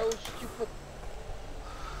 So stupid.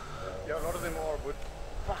 Yeah, a lot of them are, but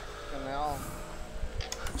Fucking hell.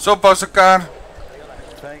 So pas 'n kar.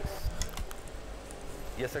 Thanks.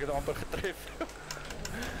 Yes, ek het hom amper getref.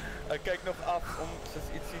 Ek kyk nog af om soos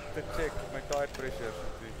ietsie te check op my tire pressure.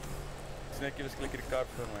 Dis net jy beskik die kar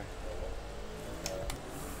vir my.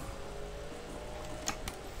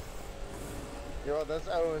 Yo, this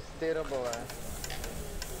hour is terrible, eh?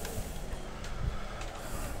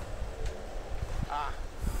 Ah.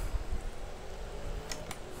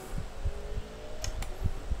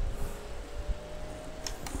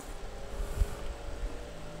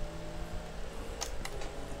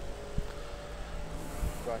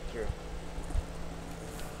 Got you.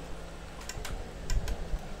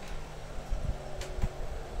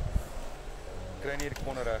 Kry nie die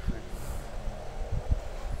konne reg nie.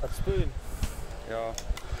 Wat spoon? Ja.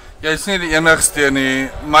 Jy's nie die enigste nie.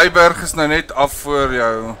 Meiberg is nou net af voor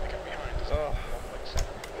jou. Oh.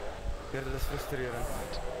 Ja, dit is frustrerend.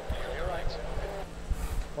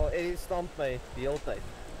 Oh, Eddie stamp my die hele tyd.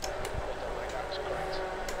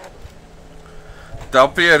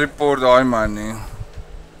 Dappie report daai man nie.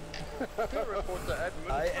 report to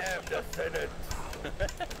admin. I am the Senate.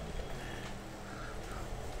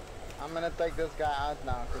 I'm gonna take this guy out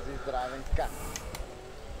now because he's driving cut.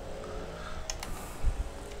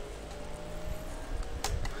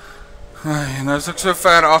 Ai, nou is ek so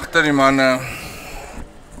ver agter die manne.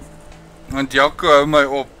 Want Jaco hou my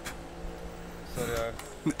op. Sorry.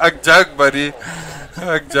 Ek joke, buddy.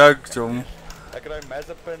 Ek joke, chom. Ek kry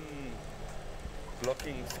Mazepin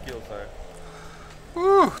blocking skills hè.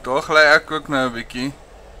 Daar gly ek ook nou 'n bietjie.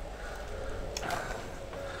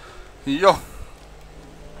 Ja.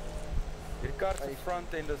 Hierdie kar se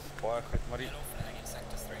front end is baie goed, maar die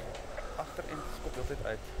agter end skop heeltyd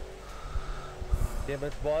uit. Jy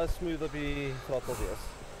moet baie smooth op die throttle wees.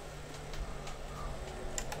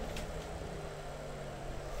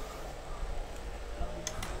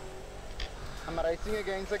 I'm racing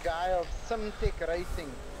against a guy of Simtech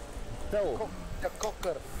Racing. So, the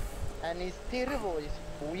cocker. And he's terrible. He's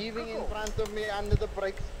weaving in front of me under the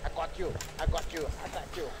brakes. I got you. I got you. I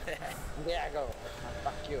got you. There I go.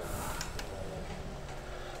 Fuck you.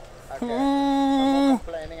 Okay. I'm not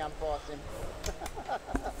complaining. I'm passing.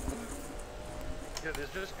 Yeah,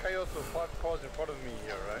 there's just chaos of 5 cars in front of me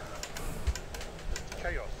here, right? Just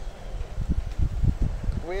chaos.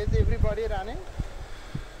 Where's everybody running?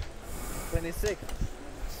 26.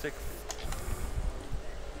 6.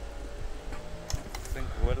 I think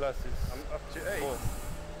Willis is... I'm up to 8.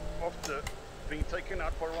 After being taken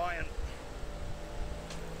out for Ryan.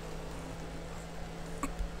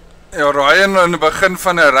 Ja, Ryan aan die begin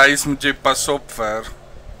van 'n reis moet jy pas op vir.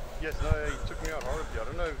 Yes, no, he took me out horribly. I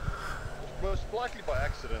don't know. Most likely by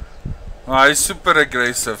accident. Maar hy is super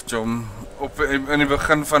aggressive, chom. Op in die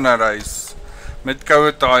begin van 'n reis met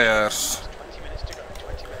koue tyres.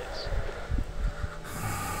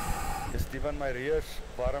 Is die van my rears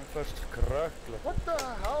warm verskriklik. What the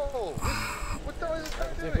hell? What the hell is this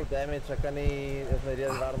guy doing? Soveel damage, ek kan nie is my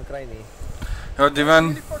rears warm kry nie. Ja, die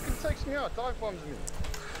van He fucking takes me out, dive bombs me.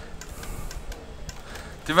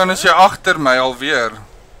 Die van is jy agter my alweer.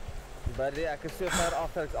 Buddy, ek is so ver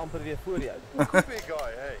agter, ek's amper weer voor jou. Could be a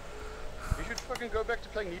guy, hey. You should fucking go back to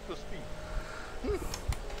playing Need for Speed.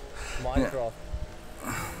 Minecraft.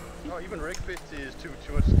 No, even Wreckfest is too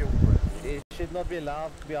much skill for it. You should not be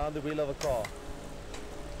allowed behind the wheel of a car.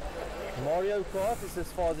 Mario Kart is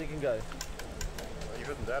as far as you can go.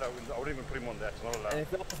 Even that, I wouldn't even put him on that, it's not allowed. And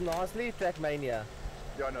if it was nicely, Trackmania.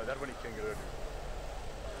 Yeah, I know, that one he can get early.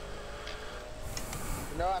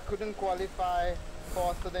 No, I couldn't qualify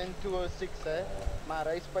faster than 206, eh? My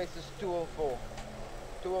race pace is 204.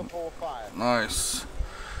 204.5. Nice.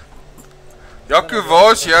 Jaco,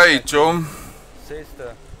 waar's jy, chom?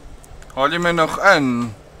 6ste. Haal jy my nog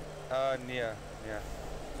in? Nee.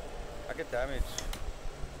 Ek het damage.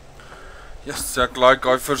 Yes, ek like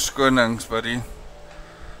daai verskonings, buddy.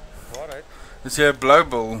 waarheid. Is jy 'n blou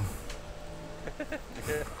bil?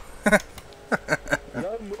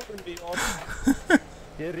 Jou moving me on.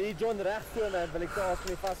 Jy rejoin recht toe en wil ek daar as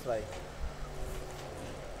my vastry.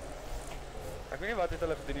 Ek weet nie wat het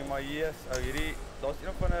hulle gedoen nie, maar hier is, hierdie, daar is een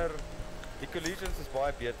of ander, die collisions is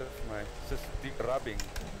baie beter vir my, soos die rubbing.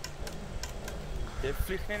 Jy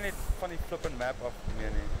vlieg nie net van die flippin map af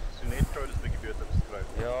meer nie. So net crowd is bietjie beter beskryf.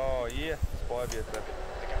 Ja, hier is baie beter.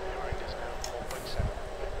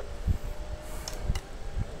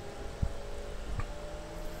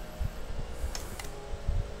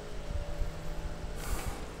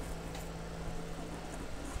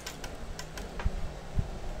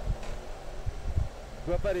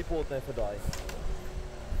 Koop 'n report net vir daai.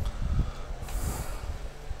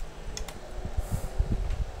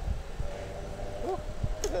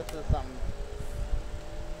 This is some.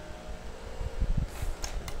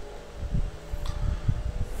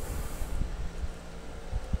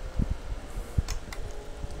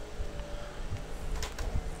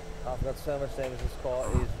 I've got so much damage, this car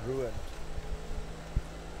is ruined.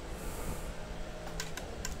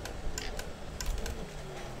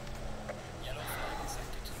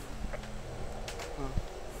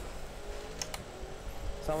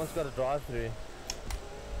 Someone's got to drive through.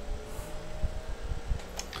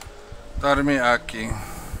 Daarmee Aki.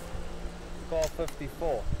 Car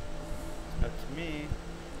 54. That's me.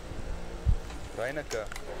 Reineke.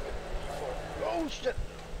 Oh shit!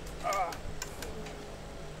 Ah.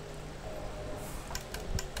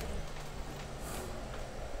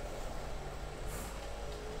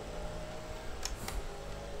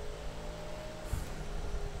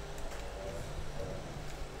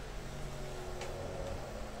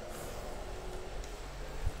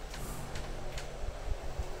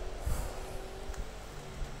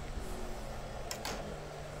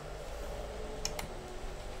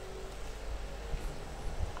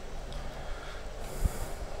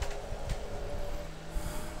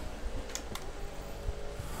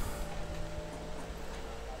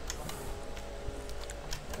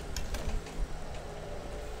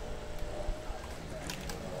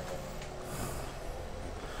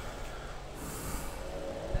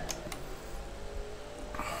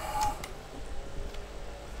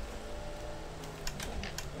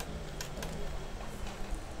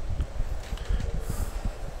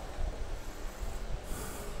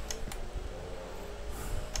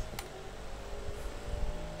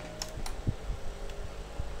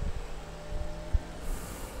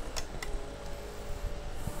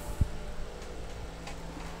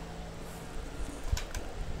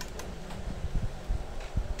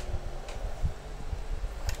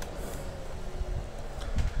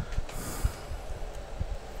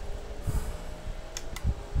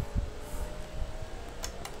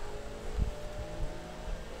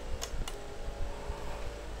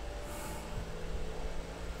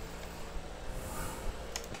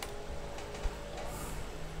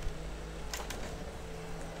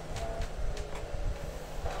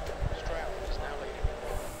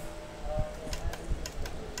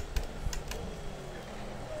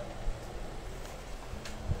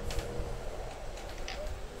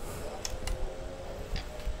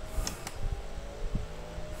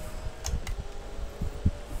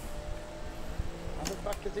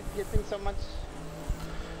 Is it getting so much?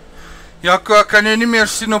 Jaco, ek kan jou nie meer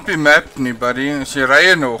sien op die map nie, buddy. As jy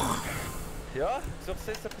ry nog. Ja, ek is op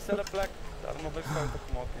 6 op dieselfde plek. Daarom heb ek foute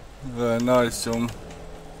gemaak nie. Nice, jong.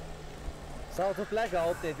 Selfde plek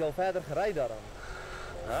altyd, jy al verder gery daaraan.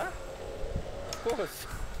 Huh? Of course.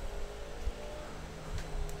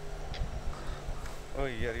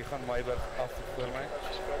 Oei, hier gaan Meiberg af voor my.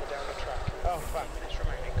 Oh fuck.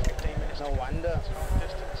 No wonder.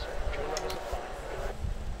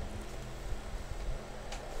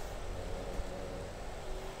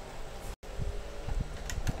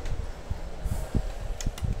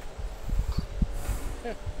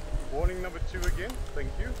 Warning number 2 again, thank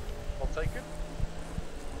you. I'll take it.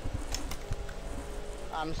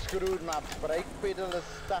 I'm screwed, my brake pedal is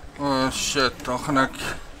stuck. Oh shit, dan gaan ek...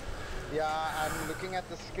 Yeah, I'm looking at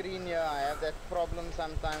the screen here. I have that problem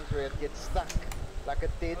sometimes where it gets stuck. Like a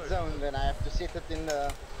dead zone, then I have to set it in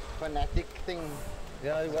the fanatic thing.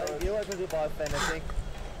 Yeah, you want to do by fanatic.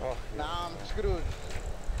 Oh, now I'm screwed.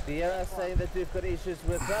 Do you ever say that you've got issues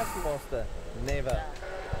with Trustmaster? Never.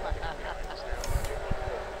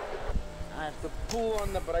 I have to pull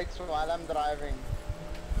on the brakes while I'm driving.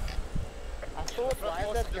 I thought, why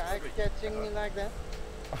is that guy catching me like that?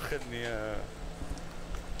 Ach nee.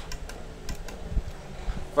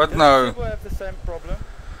 Wat nou? People have the same problem.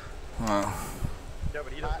 Wow. Yeah,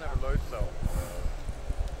 but he doesn't have a load cell.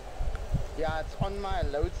 Yeah, it's on my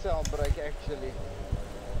load cell brake actually.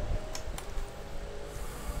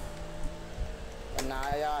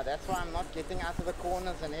 Nah, yeah, that's why I'm not getting out of the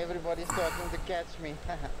corners and everybody's starting to catch me.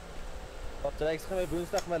 Op de reeks gaan we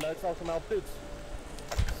woensdag mijn luids al gemeld toets.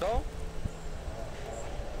 Zo?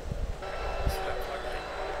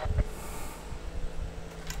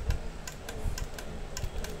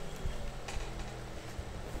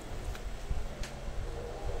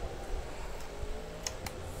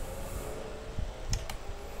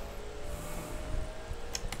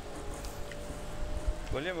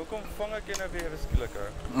 William, hoekom vang ek jy nou weer skielik ou?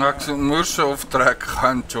 Ek moer so of trek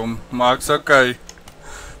gaan, chom, maar ek's okay.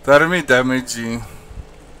 Daarmee damage hier.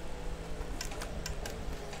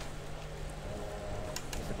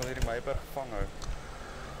 Ek wil hierdie Meiberg vang hou.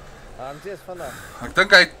 Hansie is vandag. Ek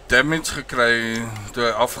dink hy het damage gekry toe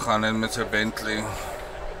hy afgegaan het met sy Bentley.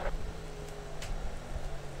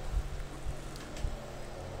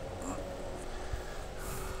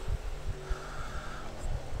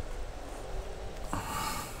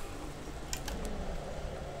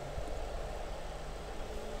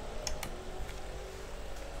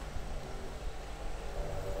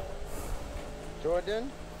 Jordan,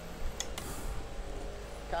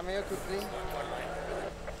 come here quickly.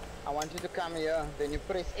 I want you to come here. Then you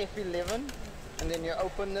press F11 and then you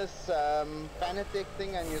open this Fanatec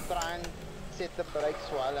thing and you try and set the brakes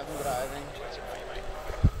while I'm driving.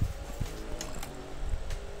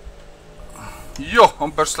 Jo,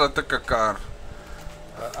 amper slat ek 'n kar.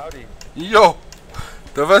 Audi. Jo,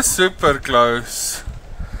 dit was super close.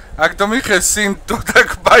 Ek het hom nie gesien tot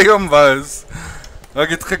ek by hom was. Ek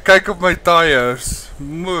het gekyk op my tyres.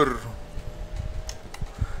 Moer.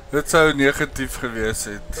 Dit sou negatief gewees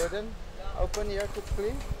het. Jordan, open here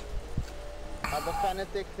quickly. The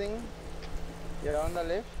Fanatec thing. You're on the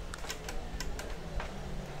left.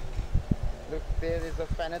 Look, there is a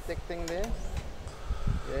Fanatec thing there.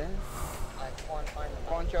 Yeah.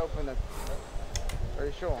 Can't you open it? Are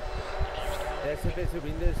you sure? That's a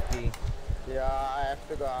Windows key. Yeah, I have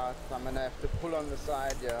to go out. I'm gonna have to pull on the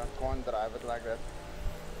side. Yeah, can't drive it like that.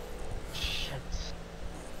 Shit.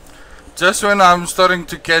 Just when I'm starting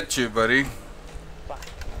to catch you, buddy. Fuck.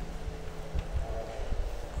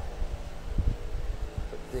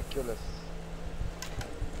 Ridiculous.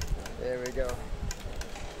 There we go.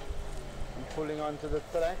 I'm pulling onto the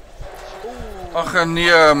track. Ooh. Ach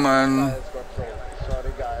nee man.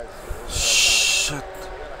 Sorry guys. Shit.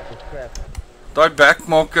 Daai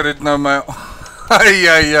backmaker het nou my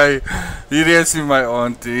ai. Hierdie is nie my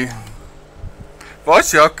auntie.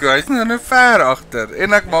 Waar's Jaco? Hy's nou ver agter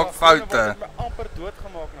en ek maak foute. Hy het my amper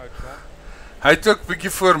doodgemaak nou, John. Hy het ook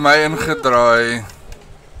bietjie voor my ingedraai.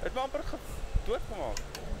 Hy het my amper doodgemaak.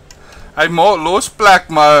 Hy maak los plek,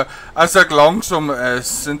 maar as ek langs hom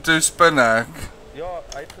is en toe spin ek. Ja,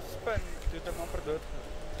 hy het gespin, toe het ek amper dood.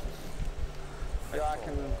 Ja, ek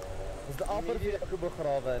kan Is de amper weer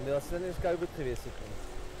begrawe en dit was in COVID gewees het.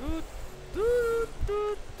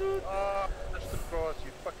 Ah, that's the cross,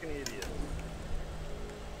 you fucking idiot.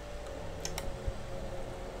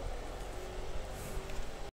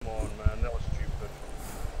 Come on, man, that was stupid.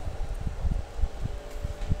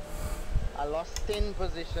 I lost 10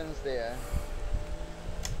 positions there.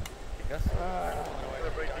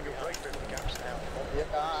 Celebrating your break gaps now.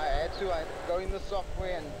 Yeah, I had to. I go in the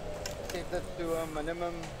software and set it to a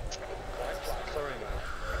minimum. Sorry, man.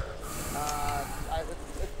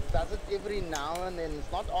 It does it every now and then.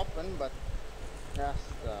 It's not often, but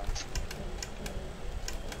just.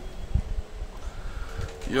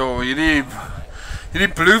 Yo, hierdie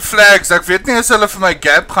blue flags, ek weet nie as hulle vir my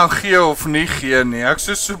gap gaan gee of nie gee nie. Ek's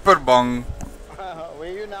so super bang. Where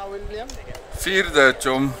are you now, William? 4de,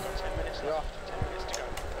 chom.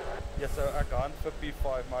 Ja, so ek hand vir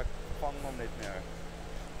P5, maar ek vang hom net nie.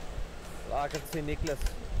 Ek kan sien Nicholas.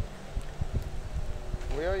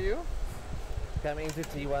 Where are you? Coming into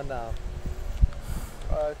T1 now.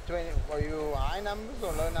 20. Are you high numbers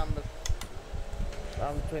or low numbers?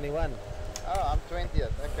 I'm 21. Oh, I'm 20th.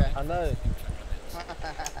 Okay. I know.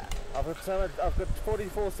 I've got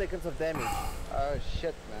 44 seconds of damage. Oh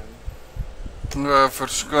shit, man.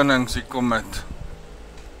 Verskonings, hier kom het.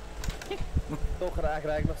 Toch raak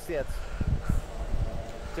ik nog steeds.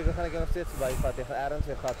 Zeker ga ik nog steeds voorbij vat. Je gaat ergens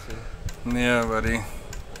weer gat zien. Nee, buddy.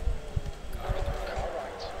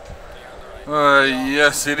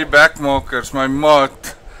 Yes, hierdie backmakers, my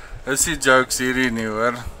maat. Is die jokes hierdie nie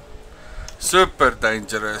hoor. Super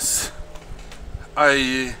dangerous.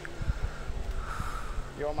 Ai.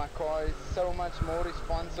 Yo, my car is so much more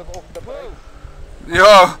responsive off the brakes.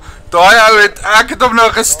 Ja, daai ou het ek het hom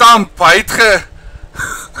nou gestamp. Hy het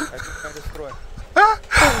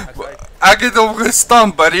Ek het hom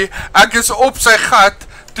gestamp, buddy. Ek is op sy gat.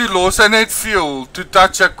 Toe los hy net fuel. Toe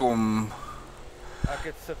touch ek hom. Ek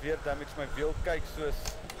het severe damage my wiel, kyk soos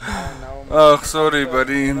Ag, sorry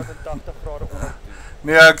buddy. 180 grade onder toe.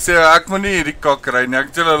 Nee, ek sê ek moet nie hierdie kak ry nie. Ek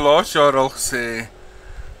het julle laas jaar al gesê.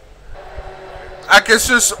 Ek is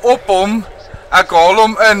soos op hom. Ek haal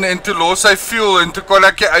hom in en toe los hy fuel en toe kon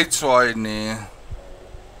ek nie uitswaai nie.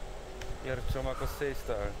 Ja, ek sê maar ek was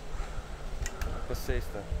 6ste ou. Ek was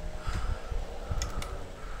 6ste.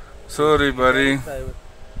 Sorry buddy.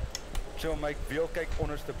 Chill, my wiel kyk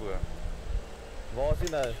onderste bo. Waar is hy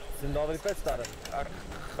nou? Is hy daar by die pitstad? Ek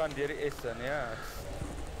gaan deur die S in, ja.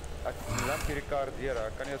 Ek lamp hierdie kar deur,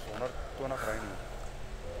 ek kan nie eens 120 ry nie.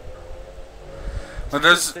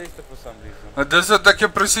 Maar dis wat ek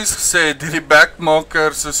jou presies gesê het, hierdie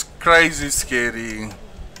backmakers is crazy scary.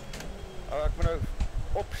 Ek moet nou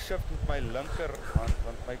opshift met my linker hand,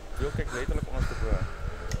 want my wiel kyk letterlik onderste bo.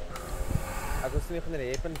 Ek was nie van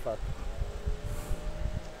die heppen vat.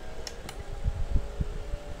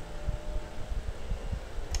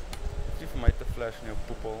 Dis vir my te flash nie op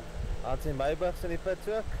poepel. Had sy Meiburgs in die pits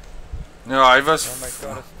ook? Ja, hy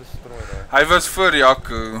was voor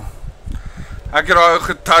Jaco. Ek het daai ou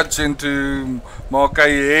getouch en toe maak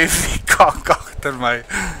hy heavy kak agter my.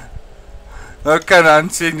 Nou kan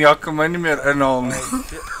dan sien Jaco my nie meer inhaal nie.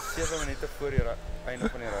 7 minute voor die einde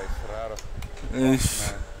van die reis, rarig.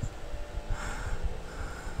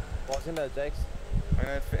 Waar is hy nou, Jakes? Hy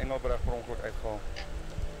het vir Engelbrug per ongeluk uitgehaal.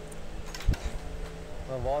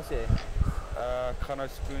 Maar waar is jy? Ek gaan nou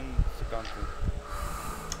Spoon se kant toe.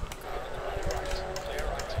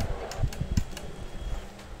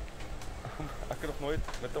 Ek het nog nooit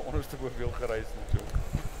met 'n onderste bowiel gereis nie, so.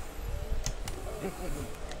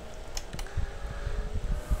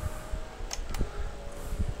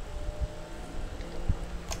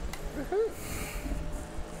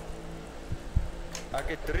 Ek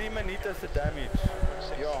het 3 minute se damage.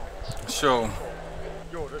 Ja. Sure.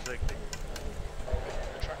 Yo, dis hectic.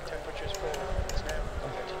 The track temperature's fallen. It's now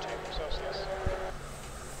 32 Celsius.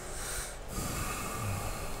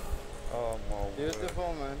 Oh my word.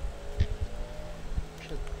 Beautiful, man.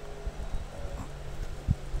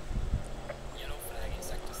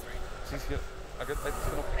 Sis hier, ek het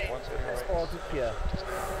uitgesien op 1 seconds. Oh, dit keer. 14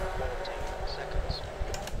 seconds.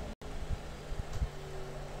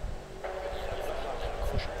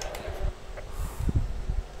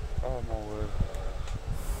 Oh my word.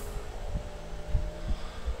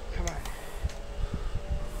 Come on.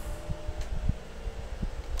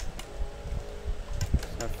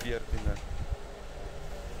 Dis nou 14de.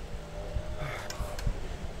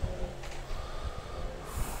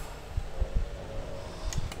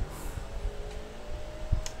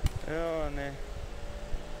 Ja, nee.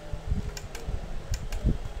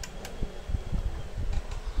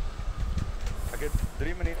 Ek het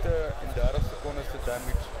 3 minute en 30 sekondes se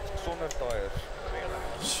damage sonder tyres.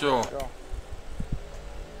 Sure. Ja.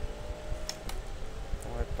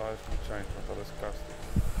 My tyres moet change want hulle is kastig.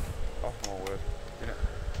 Ag my word.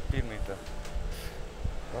 10 minute.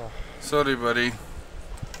 Sorry buddy.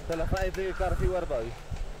 Hulle gaan uit die kar vir oorbou.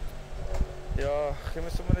 Ja, gee my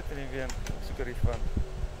sommer net in die ween. Soek 'n refund.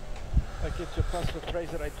 Ek het so pas vir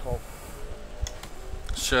Fraser uitgehaal.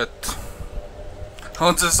 Shit.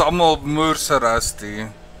 Ons is allemaal moerse rusty.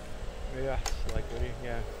 Ja, like hierdie,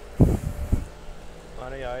 ja. Maar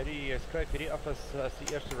nee, ja, hierdie skryf hierdie af as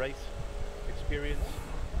die eerste race experience.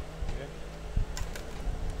 Ja.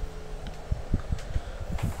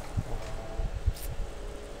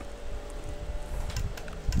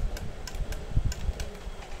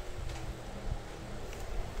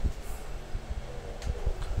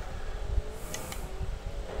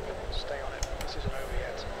 Stay on it. This isn't over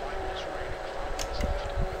yet. 5 minutes remaining. 5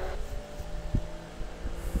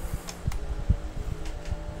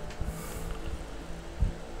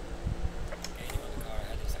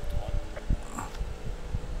 minutes left.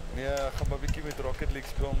 Nee, ek gaan maar bietjie met Rocket League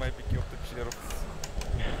speel, my bietjie op te cheer op iets.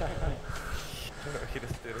 Dit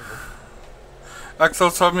is terrible. Ek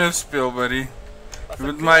sal saam jou speel buddy. Jy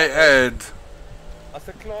moet my add. As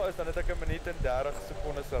ek klaar is, dan het ek 'n minuut en 30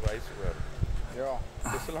 sekondes se reis oor. Ja.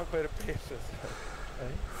 Dis so lank by repairs is.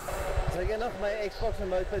 As ek nog my Xbox en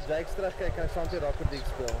my Jakes terugkyk, kan ek saam met Rocket League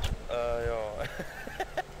speel. Ja.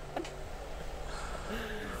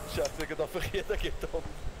 Schat, ek het al vergeet ek het hom.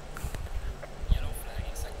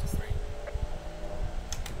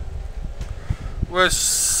 O,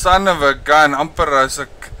 son of a gun, amper as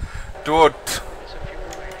ek dood.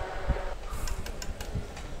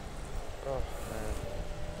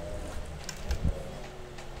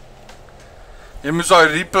 Jy moes daai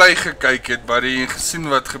replay gekyk het, buddy, en gesien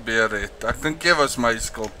wat gebeur het. Ek dink jy was my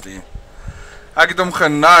skuld nie. Ek het hom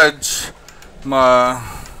genudge, maar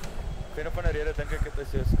Geen op 'n rede dink ek dit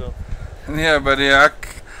is jou skuld. Nee, buddy,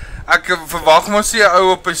 ek verwag mos nie 'n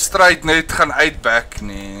ou op 'n stryd net gaan uitback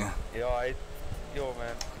nie. Ja,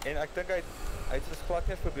 man. En ek dink hy het soos glad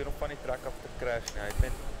nie probeer om van die trek af te crash nie. Hy het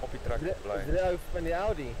net op die trek gebly. Is dit ou van die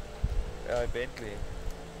Audi? Ja, die Bentley.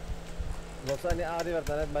 Wat zijn die Audi wat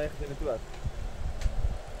dan net my gedoen het ook?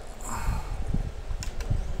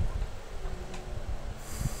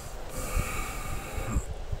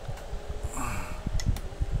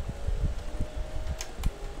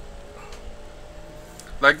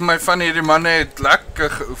 Lyk my van hierdie manne het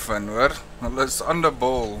lekker geoefen, hoor. Hulle is aan die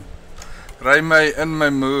bal. Ry my in my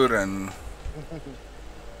moer in.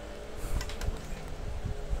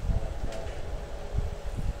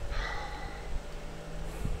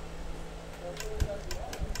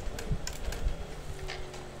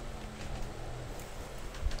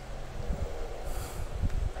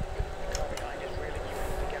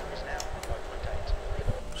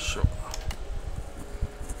 Sure.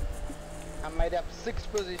 I made up 6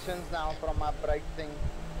 positions now from my brake thing.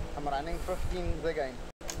 I'm running 15th again.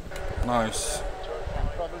 Nice. I'm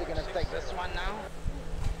probably gonna take this one now.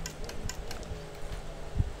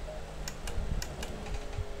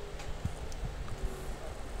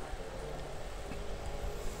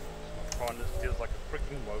 Oh, this feels like a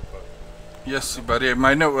freaking mofo. Yes, buddy,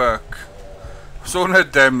 myne ook.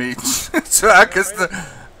 Sonder damage. So ek is die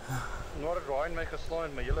Nou dat Ryan my geslaan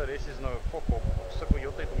en my hele res is nou 'n fok op. Ek sukkel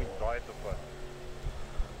heeltyd om die draai te vat.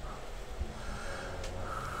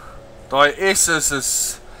 daai S's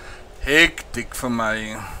is hektiek vir my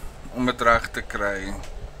om dit reg te kry.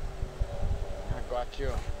 I got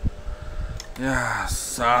you. Ja,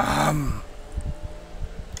 Sam.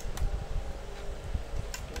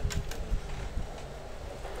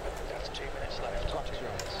 That's 2 minutes left. 2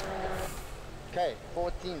 minutes. Okay,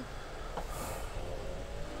 14.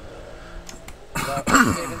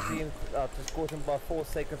 17, just caught him by 4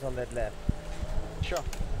 seconds on that lap. Sure.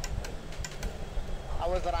 I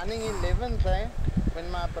was running 11th, when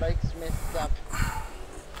my brakes messed up.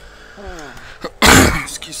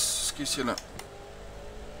 Excuse julle.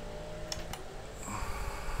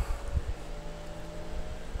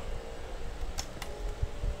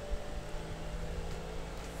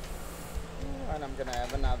 And I'm gonna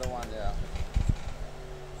have another one, yeah.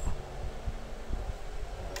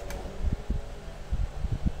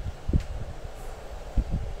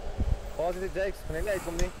 Waar is die Jakes? Kan hy nie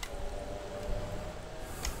uitkom nie?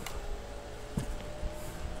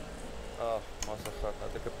 Massa gat,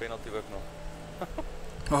 had ek 'n penalty ook nog.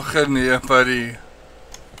 Ag nee, buddy.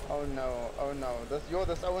 Oh no.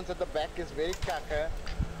 This Owens at the back is very kaka.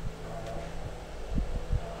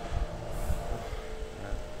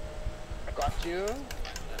 Got you.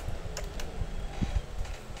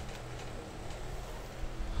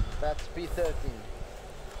 That's P13.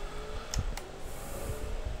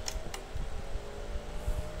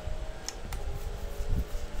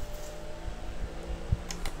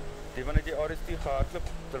 Die van die RST gehardloop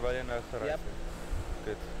terwyl jy nou gery het.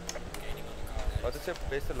 Good. Wat is jou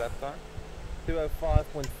beste lap time?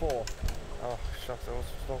 205.4. Ag, shucks, ons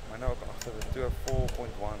stop my nou ook agter die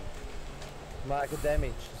 204.1. Maar ek het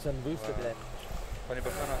damage, dis 'n booster damage. Van die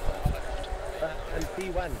begin af. In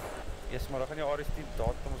P1. Yes, maar dan gaan jou RST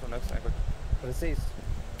datum ons niks eintlik. Presies.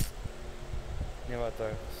 Nee, wat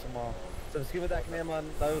ou, sommer. So miskien moet ek net maar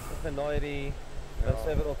nou vir nou hierdie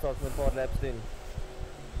several talks met 'n paar laps doen.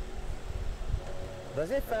 Dat is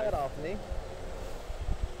niet ver af, nie?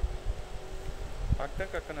 Ek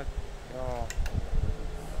dink ek kan dit, ja.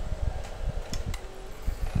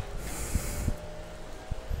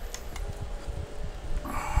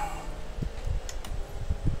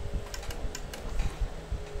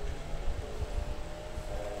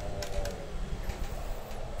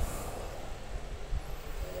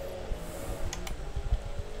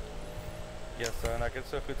 Ja, so, en ek het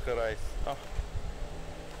so goed gereis. Ag.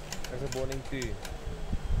 Dis 'n boarding 2.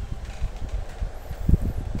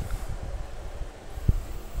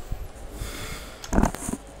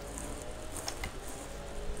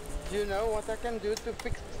 Do you know what I can do to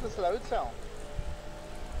fix this load cell?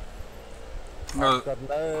 No. I've got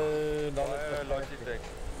no knowledge. Logitech.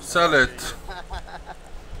 Sell it.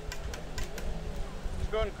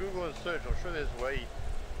 Just go on Google and search, I'm sure there's a way.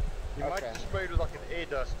 You might just spray it with like an air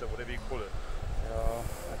duster, whatever you call it. Ja,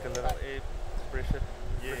 like a little air pressure.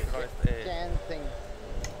 Pressurized air. Can thing.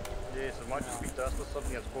 Yes, it might just be dust or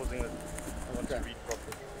something that's causing it not to read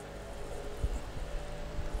properly.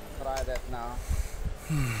 Try that now.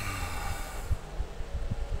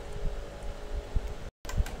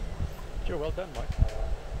 Sure, well done, Mike.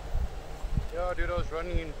 Yeah, dude, I was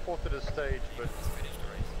running in 4th at a stage, but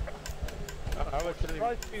I was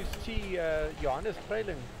surprised to see Johannes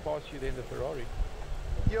trailing past you then the Ferrari.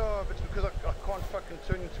 Yeah, but it's because I can't fucking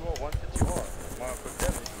turn into what I wanted to are. My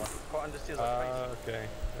damage, my car understeers like crazy. Okay.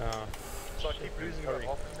 So I keep losing about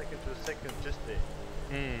half a second to a second just there.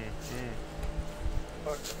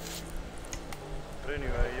 Fuck. But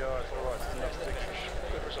anyway, yeah, it's alright. It's enough section.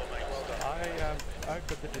 Good result, mate. Well done. I've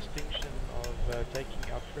got the distinction of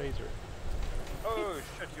taking out Fraser. Oh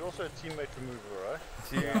shit, you're also a teammate remover, right?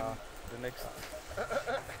 Yeah. The next.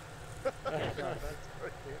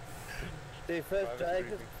 See,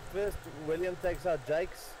 first William takes out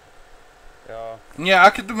Jake's. Ja. Nee,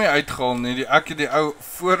 ek het hom nie uitgehaal nie. Ek het die ou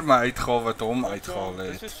voor my uitgehaal wat hom uitgehaal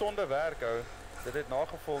het. Dis so sonde werk ou. Dit het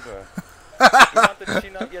nagevolge. Iemand het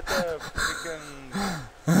China ete freaking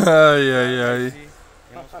Ai.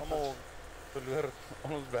 En ons almal verloor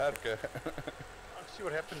ons werke. Let's see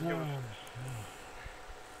what happened here.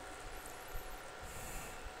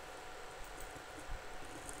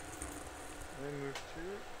 Then move to.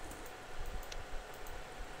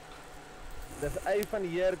 This A van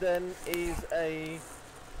Heerden is a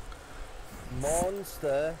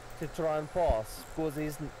monster to try and pass because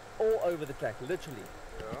he's all over the track, literally.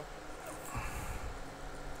 Yeah.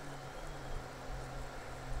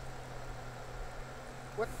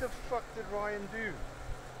 What the fuck did Ryan do?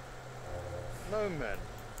 No, man.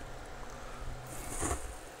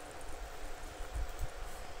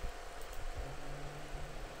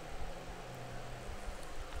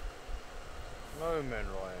 No, man,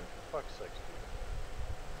 Ryan. For fuck's sake, dude.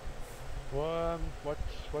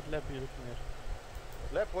 What lap are you looking at?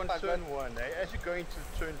 Lap 1, turn 1. As you go into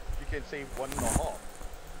the turn, you can say 1.5.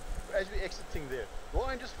 As we're exiting there,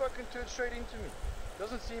 Ryan just fucking turned straight into me.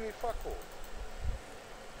 Doesn't see me fuck all.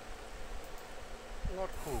 Not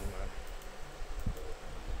cool, man.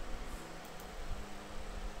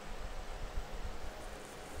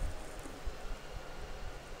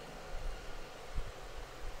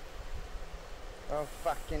 Oh,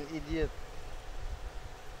 fucking idiot.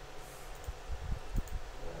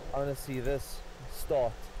 I want to see this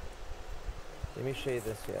start. Let me show you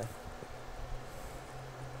this here.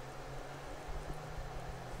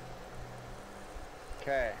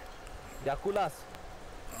 Okay. Jakulas.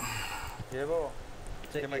 Jebo.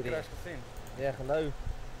 Check Jy my hierdie. crash gesien? Ja, nou.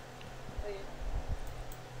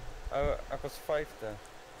 Ek was 5de.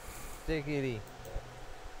 Check hierdie.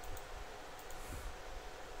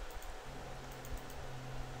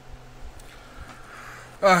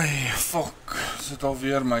 Ai, fuck. Is dit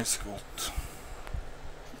alweer my skuld?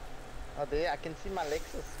 Oh, there, I can see my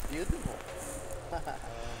Lexus. Beautiful.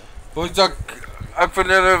 Boys, ek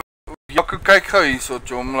wil julle Jaco kyk gou hierso,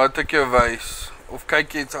 Jom, laat ek jou wys. Of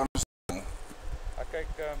kyk jy iets anders? Ek kyk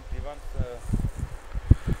die want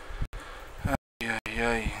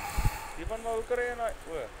Ai. Die van my kry en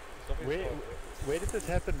Where did this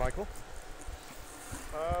happen, Michael?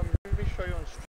 Let me show you on stream.